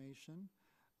information.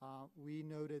 We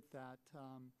noted that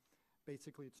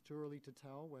basically it's too early to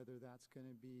tell whether that's going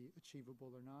to be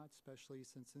achievable or not, especially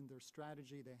since in their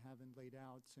strategy they haven't laid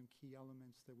out some key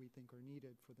elements that we think are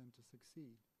needed for them to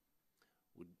succeed.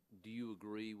 Do you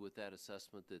agree with that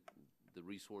assessment that the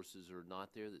resources are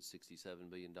not there, that $67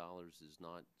 million is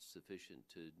not sufficient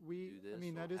to do this, I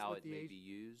mean, that or is how what it may be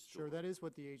used? Sure, or? that is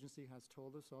what the agency has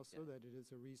told us also, that it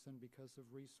is a reason because of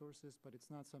resources, but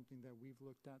it's not something that we've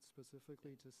looked at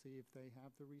specifically to see if they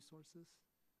have the resources.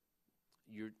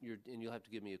 And you'll have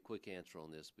to give me a quick answer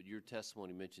on this, but your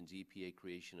testimony mentions EPA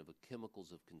creation of a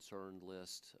chemicals of concern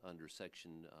list under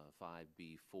Section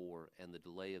 5B4 and the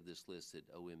delay of this list at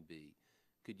OMB.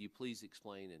 Could you please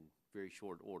explain in very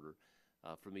short order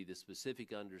for me the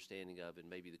specific understanding of and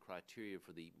maybe the criteria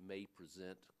for the may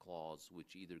present clause,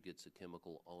 which either gets a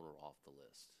chemical on or off the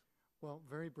list? Well,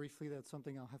 very briefly, that's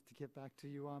something I'll have to get back to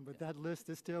you on, but that list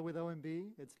is still with OMB.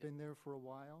 It's been there for a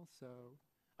while, so.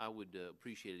 I would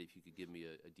appreciate it if you could give me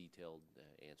a detailed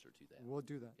answer to that. We'll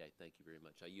do that. Okay, thank you very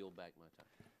much. I yield back my time.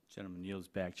 Gentleman yields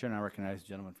back. Chair, now recognize the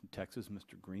gentleman from Texas,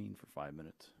 Mr. Green, for 5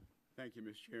 minutes. Thank you,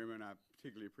 Mr. Chairman. I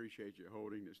particularly appreciate you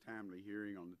holding this timely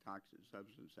hearing on the Toxic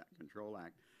Substance Control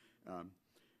Act.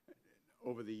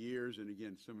 Over the years, and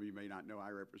again, some of you may not know, I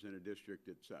represent a district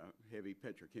that's heavy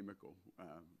petrochemical,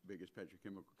 biggest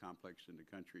petrochemical complex in the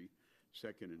country,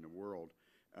 second in the world.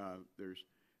 There's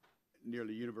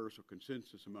nearly universal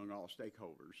consensus among all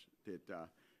stakeholders that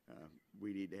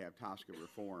we need to have TSCA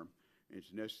reform.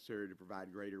 It's necessary to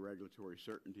provide greater regulatory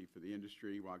certainty for the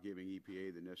industry while giving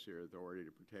EPA the necessary authority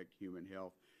to protect human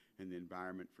health and the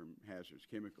environment from hazardous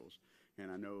chemicals.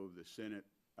 And I know the Senate,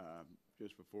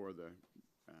 just before the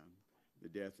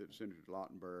death of Senator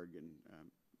Lautenberg, and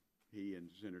he and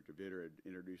Senator Vitter had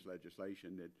introduced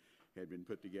legislation that had been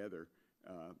put together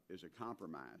as a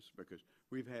compromise, because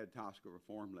we've had TSCA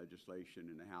reform legislation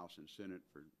in the House and Senate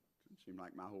for, it seemed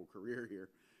like, my whole career here,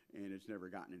 and it's never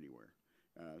gotten anywhere.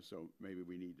 So maybe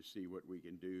we need to see what we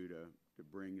can do to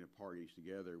bring the parties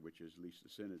together, which is at least the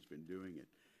Senate's been doing it,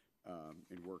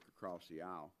 and work across the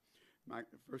aisle. My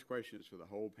first question is for the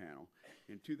whole panel.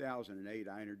 In 2008,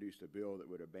 I introduced a bill that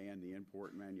would have banned the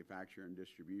import, manufacture, and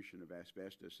distribution of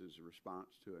asbestos as a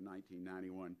response to a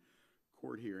 1991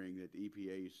 court hearing that the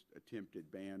EPA's attempted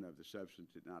ban of the substance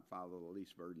did not follow the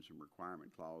least burdensome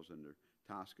requirement clause under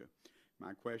TSCA.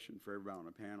 My question for everybody on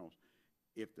the panel is,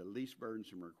 if the least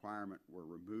burdensome requirement were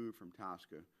removed from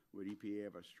TSCA, would EPA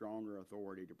have a stronger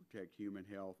authority to protect human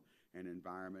health and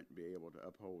environment and be able to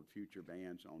uphold future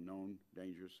bans on known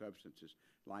dangerous substances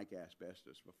like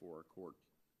asbestos before a court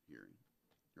hearing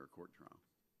or a court trial?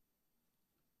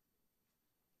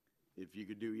 If you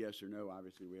could do yes or no,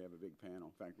 obviously we have a big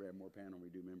panel. In fact, we have more panel than we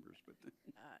do members. But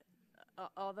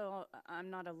although I'm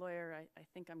not a lawyer, I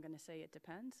think I'm going to say it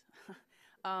depends.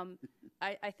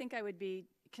 I think I would be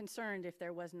concerned if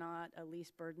there was not a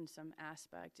least burdensome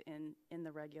aspect in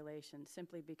the regulation,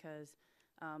 simply because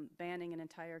banning an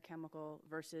entire chemical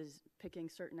versus picking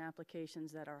certain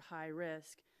applications that are high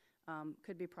risk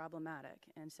could be problematic.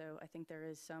 And so I think there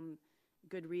is some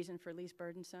good reason for least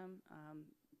burdensome,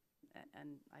 and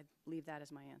I leave that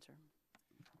as my answer.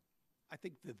 I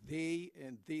think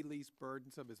the least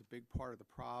burdensome is a big part of the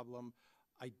problem.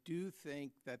 I do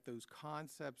think that those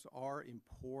concepts are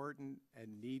important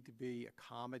and need to be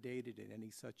accommodated in any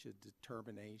such a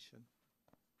determination.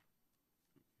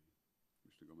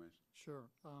 Mr. Gomez? Sure.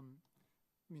 I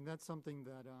mean, that's something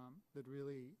that, that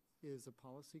really is a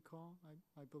policy call,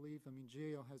 I believe. I mean,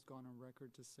 GAO has gone on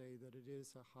record to say that it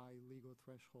is a high legal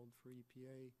threshold for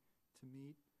EPA to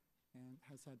meet and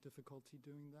has had difficulty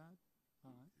doing that.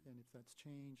 And if that's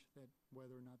changed, that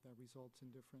whether or not that results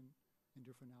in different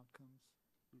outcomes.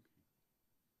 Okay.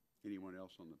 Anyone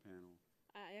else on the panel?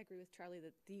 I agree with Charlie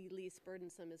that the least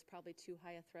burdensome is probably too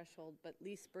high a threshold, but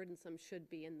least burdensome should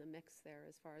be in the mix there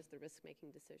as far as the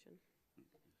risk-making decision.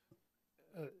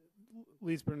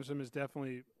 Least burdensome is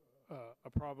definitely a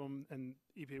problem, and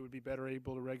EPA would be better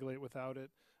able to regulate without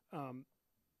it.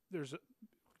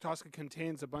 TSCA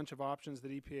contains a bunch of options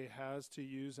that EPA has to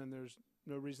use, and there's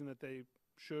no reason that they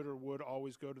should or would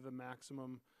always go to the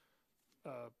maximum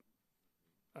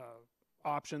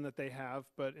option that they have.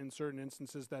 But in certain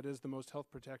instances, that is the most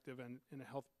health protective, and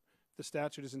the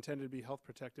statute is intended to be health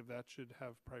protective. That should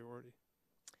have priority.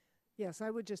 Yes,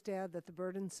 I would just add that the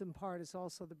burdensome part is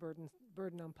also the burden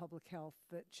on public health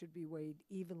that should be weighed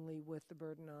evenly with the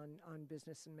burden on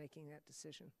business in making that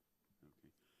decision. Okay.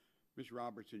 Ms.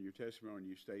 Roberts, in your testimony,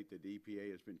 you state that the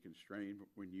EPA has been constrained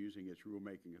when using its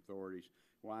rulemaking authorities.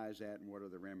 Why is that, and what are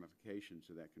the ramifications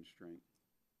of that constraint?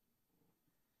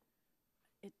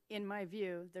 In my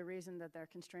view, the reason that they're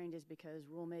constrained is because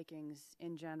rulemakings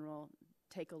in general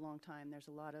take a long time. There's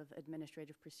a lot of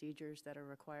administrative procedures that are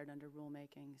required under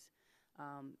rulemakings.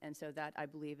 And so that, I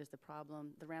believe, is the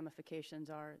problem. The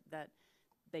ramifications are that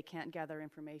they can't gather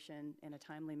information in a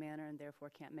timely manner and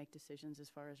therefore can't make decisions as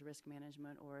far as risk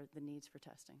management or the needs for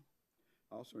testing.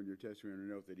 Also in your testimony,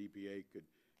 note that EPA could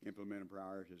implement a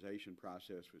prioritization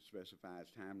process which specifies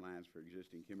timelines for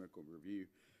existing chemical review.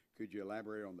 Could you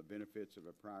elaborate on the benefits of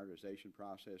a prioritization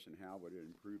process and how would it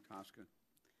improve TSCA?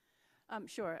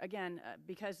 Sure. Again,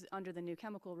 because under the new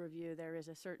chemical review, there is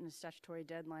a certain statutory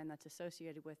deadline that's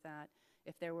associated with that.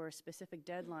 If there were a specific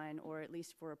deadline, or at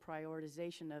least for a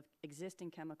prioritization of existing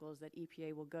chemicals that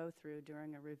EPA will go through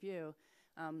during a review,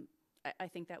 I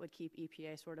think that would keep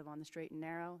EPA sort of on the straight and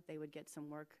narrow. They would get some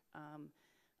work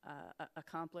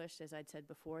accomplished. As I'd said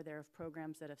before, there are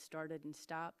programs that have started and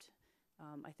stopped.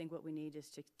 I think what we need is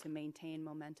to maintain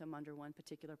momentum under one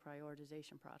particular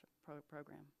prioritization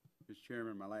program. Mr.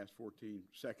 Chairman, my last 14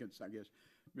 seconds, I guess.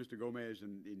 Mr. Gomez,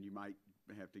 and you might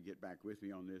have to get back with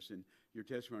me on this. In your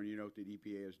testimony, you note that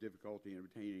EPA has difficulty in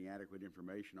obtaining adequate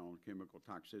information on chemical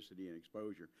toxicity and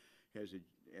exposure. Has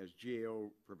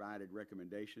GAO provided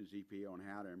recommendations, EPA, on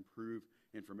how to improve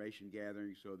information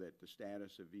gathering so that the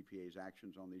status of EPA's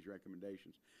actions on these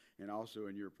recommendations? And also,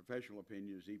 in your professional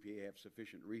opinion, does EPA have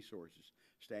sufficient resources,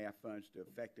 staff, funds to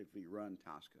effectively run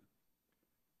TSCA?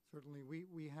 Certainly,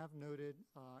 we have noted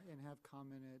and have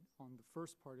commented on the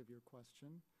first part of your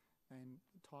question and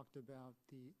talked about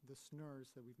the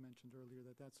SNRs that we've mentioned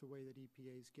earlier, that's a way that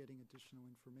EPA is getting additional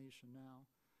information now.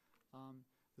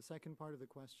 The second part of the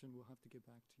question we'll have to get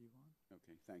back to you on.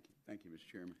 Okay, thank you. Thank you, Mr.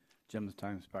 Chairman. Gentleman's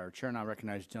time expired. Chair now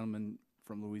recognize the gentleman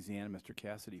from Louisiana, Mr.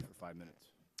 Cassidy, for 5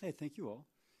 minutes. Hey, thank you all.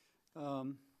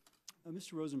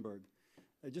 Mr. Rosenberg,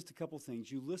 just a couple things.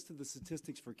 You listed the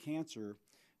statistics for cancer,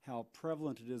 how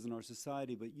prevalent it is in our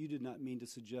society, but you did not mean to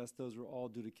suggest those were all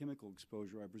due to chemical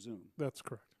exposure, I presume. That's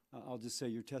correct. I'll just say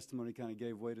your testimony kind of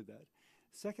gave way to that.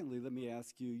 Secondly, let me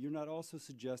ask you, you're not also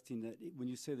suggesting that when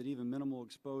you say that even minimal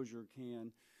exposure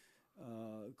can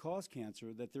cause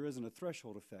cancer, that there isn't a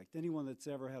threshold effect. Anyone that's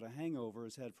ever had a hangover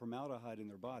has had formaldehyde in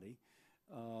their body,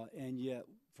 and yet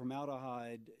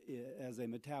formaldehyde as a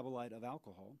metabolite of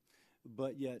alcohol,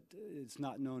 but yet it's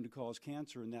not known to cause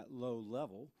cancer in that low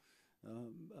level.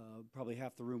 Probably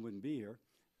half the room wouldn't be here.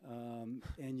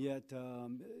 And yet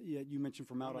you mentioned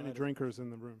formaldehyde. How many drinkers in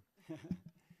the room?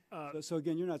 So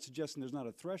again, you're not suggesting there's not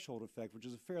a threshold effect, which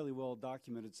is a fairly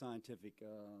well-documented scientific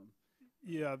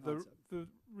yeah, the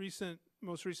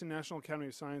most recent National Academy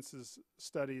of Sciences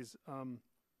studies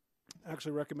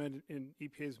actually recommend in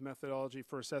EPA's methodology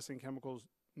for assessing chemicals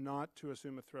not to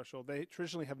assume a threshold. They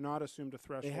traditionally have not assumed a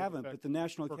threshold. They haven't, effect but the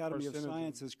National for Academy of carcinogens.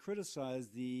 Science has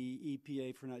criticized the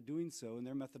EPA for not doing so in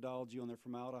their methodology on their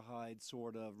formaldehyde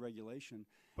sort of regulation.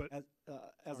 But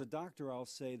as a doctor, I'll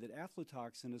say that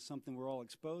aflatoxin is something we're all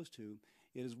exposed to.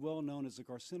 It is well known as a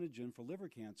carcinogen for liver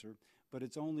cancer, but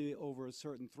it's only over a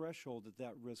certain threshold that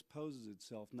that risk poses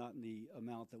itself, not in the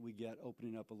amount that we get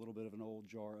opening up a little bit of an old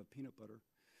jar of peanut butter.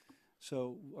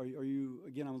 So are you,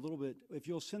 again, I'm a little bit, if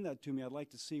you'll send that to me, I'd like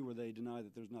to see where they deny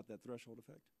that there's not that threshold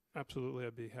effect. Absolutely,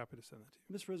 I'd be happy to send that to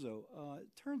you. Ms. Rizzo, it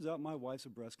turns out my wife's a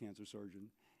breast cancer surgeon.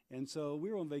 And so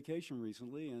we were on vacation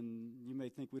recently, and you may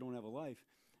think we don't have a life,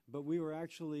 but we were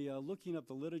actually looking up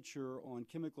the literature on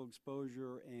chemical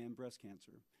exposure and breast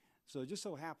cancer. So it just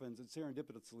so happens that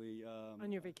serendipitously...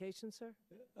 on your vacation, sir?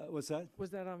 What's that?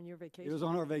 Was that on your vacation? It was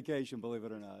on our vacation, believe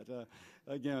it or not.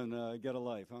 Again, get a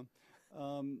life, huh?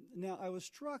 Now, I was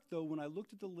struck, though, when I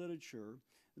looked at the literature,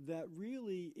 that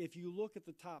really, if you look at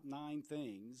the top 9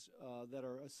 things that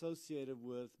are associated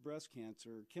with breast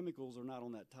cancer, chemicals are not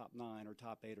on that top 9 or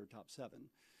top 8 or top 7.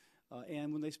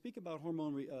 And when they speak about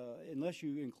hormone, unless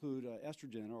you include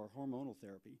estrogen or hormonal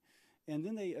therapy, and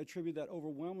then they attribute that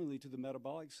overwhelmingly to the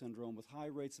metabolic syndrome with high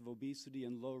rates of obesity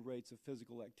and low rates of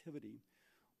physical activity.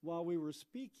 While we were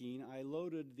speaking, I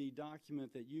loaded the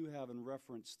document that you have in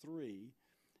reference 3,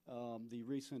 the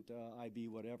recent IB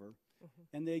whatever,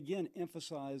 and they again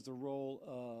emphasize the role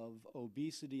of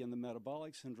obesity and the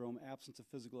metabolic syndrome, absence of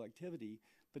physical activity,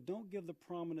 but don't give the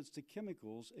prominence to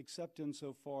chemicals except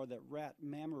insofar that rat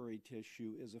mammary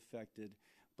tissue is affected,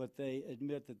 but they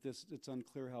admit that it's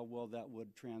unclear how well that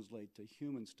would translate to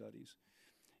human studies.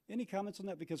 Any comments on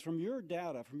that? Because from your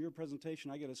data, from your presentation,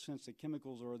 I get a sense that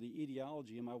chemicals are the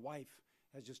etiology, and my wife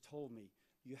has just told me,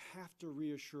 you have to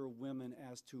reassure women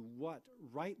as to what,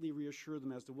 rightly reassure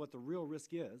them as to what the real risk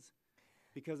is,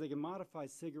 because they can modify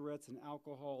cigarettes and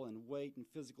alcohol and weight and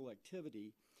physical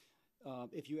activity.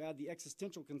 If you add the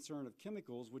existential concern of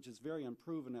chemicals, which is very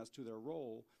unproven as to their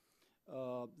role,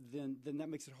 then that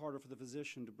makes it harder for the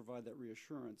physician to provide that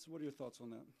reassurance. What are your thoughts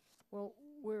on that? Well,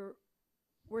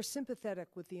 we're sympathetic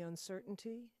with the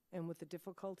uncertainty and with the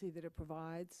difficulty that it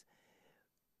provides.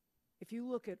 If you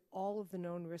look at all of the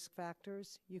known risk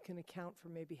factors, you can account for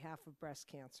maybe half of breast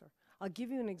cancer. I'll give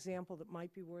you an example that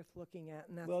might be worth looking at.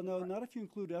 And that's well, no, not if you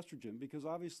include estrogen, because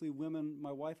obviously women,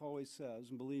 my wife always says,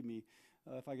 and believe me,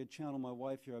 if I could channel my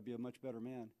wife here, I'd be a much better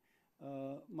man.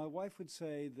 My wife would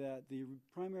say that the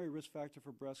primary risk factor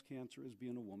for breast cancer is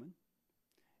being a woman.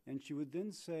 And she would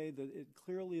then say that it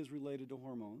clearly is related to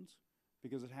hormones,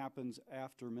 because it happens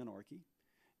after menarche.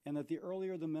 And that the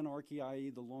earlier the menarche, i.e.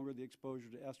 the longer the exposure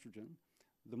to estrogen,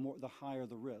 the higher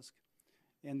the risk.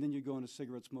 And then you go into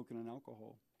cigarette smoking and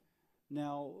alcohol.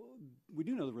 Now, we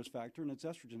do know the risk factor, and it's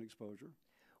estrogen exposure.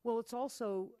 Well, it's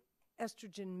also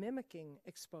estrogen mimicking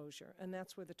exposure, and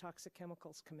that's where the toxic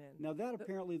chemicals come in. Now, that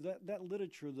apparently, that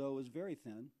literature, though, is very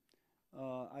thin.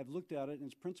 I've looked at it, and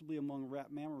it's principally among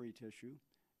rat mammary tissue,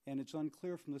 and it's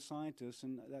unclear from the scientists,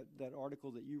 and that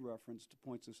article that you referenced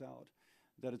points this out,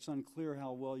 that it's unclear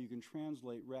how well you can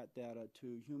translate rat data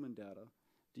to human data.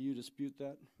 Do you dispute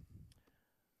that?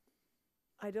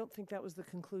 I don't think that was the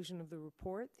conclusion of the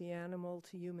report. The animal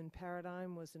to human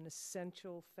paradigm was an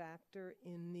essential factor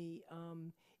in the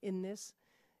in this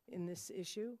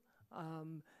issue.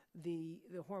 The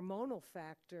hormonal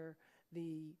factor,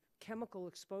 the chemical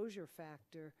exposure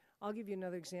factor. I'll give you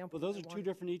another example. Well, those are two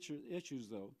different issues,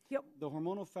 though. Yep. The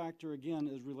hormonal factor, again,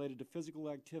 is related to physical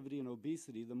activity and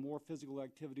obesity. The more physical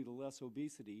activity, the less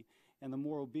obesity. And the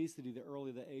more obesity, the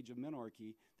earlier the age of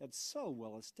menarche. That's so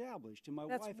well established. And my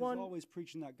wife is always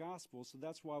preaching that gospel, so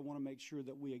that's why I want to make sure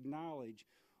that we acknowledge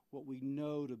what we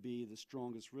know to be the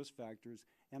strongest risk factors,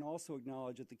 and also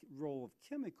acknowledge that the role of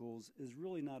chemicals is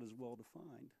really not as well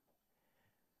defined.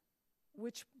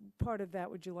 Which part of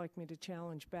that would you like me to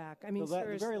challenge back? I mean,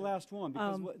 the very last one,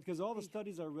 because all the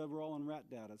studies I read were all on rat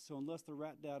data. So unless the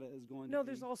rat data is going to No,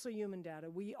 there's also human data.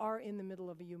 We are in the middle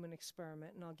of a human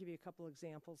experiment, and I'll give you a couple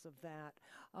examples of that.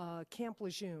 Camp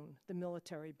Lejeune, the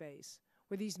military base,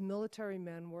 where these military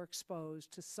men were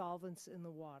exposed to solvents in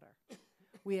the water.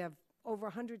 We have over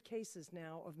 100 cases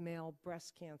now of male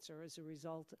breast cancer as a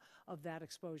result of that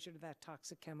exposure to that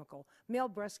toxic chemical. Male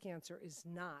breast cancer is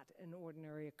not an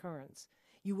ordinary occurrence.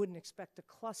 You wouldn't expect a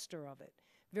cluster of it,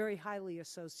 very highly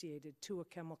associated to a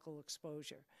chemical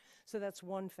exposure. So that's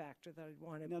one factor that I'd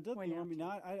want to point out.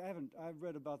 Now, I've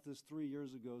read about this 3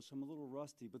 years ago, so I'm a little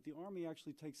rusty, but the Army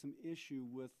actually takes some issue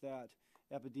with that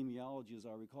epidemiology, as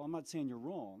I recall. I'm not saying you're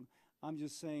wrong. I'm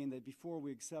just saying that before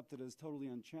we accept it as totally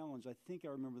unchallenged, I think I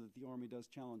remember that the Army does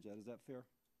challenge that. Is that fair?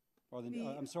 Or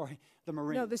I'm sorry, the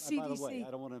Marines. No, the CDC. By the way,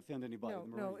 I don't want to offend anybody. No,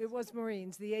 the no, Marines. it was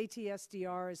Marines. The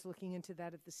ATSDR is looking into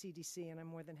that at the CDC, and I'm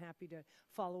more than happy to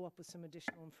follow up with some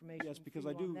additional information. Yes, because for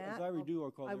I you on do, that. as I redo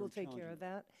our call, I will take care of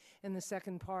that. And the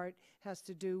second part has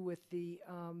to do with the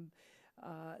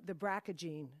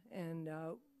BRCA and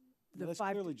the that's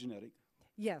clearly genetic.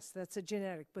 Yes, that's a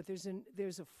genetic, but there's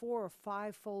a 4 or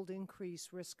 5-fold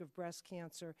increased risk of breast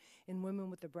cancer in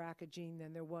women with the BRCA gene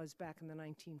than there was back in the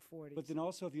 1940s. But then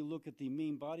also, if you look at the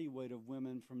mean body weight of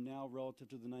women from now relative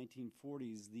to the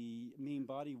 1940s, the mean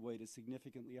body weight is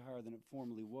significantly higher than it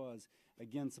formerly was,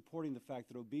 again supporting the fact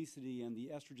that obesity and the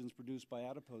estrogens produced by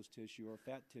adipose tissue or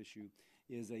fat tissue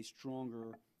is a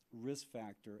stronger risk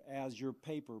factor, as your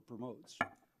paper promotes.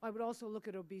 I would also look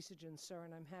at obesogens, sir,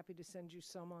 and I'm happy to send you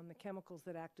some on the chemicals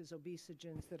that act as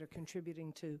obesogens that are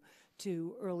contributing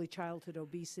to early childhood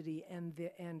obesity and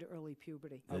early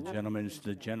puberty.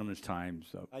 The gentleman's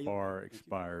time's far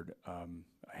expired. I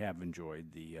have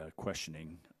enjoyed the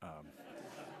questioning.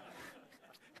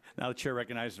 Now the chair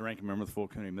recognizes the ranking member of the full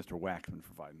committee, Mr. Waxman,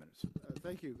 for 5 minutes.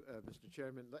 Thank you, Mr.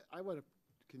 Chairman. I want to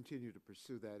continue to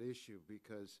pursue that issue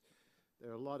because there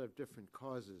are a lot of different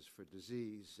causes for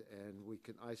disease, and we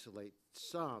can isolate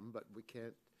some, but we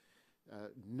can't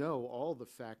know all the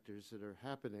factors that are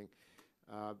happening.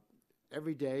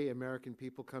 Every day, American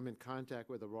people come in contact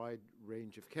with a wide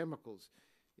range of chemicals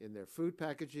in their food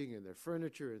packaging, in their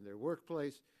furniture, in their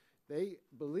workplace. They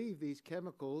believe these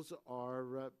chemicals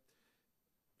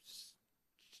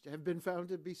have been found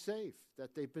to be safe,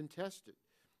 that they've been tested.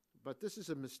 But this is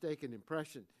a mistaken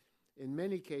impression. In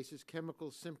many cases,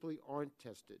 chemicals simply aren't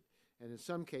tested. And in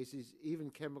some cases,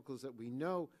 even chemicals that we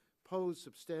know pose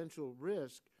substantial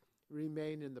risk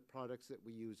remain in the products that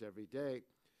we use every day.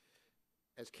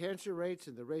 As cancer rates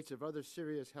and the rates of other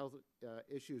serious health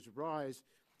issues rise,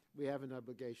 we have an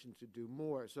obligation to do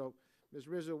more. So, Ms.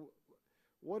 Rizzo,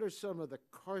 what are some of the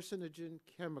carcinogen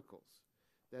chemicals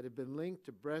that have been linked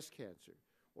to breast cancer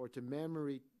or to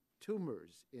mammary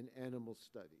tumors in animal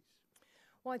studies?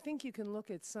 Well, I think you can look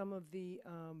at some of we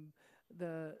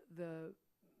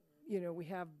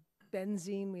have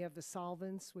benzene, we have the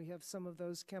solvents, we have some of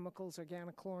those chemicals,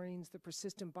 organochlorines, the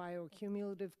persistent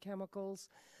bioaccumulative chemicals.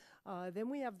 Then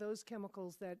we have those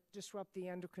chemicals that disrupt the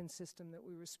endocrine system that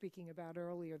we were speaking about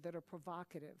earlier, that are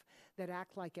provocative, that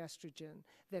act like estrogen,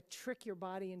 that trick your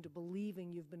body into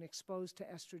believing you've been exposed to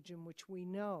estrogen, which we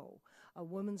know a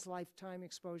woman's lifetime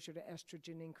exposure to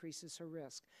estrogen increases her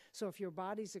risk. So if your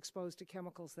body's exposed to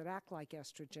chemicals that act like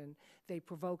estrogen, they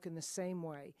provoke in the same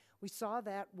way. We saw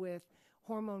that with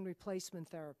hormone replacement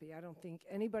therapy. I don't think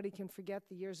anybody can forget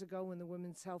the years ago when the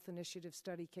Women's Health Initiative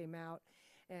study came out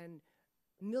and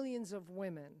millions of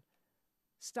women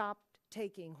stopped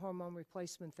taking hormone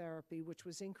replacement therapy, which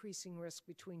was increasing risk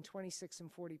between 26 and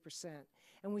 40%.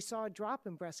 And we saw a drop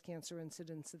in breast cancer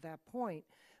incidence at that point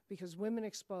because women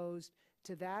exposed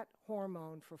to that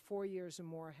hormone for 4 years or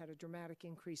more had a dramatic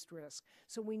increased risk.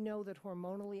 So we know that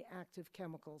hormonally active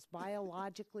chemicals,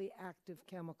 biologically active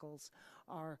chemicals,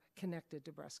 are connected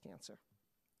to breast cancer.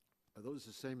 Are those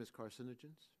the same as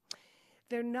carcinogens?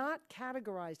 They're not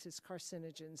categorized as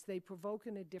carcinogens. They provoke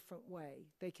in a different way.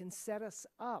 They can set us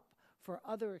up for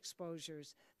other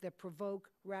exposures that provoke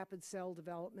rapid cell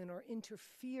development or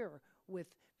interfere with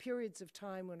periods of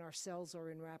time when our cells are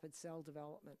in rapid cell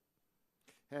development.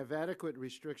 Have adequate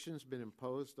restrictions been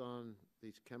imposed on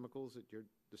these chemicals that you're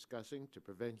discussing to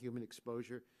prevent human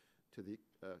exposure to the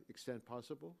extent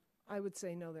possible? I would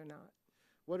say no, they're not.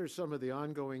 What are some of the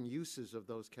ongoing uses of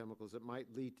those chemicals that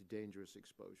might lead to dangerous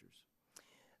exposures?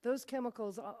 Those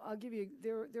chemicals, I'll give you,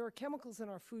 there are chemicals in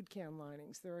our food can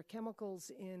linings. There are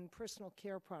chemicals in personal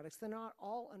care products. They're not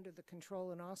all under the control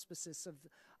and auspices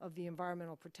of the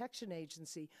Environmental Protection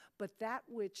Agency, but that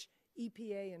which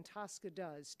EPA and TSCA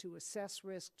does to assess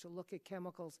risk, to look at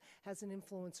chemicals, has an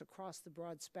influence across the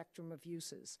broad spectrum of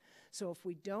uses. So if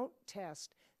we don't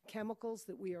test chemicals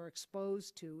that we are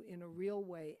exposed to in a real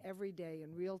way every day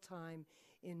in real time,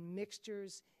 in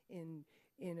mixtures, in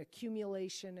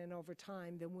accumulation and over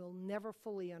time, then we'll never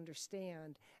fully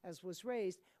understand, as was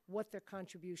raised, what their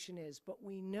contribution is. But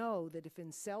we know that if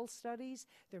in cell studies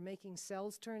they're making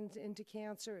cells turn into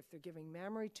cancer, if they're giving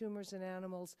mammary tumors in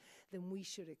animals, then we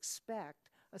should expect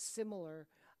a similar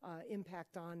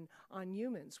impact on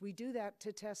humans. We do that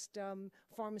to test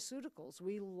pharmaceuticals.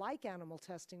 We like animal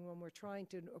testing when we're trying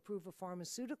to approve a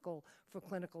pharmaceutical for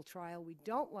clinical trial. We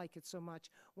don't like it so much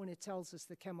when it tells us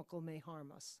the chemical may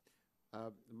harm us.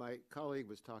 My colleague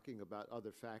was talking about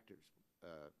other factors,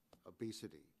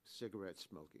 obesity, cigarette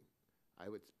smoking. I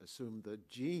would assume the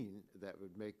gene that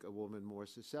would make a woman more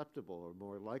susceptible or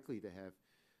more likely to have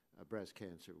breast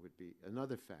cancer would be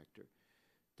another factor.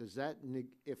 Does that,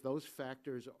 if those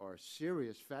factors are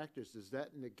serious factors, does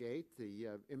that negate the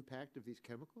impact of these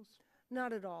chemicals?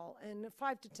 Not at all. And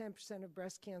 5 to 10% of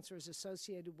breast cancer is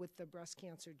associated with the breast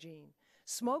cancer gene.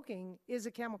 Smoking is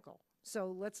a chemical.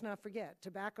 So let's not forget,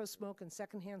 tobacco smoke and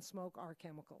secondhand smoke are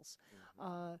chemicals.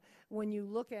 When you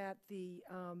look at the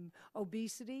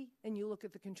obesity and you look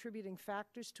at the contributing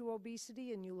factors to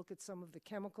obesity and you look at some of the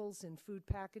chemicals in food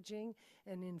packaging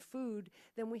and in food,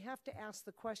 then we have to ask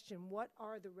the question, what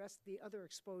are the other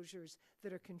exposures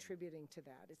that are contributing to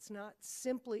that? It's not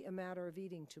simply a matter of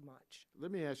eating too much.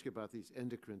 Let me ask you about these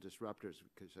endocrine disruptors,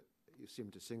 because you seem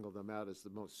to single them out as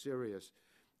the most serious.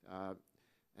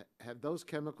 Have those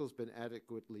chemicals been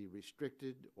adequately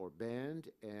restricted or banned?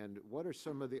 And what are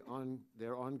some of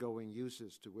their ongoing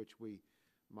uses to which we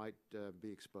might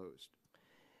be exposed?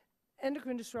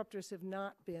 Endocrine disruptors have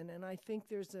not been, and I think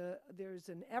there's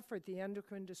an effort, the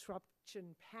endocrine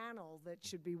disruption panel that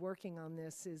should be working on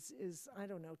this is I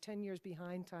don't know, 10 years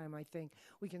behind time, I think.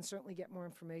 We can certainly get more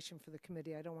information for the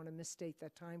committee. I don't want to misstate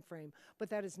that time frame, but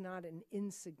that is not an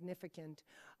insignificant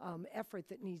effort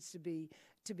that needs to be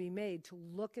made to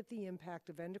look at the impact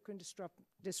of endocrine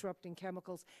disrupting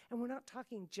chemicals. And we're not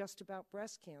talking just about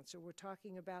breast cancer. We're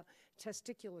talking about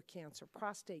testicular cancer,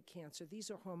 prostate cancer.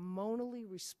 These are hormonally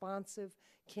responsive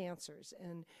cancers,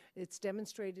 and it's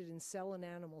demonstrated in cell and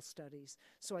animal studies.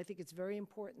 So I think it's very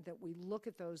important that we look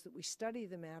at those, that we study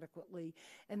them adequately,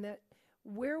 and that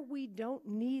where we don't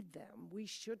need them, we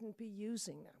shouldn't be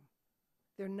using them.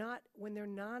 When they're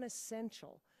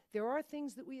non-essential. There are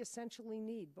things that we essentially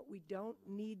need, but we don't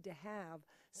need to have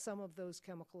some of those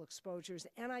chemical exposures.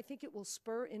 And I think it will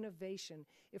spur innovation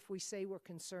if we say we're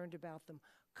concerned about them.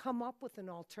 Come up with an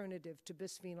alternative to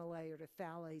bisphenol A or to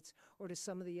phthalates or to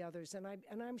some of the others. And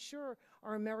I'm sure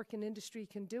our American industry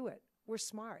can do it. We're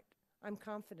smart. I'm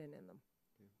confident in them.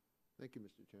 Okay. Thank you,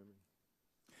 Mr. Chairman.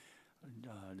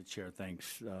 The chair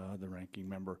thanks the ranking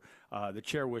member. The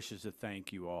chair wishes to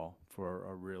thank you all for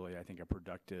a really, I think, a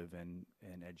productive and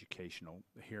educational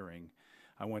hearing.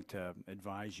 I want to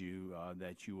advise you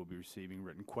that you will be receiving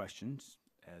written questions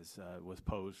as was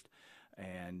posed,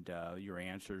 and your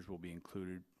answers will be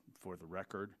included for the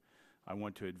record. I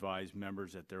want to advise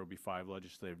members that there will be 5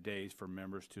 legislative days for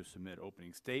members to submit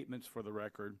opening statements for the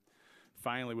record.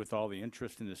 Finally, with all the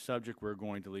interest in the subject, we're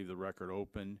going to leave the record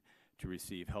open to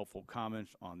receive helpful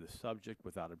comments on the subject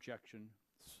without objection.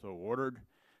 So ordered.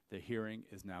 The hearing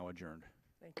is now adjourned.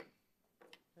 Thank you.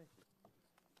 Thank you.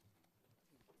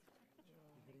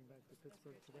 Heading back to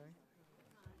Pittsburgh today? Are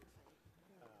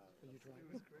you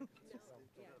driving? No,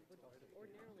 yeah, would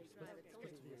ordinarily drive. It's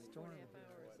only 4.5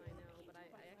 hours, I know, but I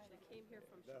actually came here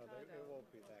from Chicago.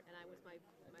 And I was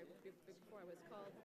before I was called